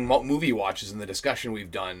 all the King movie watches and the discussion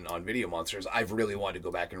we've done on Video Monsters, I've really wanted to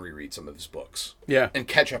go back and reread some of his books. Yeah. And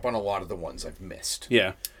catch up on a lot of the ones I've missed.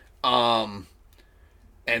 Yeah. And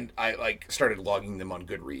I started logging them on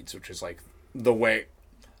Goodreads, which is like the way.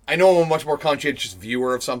 I know I'm a much more conscientious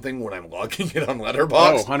viewer of something when I'm logging it on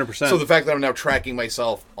Letterboxd. Oh, 100%. So the fact that I'm now tracking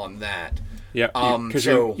myself on that. Yeah. Because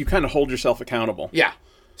you kind of hold yourself accountable. Yeah.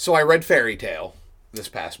 So I read Fairy Tale this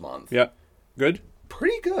past month. Yeah. Good?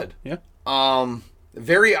 Pretty good. Yeah.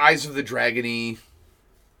 Very Eyes of the Dragon-y.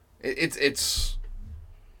 It's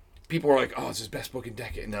people are like, oh, it's his best book in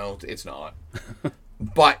decade. No, it's not.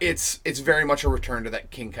 But it's very much a return to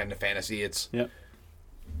that King kind of fantasy. Yeah.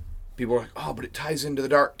 People are like, oh, but it ties into the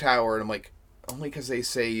Dark Tower, and I'm like, only because they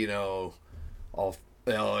say, there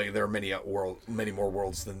are many more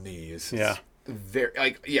worlds than these. Yeah.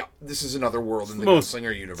 This is another world in the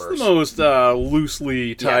Gunslinger universe. It's the most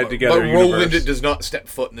loosely tied together but universe. Roland does not step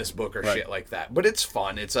foot in this book or shit like that. But it's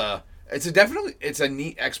fun. It's a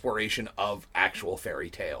neat exploration of actual fairy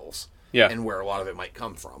tales. Yeah. And where a lot of it might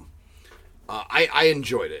come from. I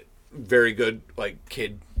enjoyed it. Very good,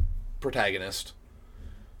 kid protagonist.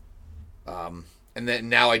 And then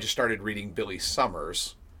now I just started reading Billy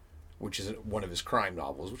Summers, which is one of his crime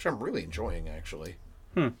novels, which I'm really enjoying, actually.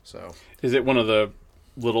 So, is it one of the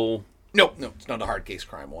little? No, it's not a hard case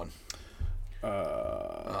crime one.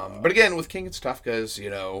 But again, with King, it's tough because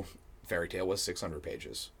Fairy Tale was 600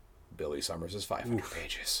 pages. Billy Summers is 500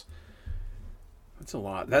 pages. That's a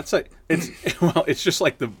lot. That's it's just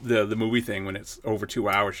like the movie thing when it's over 2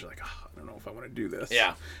 hours. You're like, oh, I don't know if I want to do this.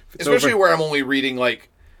 Yeah, especially where I'm only reading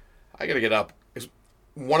I got to get up.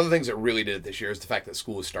 One of the things that really did it this year is the fact that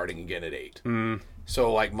school is starting again at 8.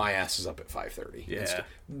 So my ass is up at 5:30. Yeah,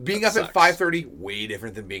 being up at 5:30 way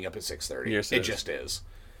different than being up at 6:30. Yes, it just is.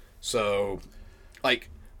 So,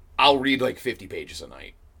 I'll read 50 pages a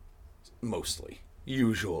night, mostly,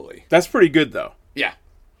 usually. That's pretty good though. Yeah,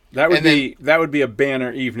 that would be a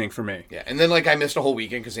banner evening for me. Yeah, and then I missed a whole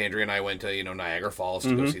weekend because Andrea and I went to Niagara Falls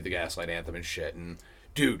to go see the Gaslight Anthem and shit. And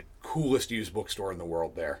dude, coolest used bookstore in the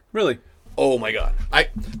world there. Really? Oh my god. I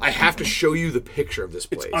have to show you the picture of this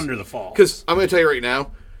place. It's under the falls. Because I'm going to tell you right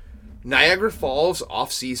now, Niagara Falls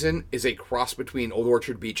off-season is a cross between Old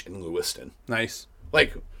Orchard Beach and Lewiston. Nice.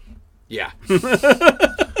 Yeah. We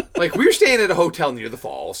were staying at a hotel near the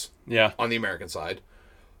falls. Yeah. On the American side.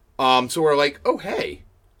 So we're like, oh, hey,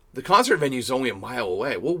 the concert venue's only a mile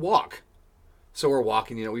away. We'll walk. So we're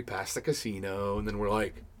walking, we pass the casino, and then we're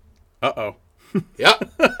like... Uh-oh. Yeah.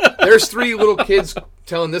 There's 3 little kids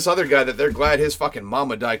telling this other guy that they're glad his fucking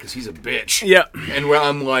mama died because he's a bitch. Yeah. And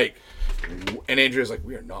I'm like... And Andrea's like,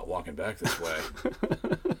 we are not walking back this way.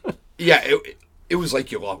 Yeah, it was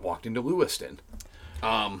like you walked into Lewiston.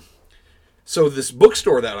 So this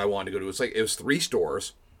bookstore that I wanted to go to, it was 3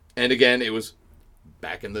 stores. And again, it was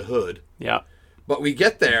back in the hood. Yeah. But we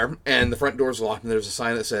get there, and the front door's locked, and there's a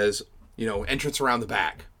sign that says, entrance around the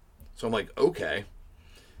back. So I'm like, okay.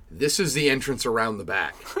 This is the entrance around the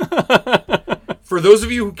back. For those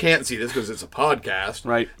of you who can't see this because it's a podcast,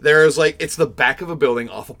 right? There's it's the back of a building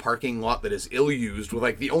off a parking lot that is ill-used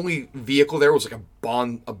with the only vehicle there was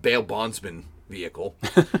a bail bondsman vehicle.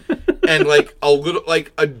 And a little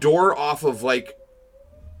a door off of where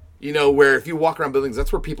if you walk around buildings,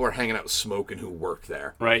 that's where people are hanging out smoking who work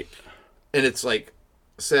there. Right. And it's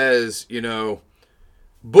says,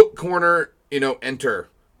 book corner, enter.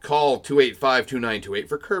 Call 285-2928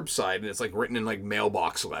 for curbside, and it's written in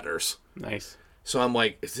mailbox letters. Nice. So I'm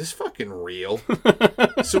like, is this fucking real?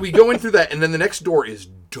 So we go in through that, and then the next door is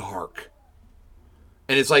dark.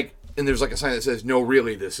 And it's and there's a sign that says, no,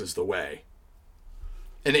 really, this is the way.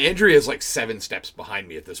 And Andrea's 7 steps behind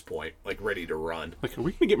me at this point, ready to run. Are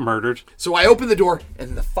we gonna get murdered? So I open the door,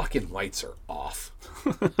 and the fucking lights are off.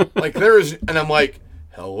 There is, and I'm like,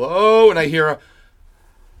 hello? And I hear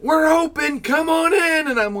we're open, come on in.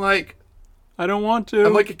 And I'm like, I don't want to.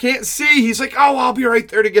 I'm like, I can't see. He's like, oh, I'll be right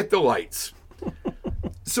there to get the lights.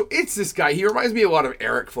 So it's this guy. He reminds me a lot of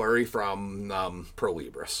Eric Fleury from Pro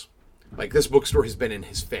Libris. Like, this bookstore has been in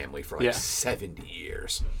his family for like 70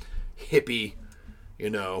 years. Hippie,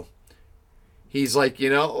 He's like,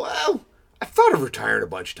 well, I thought of retiring a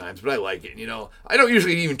bunch of times, but I like it. I don't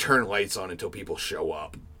usually even turn lights on until people show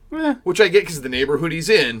up. Which I get because the neighborhood he's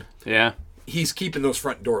in. Yeah. He's keeping those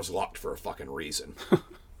front doors locked for a fucking reason.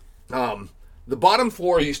 The bottom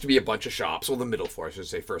floor used to be a bunch of shops. Well, the middle floor, I should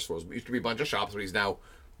say, first floor, used to be a bunch of shops, but he's now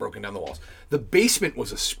broken down the walls. The basement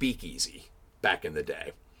was a speakeasy back in the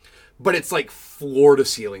day. But it's like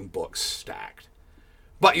floor-to-ceiling books stacked.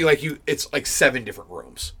 But it's like 7 different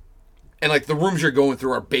rooms. And like the rooms you're going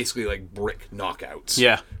through are basically like brick knockouts.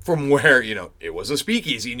 Yeah. From where, it was a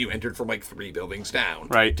speakeasy and you entered from like 3 buildings down.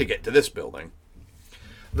 Right. To get to this building.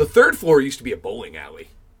 The 3rd floor used to be a bowling alley.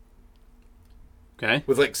 Okay.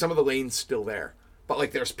 With like some of the lanes still there. But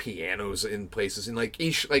like there's pianos in places, and like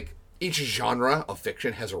each genre of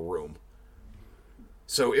fiction has a room.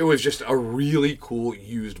 So it was just a really cool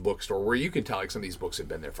used bookstore where you can tell like some of these books had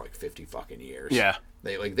been there for like 50 fucking years. Yeah.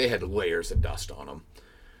 They had layers of dust on them.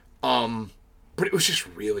 But it was just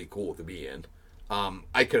really cool to be in.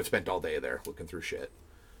 I could have spent all day there looking through shit.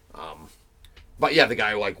 But yeah, the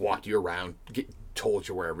guy like walked you around, told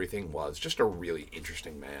you where everything was. Just a really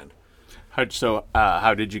interesting man. How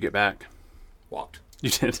did you get back? Walked. You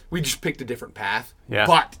did? We just picked a different path. Yeah.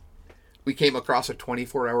 But we came across a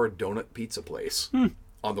 24-hour donut pizza place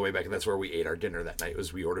on the way back, and that's where we ate our dinner that night.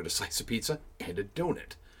 We ordered a slice of pizza and a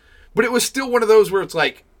donut. But it was still one of those where it's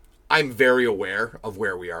like, I'm very aware of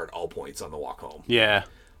where we are at all points on the walk home. Yeah.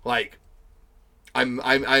 Like,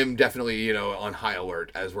 I'm definitely, on high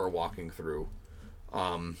alert as we're walking through.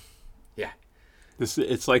 Yeah.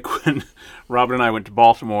 It's like when Robin and I went to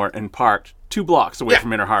Baltimore and parked 2 blocks away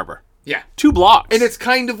from Inner Harbor. Yeah. 2 blocks. And it's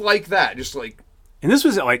kind of like that, just like... And this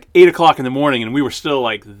was at like 8 o'clock in the morning, and we were still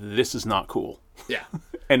like, this is not cool. Yeah.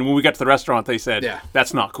 And when we got to the restaurant, they said,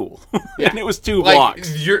 that's not cool. Yeah. And it was 2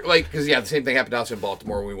 blocks. You're like, because the same thing happened to us in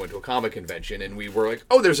Baltimore when we went to a comic convention, and we were like,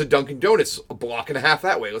 oh, there's a Dunkin' Donuts a block and a half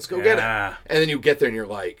that way. Let's go get it. And then you get there and you're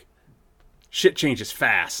like... Shit changes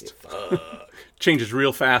fast. Changes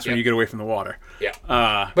real fast when you get away from the water.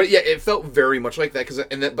 Yeah. But yeah, it felt very much like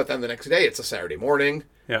that. But then the next day, it's a Saturday morning.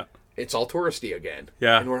 Yeah. It's all touristy again.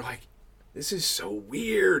 Yeah. And we're like, this is so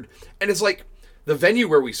weird. And it's like, the venue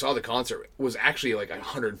where we saw the concert was actually like a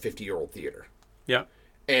 150-year-old theater. Yeah.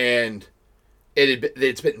 And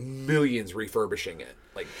they'd spent millions refurbishing it,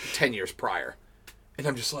 like 10 years prior. And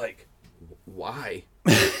I'm just like, why?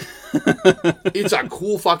 It's a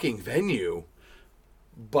cool fucking venue,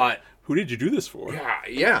 but... Who did you do this for?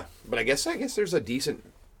 Yeah. But I guess there's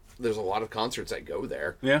a lot of concerts that go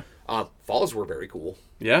there. Yeah. Falls were very cool.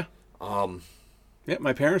 Yeah. Yeah,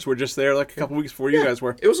 my parents were just there like a couple weeks before you guys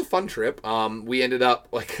were. It was a fun trip. We ended up,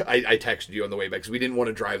 like, I texted you on the way back because we didn't want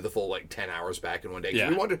to drive the full, like, 10 hours back in one day. Yeah.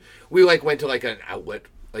 We went to, like, an outlet.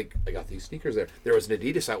 Like, I got these sneakers there. There was an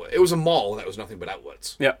Adidas outlet. It was a mall that was nothing but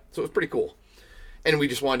outlets. Yeah. So it was pretty cool. And we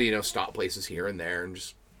just wanted to, stop places here and there and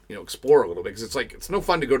just, explore a little bit. Because it's like, it's no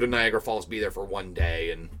fun to go to Niagara Falls, be there for one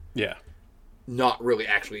day, and not really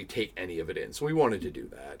actually take any of it in. So we wanted to do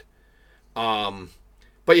that.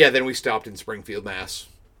 But yeah, then we stopped in Springfield, Mass.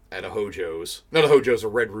 At a Hojo's. Not a Hojo's, a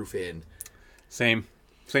Red Roof Inn. Same.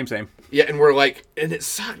 Yeah, and we're like, and it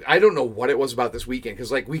sucked. I don't know what it was about this weekend,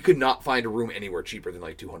 because like we could not find a room anywhere cheaper than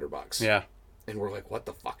like $200. Yeah. And we're like, what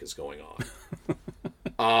the fuck is going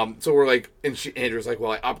on? So we're like, and Andrew's like,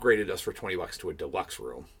 well, I upgraded us for $20 to a deluxe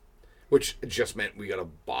room, which just meant we got a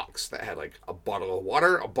box that had like a bottle of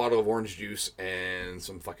water, a bottle of orange juice, and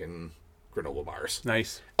some fucking granola bars.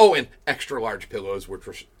 Nice. Oh, and extra large pillows, which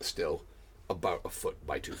were still about 1 foot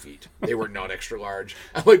by 2 feet. They were not extra large.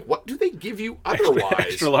 I'm like, what do they give you otherwise?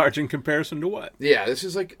 Extra large in comparison to what? Yeah, this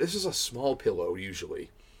is a small pillow usually.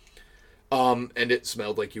 And it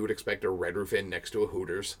smelled like you would expect a Red Roof Inn next to a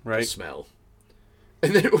Hooters to smell.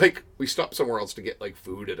 And then like we stopped somewhere else to get like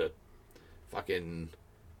food at a fucking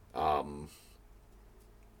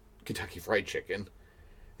Kentucky Fried Chicken.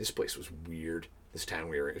 This place was weird. This town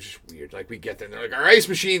we were in was just weird. Like we get there and they're like, our ice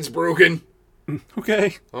machine's broken.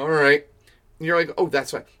 Okay. All right. And you're like, oh,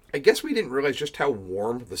 that's fine. I guess we didn't realize just how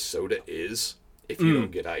warm the soda is if you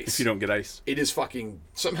don't get ice. If you don't get ice. It is fucking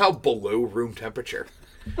somehow below room temperature.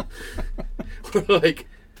 Like,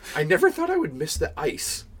 I never thought I would miss the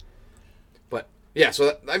ice. But, yeah,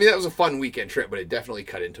 so, that was a fun weekend trip, but it definitely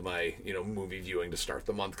cut into my, movie viewing to start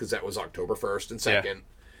the month, because that was October 1st and 2nd.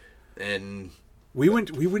 Yeah. And... We went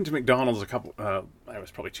to McDonald's it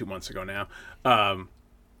was probably 2 months ago now.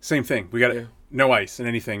 Same thing. We got no ice and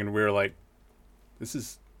anything, and we were like,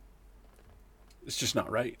 it's just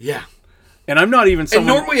not right. Yeah. And I'm not even someone...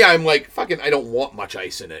 And normally I'm like, fucking, I don't want much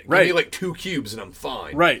ice in it. Give Right. me like 2 cubes and I'm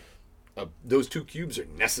fine. Right. Those 2 cubes are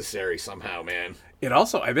necessary somehow, man. It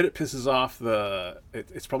also, I bet it pisses off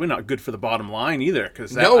it's probably not good for the bottom line either,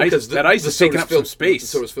 because that ice is taking up some space. The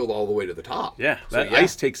soda's filled all the way to the top. Yeah,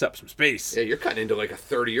 ice takes up some space. Yeah, you're cutting into like a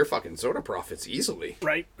third of your fucking soda profits easily.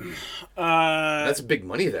 Right. That's big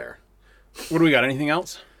money there. What do we got? Anything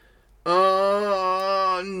else?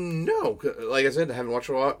 No. Like I said, I haven't watched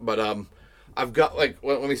a lot, but I've got like,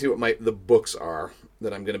 let me see what the books are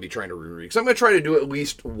that I'm going to be trying to reread. Because I'm going to try to do at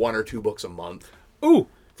least 1 or 2 books a month. Ooh,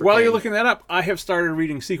 while you're looking that up, I have started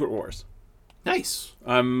reading Secret Wars. Nice.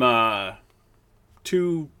 I'm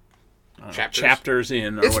 2 chapters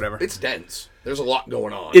in or whatever. It's dense. There's a lot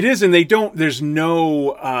going on. It is, and there's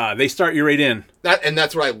no, they start you right in.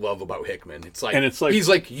 That's what I love about Hickman. It's like, he's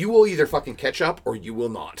like, you will either fucking catch up or you will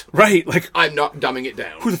not. Right, like... I'm not dumbing it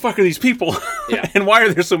down. Who the fuck are these people? Yeah. And why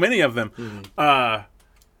are there so many of them? Mm-hmm.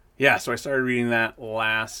 Yeah, so I started reading that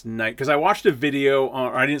last night, because I watched a video,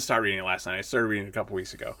 or I didn't start reading it last night, I started reading it a couple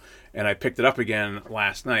weeks ago, and I picked it up again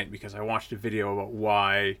last night, because I watched a video about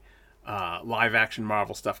why live-action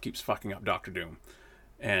Marvel stuff keeps fucking up Doctor Doom.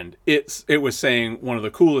 And it was saying one of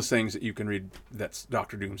the coolest things that you can read that's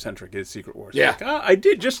Doctor Doom-centric is Secret Wars. Yeah. Like, I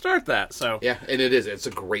did just start that, so... Yeah, and it is. It's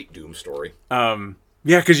a great Doom story. Yeah,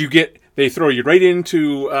 because they throw you right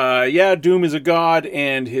into, Doom is a god,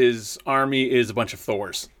 and his army is a bunch of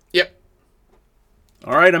Thors. Yep.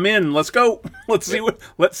 All right, I'm in. Let's go. Let's see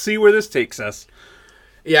where this takes us.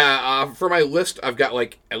 Yeah, for my list, I've got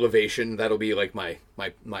like Elevation. That'll be like my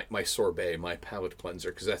sorbet, my palate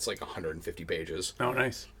cleanser, because that's like 150 pages. Oh,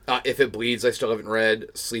 nice. If It Bleeds, I still haven't read.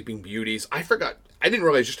 Sleeping Beauties. I didn't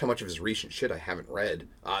realize just how much of his recent shit I haven't read.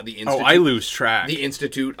 The Institute. I lose track. The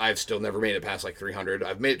Institute, I've still never made it past like 300.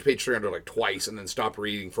 I've made it to page 300 like twice and then stopped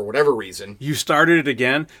reading for whatever reason. You started it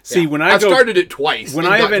again? See, when I've started it twice. When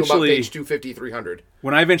I got to about page 250, 300.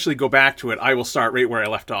 When I eventually go back to it, I will start right where I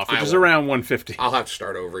left off, which is around 150. I'll have to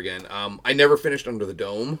start over again. I never finished Under the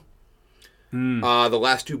Dome. The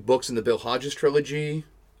last 2 books in the Bill Hodges trilogy.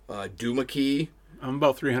 Doomakey. I'm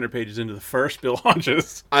about 300 pages into the first Bill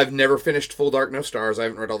Hodges. I've never finished Full Dark, No Stars. I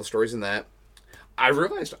haven't read all the stories in that. I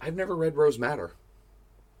realized I've never read Rose Madder.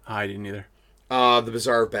 I didn't either. The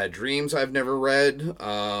Bazaar of Bad Dreams I've never read.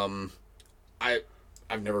 I've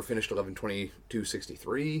never finished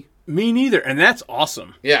 11/22/63. Me neither, and that's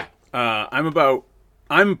awesome. Yeah. I'm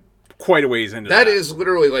quite a ways into that. That is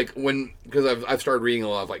literally like because I've started reading a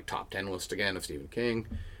lot of like top 10 lists again of Stephen King.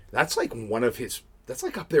 That's like one of his... That's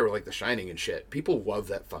like up there with like The Shining and shit. People love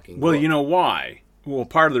that fucking book. Well, you know why? Well,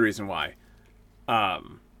 part of the reason why.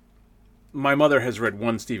 My mother has read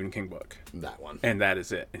one Stephen King book. That one. And that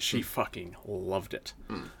is it. And she fucking loved it.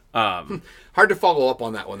 Hard to follow up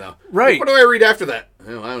on that one, though. Right. What do I read after that?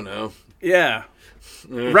 Oh, I don't know. Yeah.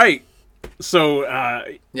 Right. So,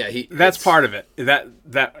 that's part of it.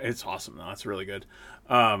 That it's awesome, though. That's really good.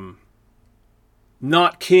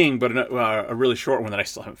 Not King, but a really short one that I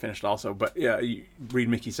still haven't finished also. But yeah, you read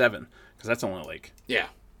Mickey 7, because that's only like... Yeah.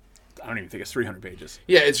 I don't even think it's 300 pages.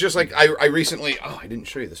 Yeah, it's just like I recently... Oh, I didn't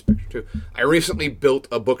show you this picture, too. I recently built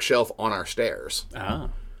a bookshelf on our stairs. Ah.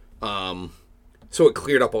 So it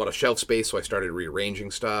cleared up a lot of shelf space, so I started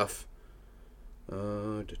rearranging stuff.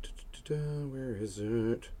 Where is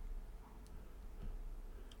it?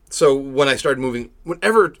 So when I started moving...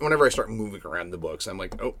 Whenever I start moving around the books, I'm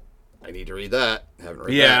like, oh... I need to read that. I haven't read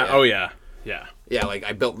that yet. Oh, yeah. Yeah. Yeah, like,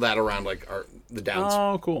 I built that around, like, the downs.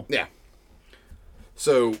 Oh, cool. Yeah.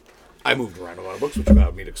 So, I moved around a lot of books, which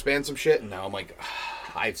allowed me to expand some shit, and now I'm like,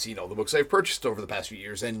 I've seen all the books I've purchased over the past few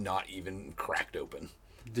years and not even cracked open.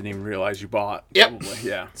 Didn't even realize you bought. Yep. Probably.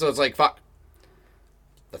 Yeah. So it's like, fuck.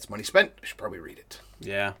 That's money spent. I should probably read it.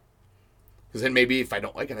 Yeah. Because then maybe if I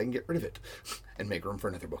don't like it, I can get rid of it and make room for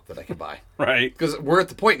another book that I can buy. Right. Because we're at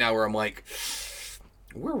the point now where I'm like...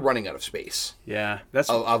 We're running out of space. Yeah, that's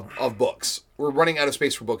of books. We're running out of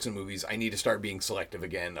space for books and movies. I need to start being selective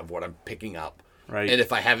again of what I'm picking up. Right. And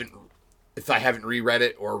if I haven't reread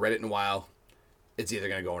it or read it in a while, it's either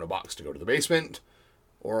going to go in a box to go to the basement,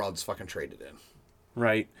 or I'll just fucking trade it in.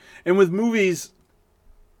 Right. And with movies,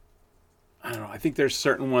 I don't know. I think there's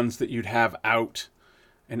certain ones that you'd have out,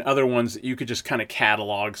 and other ones that you could just kind of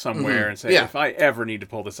catalog somewhere and say, if I ever need to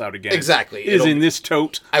pull this out again, exactly, it is in this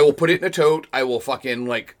tote. I will put it in a tote. I will fucking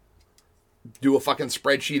do a fucking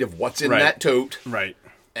spreadsheet of what's in that tote, right,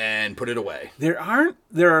 and put it away. There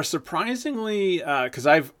are surprisingly because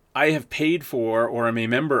I have paid for or am a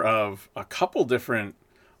member of a couple different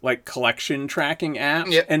like collection tracking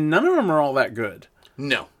apps, and none of them are all that good.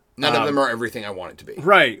 No, none of them are everything I want it to be.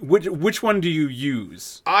 Right. Which one do you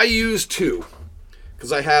use? I use 2.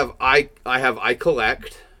 Because I have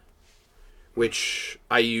iCollect, which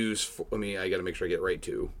I use for, I got to make sure I get it right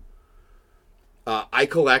too.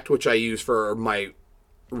 iCollect, which I use for my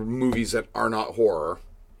movies that are not horror.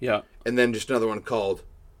 Yeah. And then just another one called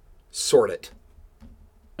Sort It.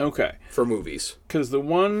 Okay. For movies. Because the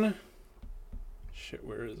one... Shit,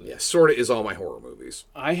 where is it? Yeah, Sort It is all my horror movies.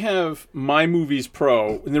 I have My Movies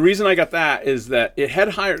Pro, and the reason I got that is that it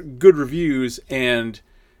had good reviews, and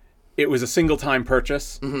it was a single-time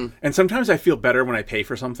purchase. Mm-hmm. And sometimes I feel better when I pay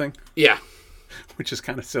for something. Yeah. Which is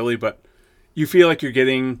kind of silly, but you feel like you're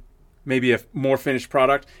getting maybe a more finished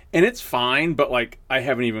product, and it's fine, but like I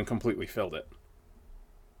haven't even completely filled it.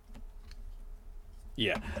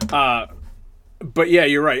 Yeah. But yeah,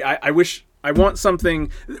 you're right. I want something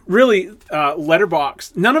really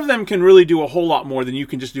Letterboxd. None of them can really do a whole lot more than you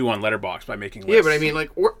can just do on Letterboxd by making lists. Yeah, but I mean, like,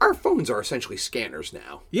 our phones are essentially scanners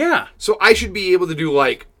now. Yeah. So I should be able to do,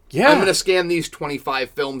 like, yeah. I'm going to scan these 25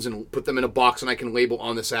 films and put them in a box, and I can label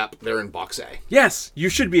on this app, they're in box A. Yes, you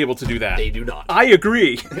should be able to do that. They do not. I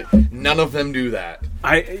agree. None of them do that.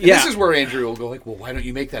 This is where Andrew will go like, well, why don't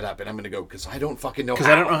you make that up? And I'm going to go, because I don't fucking know how.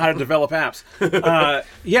 Because I don't know how to develop apps.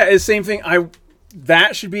 Yeah, it's the same thing.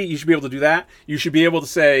 You should be able to do that. You should be able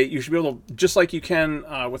to just like you can,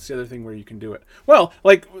 what's the other thing where you can do it? Well,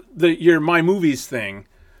 like your My Movies thing,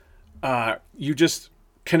 you just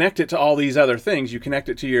connect it to all these other things. You connect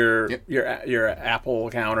it to your Apple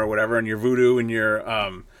account or whatever, and your Vudu and your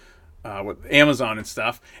Amazon and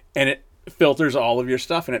stuff, and it filters all of your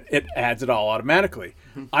stuff, and it adds it all automatically.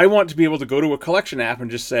 Mm-hmm. I want to be able to go to a collection app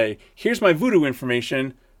and just say, here's my Vudu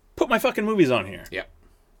information, put my fucking movies on here. Yeah.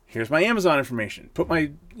 Here's my Amazon information. Put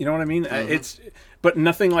my, you know what I mean? Mm-hmm. But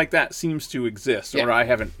nothing like that seems to exist, or I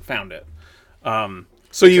haven't found it.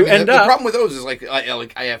 So you end up. The problem with those is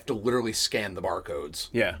I have to literally scan the barcodes.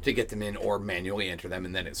 Yeah. To get them in, or manually enter them,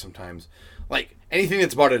 and then it's sometimes like anything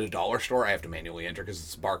that's bought at a dollar store, I have to manually enter because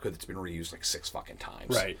it's a barcode that's been reused like 6 fucking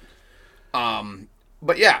times. Right.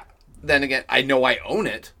 But yeah, then again, I know I own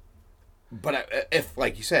it, but if,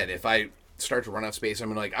 like you said, if I start to run out of space,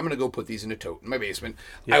 I'm gonna go put these in a tote in my basement.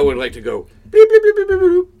 Yeah. I would like to go beep, beep, beep, beep, beep,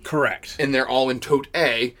 beep, correct, and they're all in tote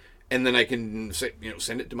A, and then I can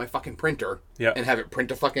send it to my fucking printer, and have it print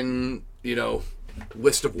a fucking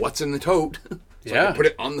list of what's in the tote, so I can put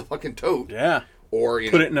it on the fucking tote, or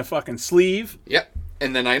put it in a fucking sleeve,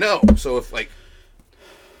 and then I know. So if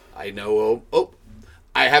I know,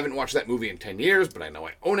 I haven't watched that movie in 10 years, but I know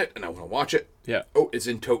I own it and I want to watch it. Yeah. Oh, it's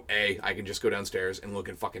in tote A. I can just go downstairs and look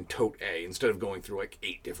in fucking tote A instead of going through like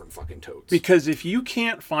 8 different fucking totes. Because if you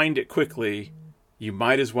can't find it quickly, you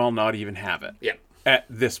might as well not even have it. Yeah. At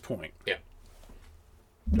this point. Yeah.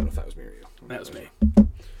 Don't know if that was me or you. That was me.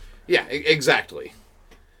 Yeah, exactly.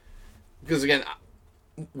 Because again,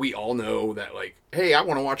 we all know that hey, I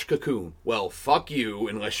want to watch Cocoon. Well, fuck you.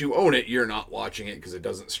 Unless you own it, you're not watching it because it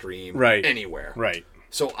doesn't stream anywhere. Right.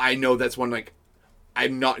 So I know that's one,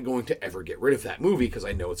 I'm not going to ever get rid of that movie because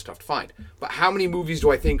I know it's tough to find. But how many movies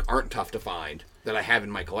do I think aren't tough to find that I have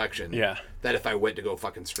in my collection? Yeah. That if I went to go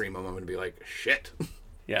fucking stream them, I'm going to be like, shit.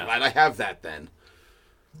 Yeah. Glad I have that then.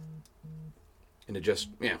 And it just,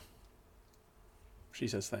 She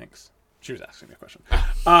says thanks. She was asking me a question.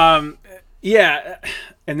 Yeah,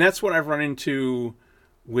 and that's what I've run into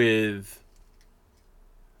with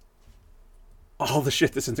all the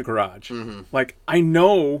shit that's in the garage. Mm-hmm. I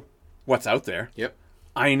know what's out there. Yep.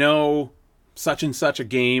 I know such and such a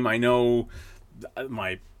game. I know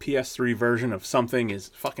my PS3 version of something is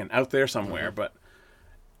fucking out there somewhere, but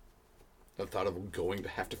the thought of going to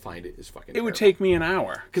have to find it is fucking It would take me an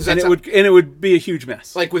hour. And it would be a huge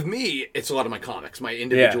mess. With me, it's a lot of my comics, my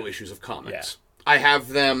individual issues of comics. Yeah. I have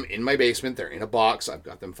them in my basement. They're in a box. I've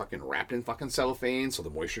got them fucking wrapped in fucking cellophane so the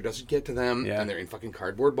moisture doesn't get to them. Yeah. And they're in fucking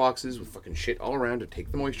cardboard boxes with fucking shit all around to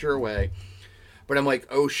take the moisture away. But I'm like,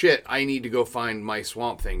 oh shit, I need to go find my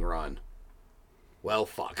Swamp Thing run. Well,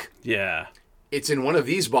 fuck. Yeah. It's in one of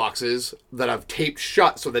these boxes that I've taped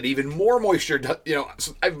shut so that even more moisture,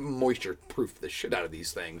 I've moisture-proofed the shit out of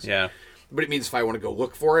these things. Yeah. But it means if I want to go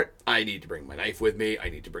look for it, I need to bring my knife with me. I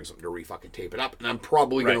need to bring something to re-fucking tape it up. And I'm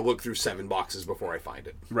probably going to look through 7 boxes before I find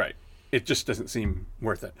it. Right. It just doesn't seem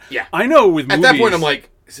worth it. Yeah. I know with movies... At that point, I'm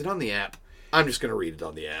like, is it on the app? I'm just going to read it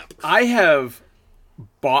on the app. I have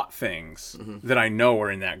bought things that I know are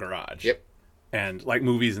in that garage. Yep. And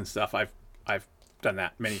movies and stuff, I've done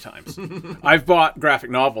that many times. I've bought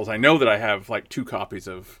graphic novels. I know that I have 2 copies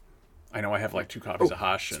of... I know I have 2 copies of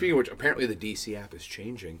Hush. Speaking of which, apparently the DC app is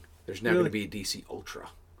changing. There's now going to be a DC Ultra,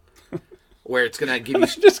 where it's going to give you...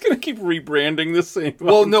 They're just going to keep rebranding the same.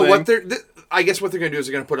 Well, no, thing. what I guess what they're going to do is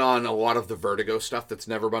they're going to put on a lot of the Vertigo stuff that's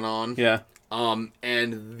never been on. Yeah.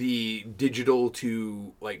 And the digital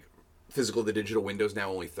to, like, physical to digital window's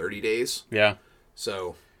now only 30 days. Yeah.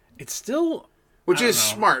 So. It's still... Which is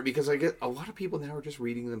smart, because I get a lot of people now are just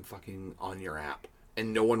reading them fucking on your app.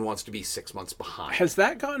 And no one wants to be 6 months behind. Has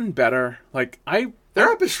that gotten better? Like, their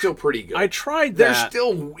app is still pretty good. I tried that. There's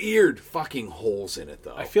still weird fucking holes in it,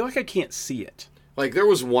 though. I feel like I can't see it. Like, there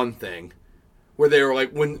was one thing where they were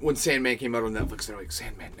like, when Sandman came out on Netflix, they're like,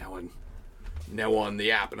 Sandman now on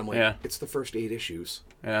the app. And I'm like, It's the first 8 issues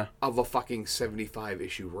of a fucking 75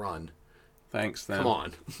 issue run. Thanks, then. Come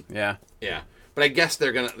on. Yeah. Yeah. But I guess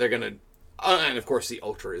they're gonna, and of course the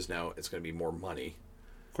Ultra is now, it's gonna be more money.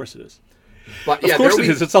 Of course it is. But yeah, of course it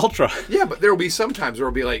is. It's Ultra. Yeah, but there will be some times where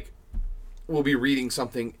it'll be like, we'll be reading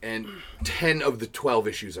something and 10 of the 12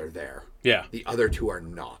 issues are there. Yeah. The other 2 are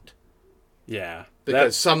not. Yeah.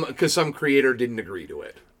 Because some creator didn't agree to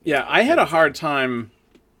it. Yeah, I had a hard time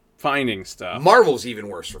finding stuff. Marvel's even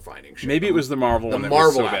worse for finding shit. Maybe it was the Marvel one that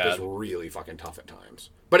Marvel was so app bad. is really fucking tough at times.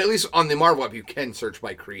 But at least on the Marvel app you can search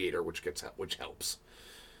by creator, which helps.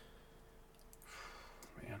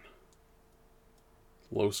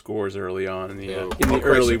 Low scores early on in the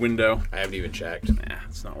early window. I haven't even checked. Nah,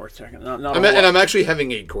 it's not worth checking. I'm actually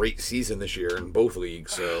having a great season this year in both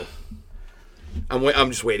leagues, so I'm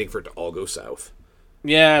just waiting for it to all go south.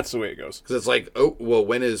 Yeah, that's the way it goes. Because it's like, oh well,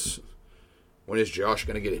 when is Josh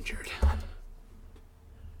gonna get injured?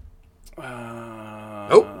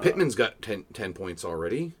 Pittman's got 10 points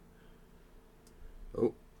already.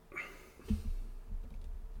 Oh.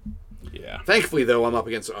 Yeah. Thankfully, though, I'm up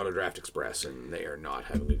against Auto Draft Express, and they are not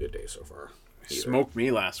having a good day so far. Either. Smoked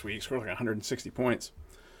me last week. Scored like 160 points.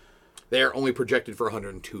 They are only projected for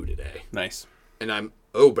 102 today. Nice. And I'm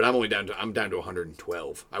down to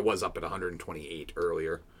 112. I was up at 128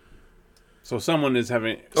 earlier. So someone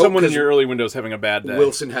in your early window is having a bad day.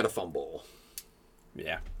 Wilson had a fumble.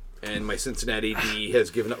 Yeah. And my Cincinnati D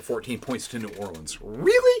has given up 14 points to New Orleans.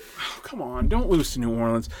 Really? Oh, come on, don't lose to New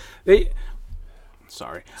Orleans.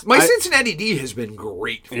 Sorry. My Cincinnati D has been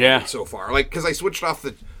great for me so far. Like, because I switched off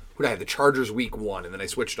I had the Chargers week 1, and then I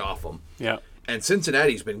switched off them. Yeah. And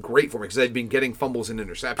Cincinnati's been great for me because they've been getting fumbles and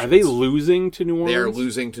interceptions. Are they losing to New Orleans? They are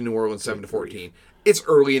losing to New Orleans 7-14. It's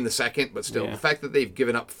early in the second, but still, the fact that they've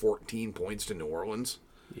given up 14 points to New Orleans.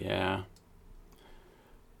 Yeah.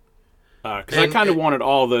 Because I kind of wanted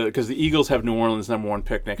because the Eagles have New Orleans #1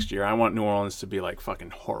 pick next year. I want New Orleans to be like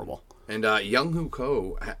fucking horrible. And Young-Hoo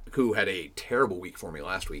Ko, who had a terrible week for me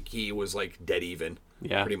last week, he was like dead even,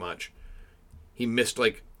 pretty much. He missed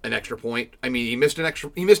like an extra point. I mean, he missed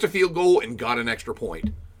a field goal and got an extra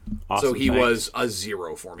point. Awesome, so he was a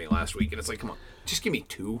 0 for me last week, and it's like, come on, just give me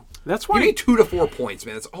 2. That's why give me 2 to 4 points,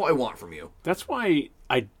 man. That's all I want from you. That's why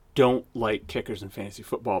I don't like kickers in fantasy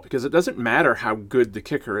football, because it doesn't matter how good the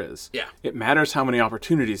kicker is. Yeah, it matters how many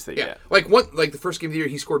opportunities they get. Like the first game of the year,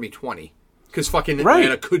 he scored me 20 because fucking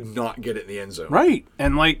Atlanta could not get it in the end zone. Right,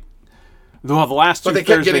 and like. The last two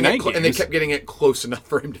Thursday night games, and they kept getting it close enough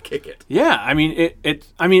for him to kick it. Yeah, I mean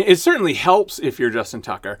it certainly helps if you're Justin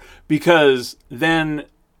Tucker, because then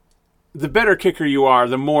the better kicker you are,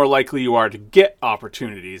 the more likely you are to get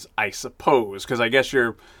opportunities, I suppose. Because I guess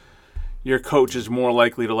your coach is more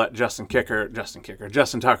likely to let Justin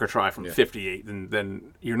Tucker try from 58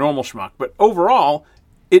 than your normal schmuck. But overall,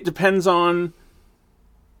 it depends on.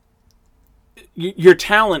 Your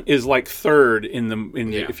talent is like third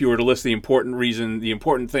if you were to list the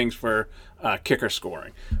important things for kicker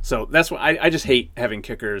scoring. So that's why I just hate having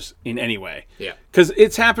kickers in any way. Yeah, because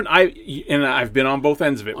it's happened. I've been on both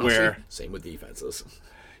ends of it. Honestly, where same with defenses.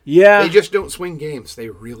 Yeah, they just don't swing games. They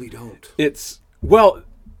really don't.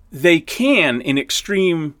 They can in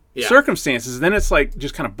extreme circumstances. Then it's like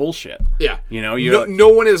just kind of bullshit. Yeah, no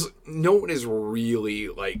one is really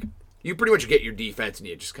like. You pretty much get your defense and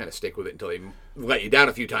you just kind of stick with it until they let you down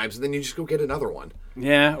a few times, and then you just go get another one.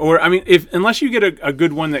 Yeah, or I mean, unless you get a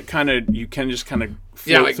good one that you can just kind of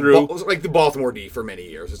float through. Like the Baltimore D for many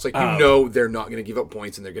years. It's like they're not going to give up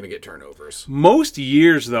points and they're going to get turnovers. Most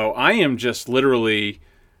years, though, I am just literally.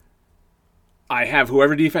 I have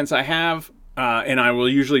whoever defense I have, and I will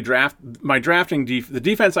usually draft my drafting. The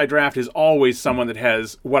defense I draft is always someone that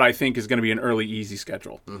has what I think is going to be an early easy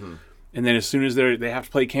schedule. Mm-hmm. And then as soon as they have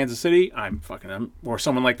to play Kansas City, I'm fucking them, or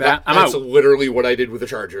someone like that. I'm out. That's literally what I did with the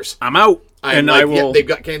Chargers. I'm out. They've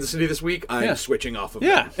got Kansas City this week. I'm switching off of them.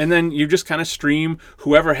 Yeah, and then you just kind of stream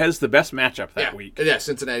whoever has the best matchup that week. Yeah,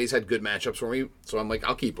 Cincinnati's had good matchups for me, so I'm like,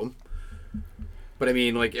 I'll keep them. But I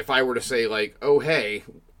mean, like, if I were to say, like, oh, hey,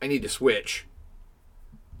 I need to switch,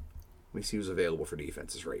 Let me see who's available for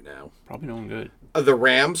defenses right now. Probably no one good. The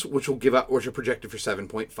Rams, which are projected for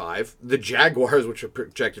 7.5. The Jaguars, which are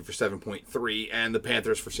projected for 7.3, and the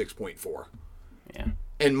Panthers for 6.4. Yeah.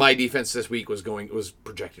 And my defense this week was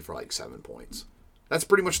projected for like 7 points. That's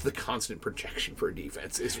pretty much the constant projection for a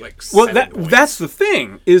defense is like 7 points. That's the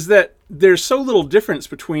thing, is that there's so little difference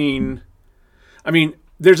between... I mean,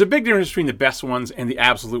 there's a big difference between the best ones and the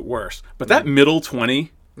absolute worst. But that middle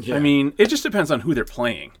 20, I mean, it just depends on who they're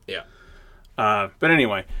playing. Yeah. But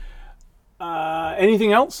anyway,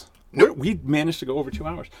 anything else? Nope. We managed to go over 2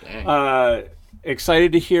 hours. Dang.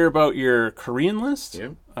 Excited to hear about your Korean list.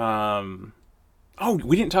 Yeah.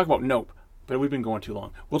 We didn't talk about Nope, but we've been going too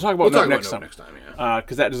long. We'll talk about Nope next time.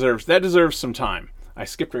 Because that deserves some time. I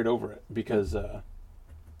skipped right over it because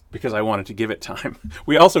I wanted to give it time.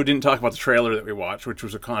 We also didn't talk about the trailer that we watched, which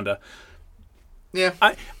was Wakanda. Yeah.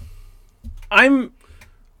 I'm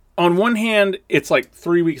on one hand, it's like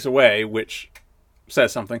 3 weeks away, which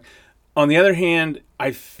says something. On the other hand,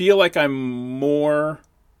 I feel like I'm more...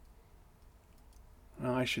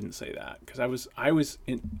 Well, I shouldn't say that, because I was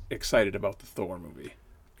excited about the Thor movie.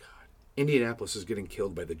 God. Indianapolis is getting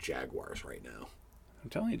killed by the Jaguars right now. I'm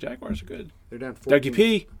telling you, Jaguars are good. They're down 14. Dougie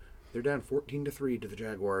P. They're down 14-3 to the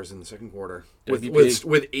Jaguars in the second quarter. Dougie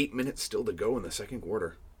With 8 minutes still to go in the second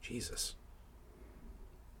quarter. Jesus.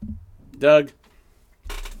 Doug.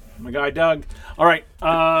 My guy, Doug. All right.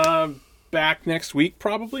 Back next week,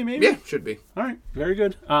 probably, maybe? Yeah, should be. All right. Very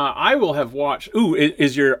good. I will have watched... Ooh,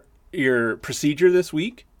 is your procedure this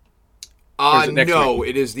week? No, week?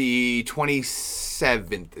 It is the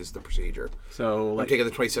 27th is the procedure. So I'm taking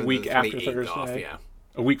the 27th week and the 28th after Thursday? off, yeah.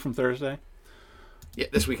 A week from Thursday? Yeah,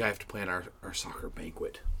 this week I have to plan our soccer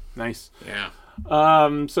banquet. Nice. Yeah.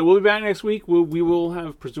 So we'll be back next week. We will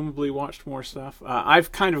have presumably watched more stuff.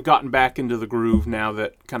 I've kind of gotten back into the groove now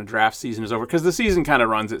that kind of draft season is over, because the season kind of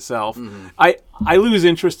runs itself. Mm-hmm. I lose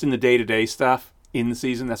interest in the day-to-day stuff in the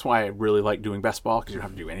season. That's why I really like doing best ball, because you don't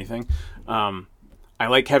have to do anything. I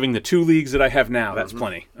like having the 2 leagues that I have now. That's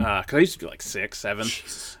plenty. Because I used to do like 6, 7.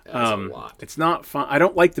 Jesus, that's a lot. It's not fun. I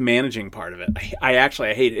don't like the managing part of it. I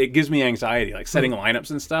hate it. It gives me anxiety, like setting lineups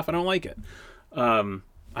and stuff. I don't like it.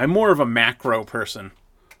 I'm more of a macro person.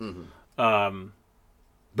 Mm-hmm.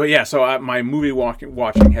 But yeah, so my movie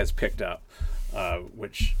watching has picked up,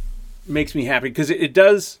 which makes me happy, because it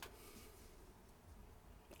does...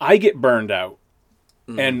 I get burned out.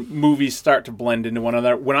 And movies start to blend into one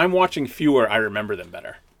another. When I'm watching fewer, I remember them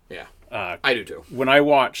better. Yeah, I do too. When I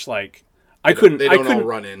watch, like, They don't all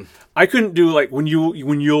run in. I couldn't do, like, when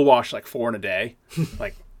you'll watch like 4 in a day.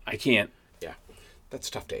 Like, I can't. Yeah, that's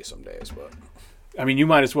a tough day some days, but I mean, you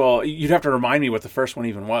might as well. You'd have to remind me what the first one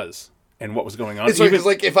even was and what was going on. It's like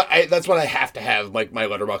if that's what I have to have, like, my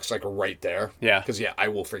letterbox like right there. Yeah, because I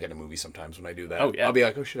will forget a movie sometimes when I do that. Oh yeah, I'll be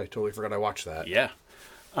like, oh shit, I totally forgot I watched that. Yeah,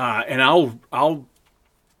 and I'll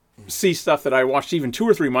see stuff that I watched even 2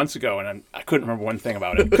 or 3 months ago, and I couldn't remember one thing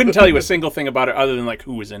about it. Couldn't tell you a single thing about it other than, like,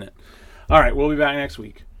 who was in it. All right, we'll be back next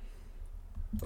week.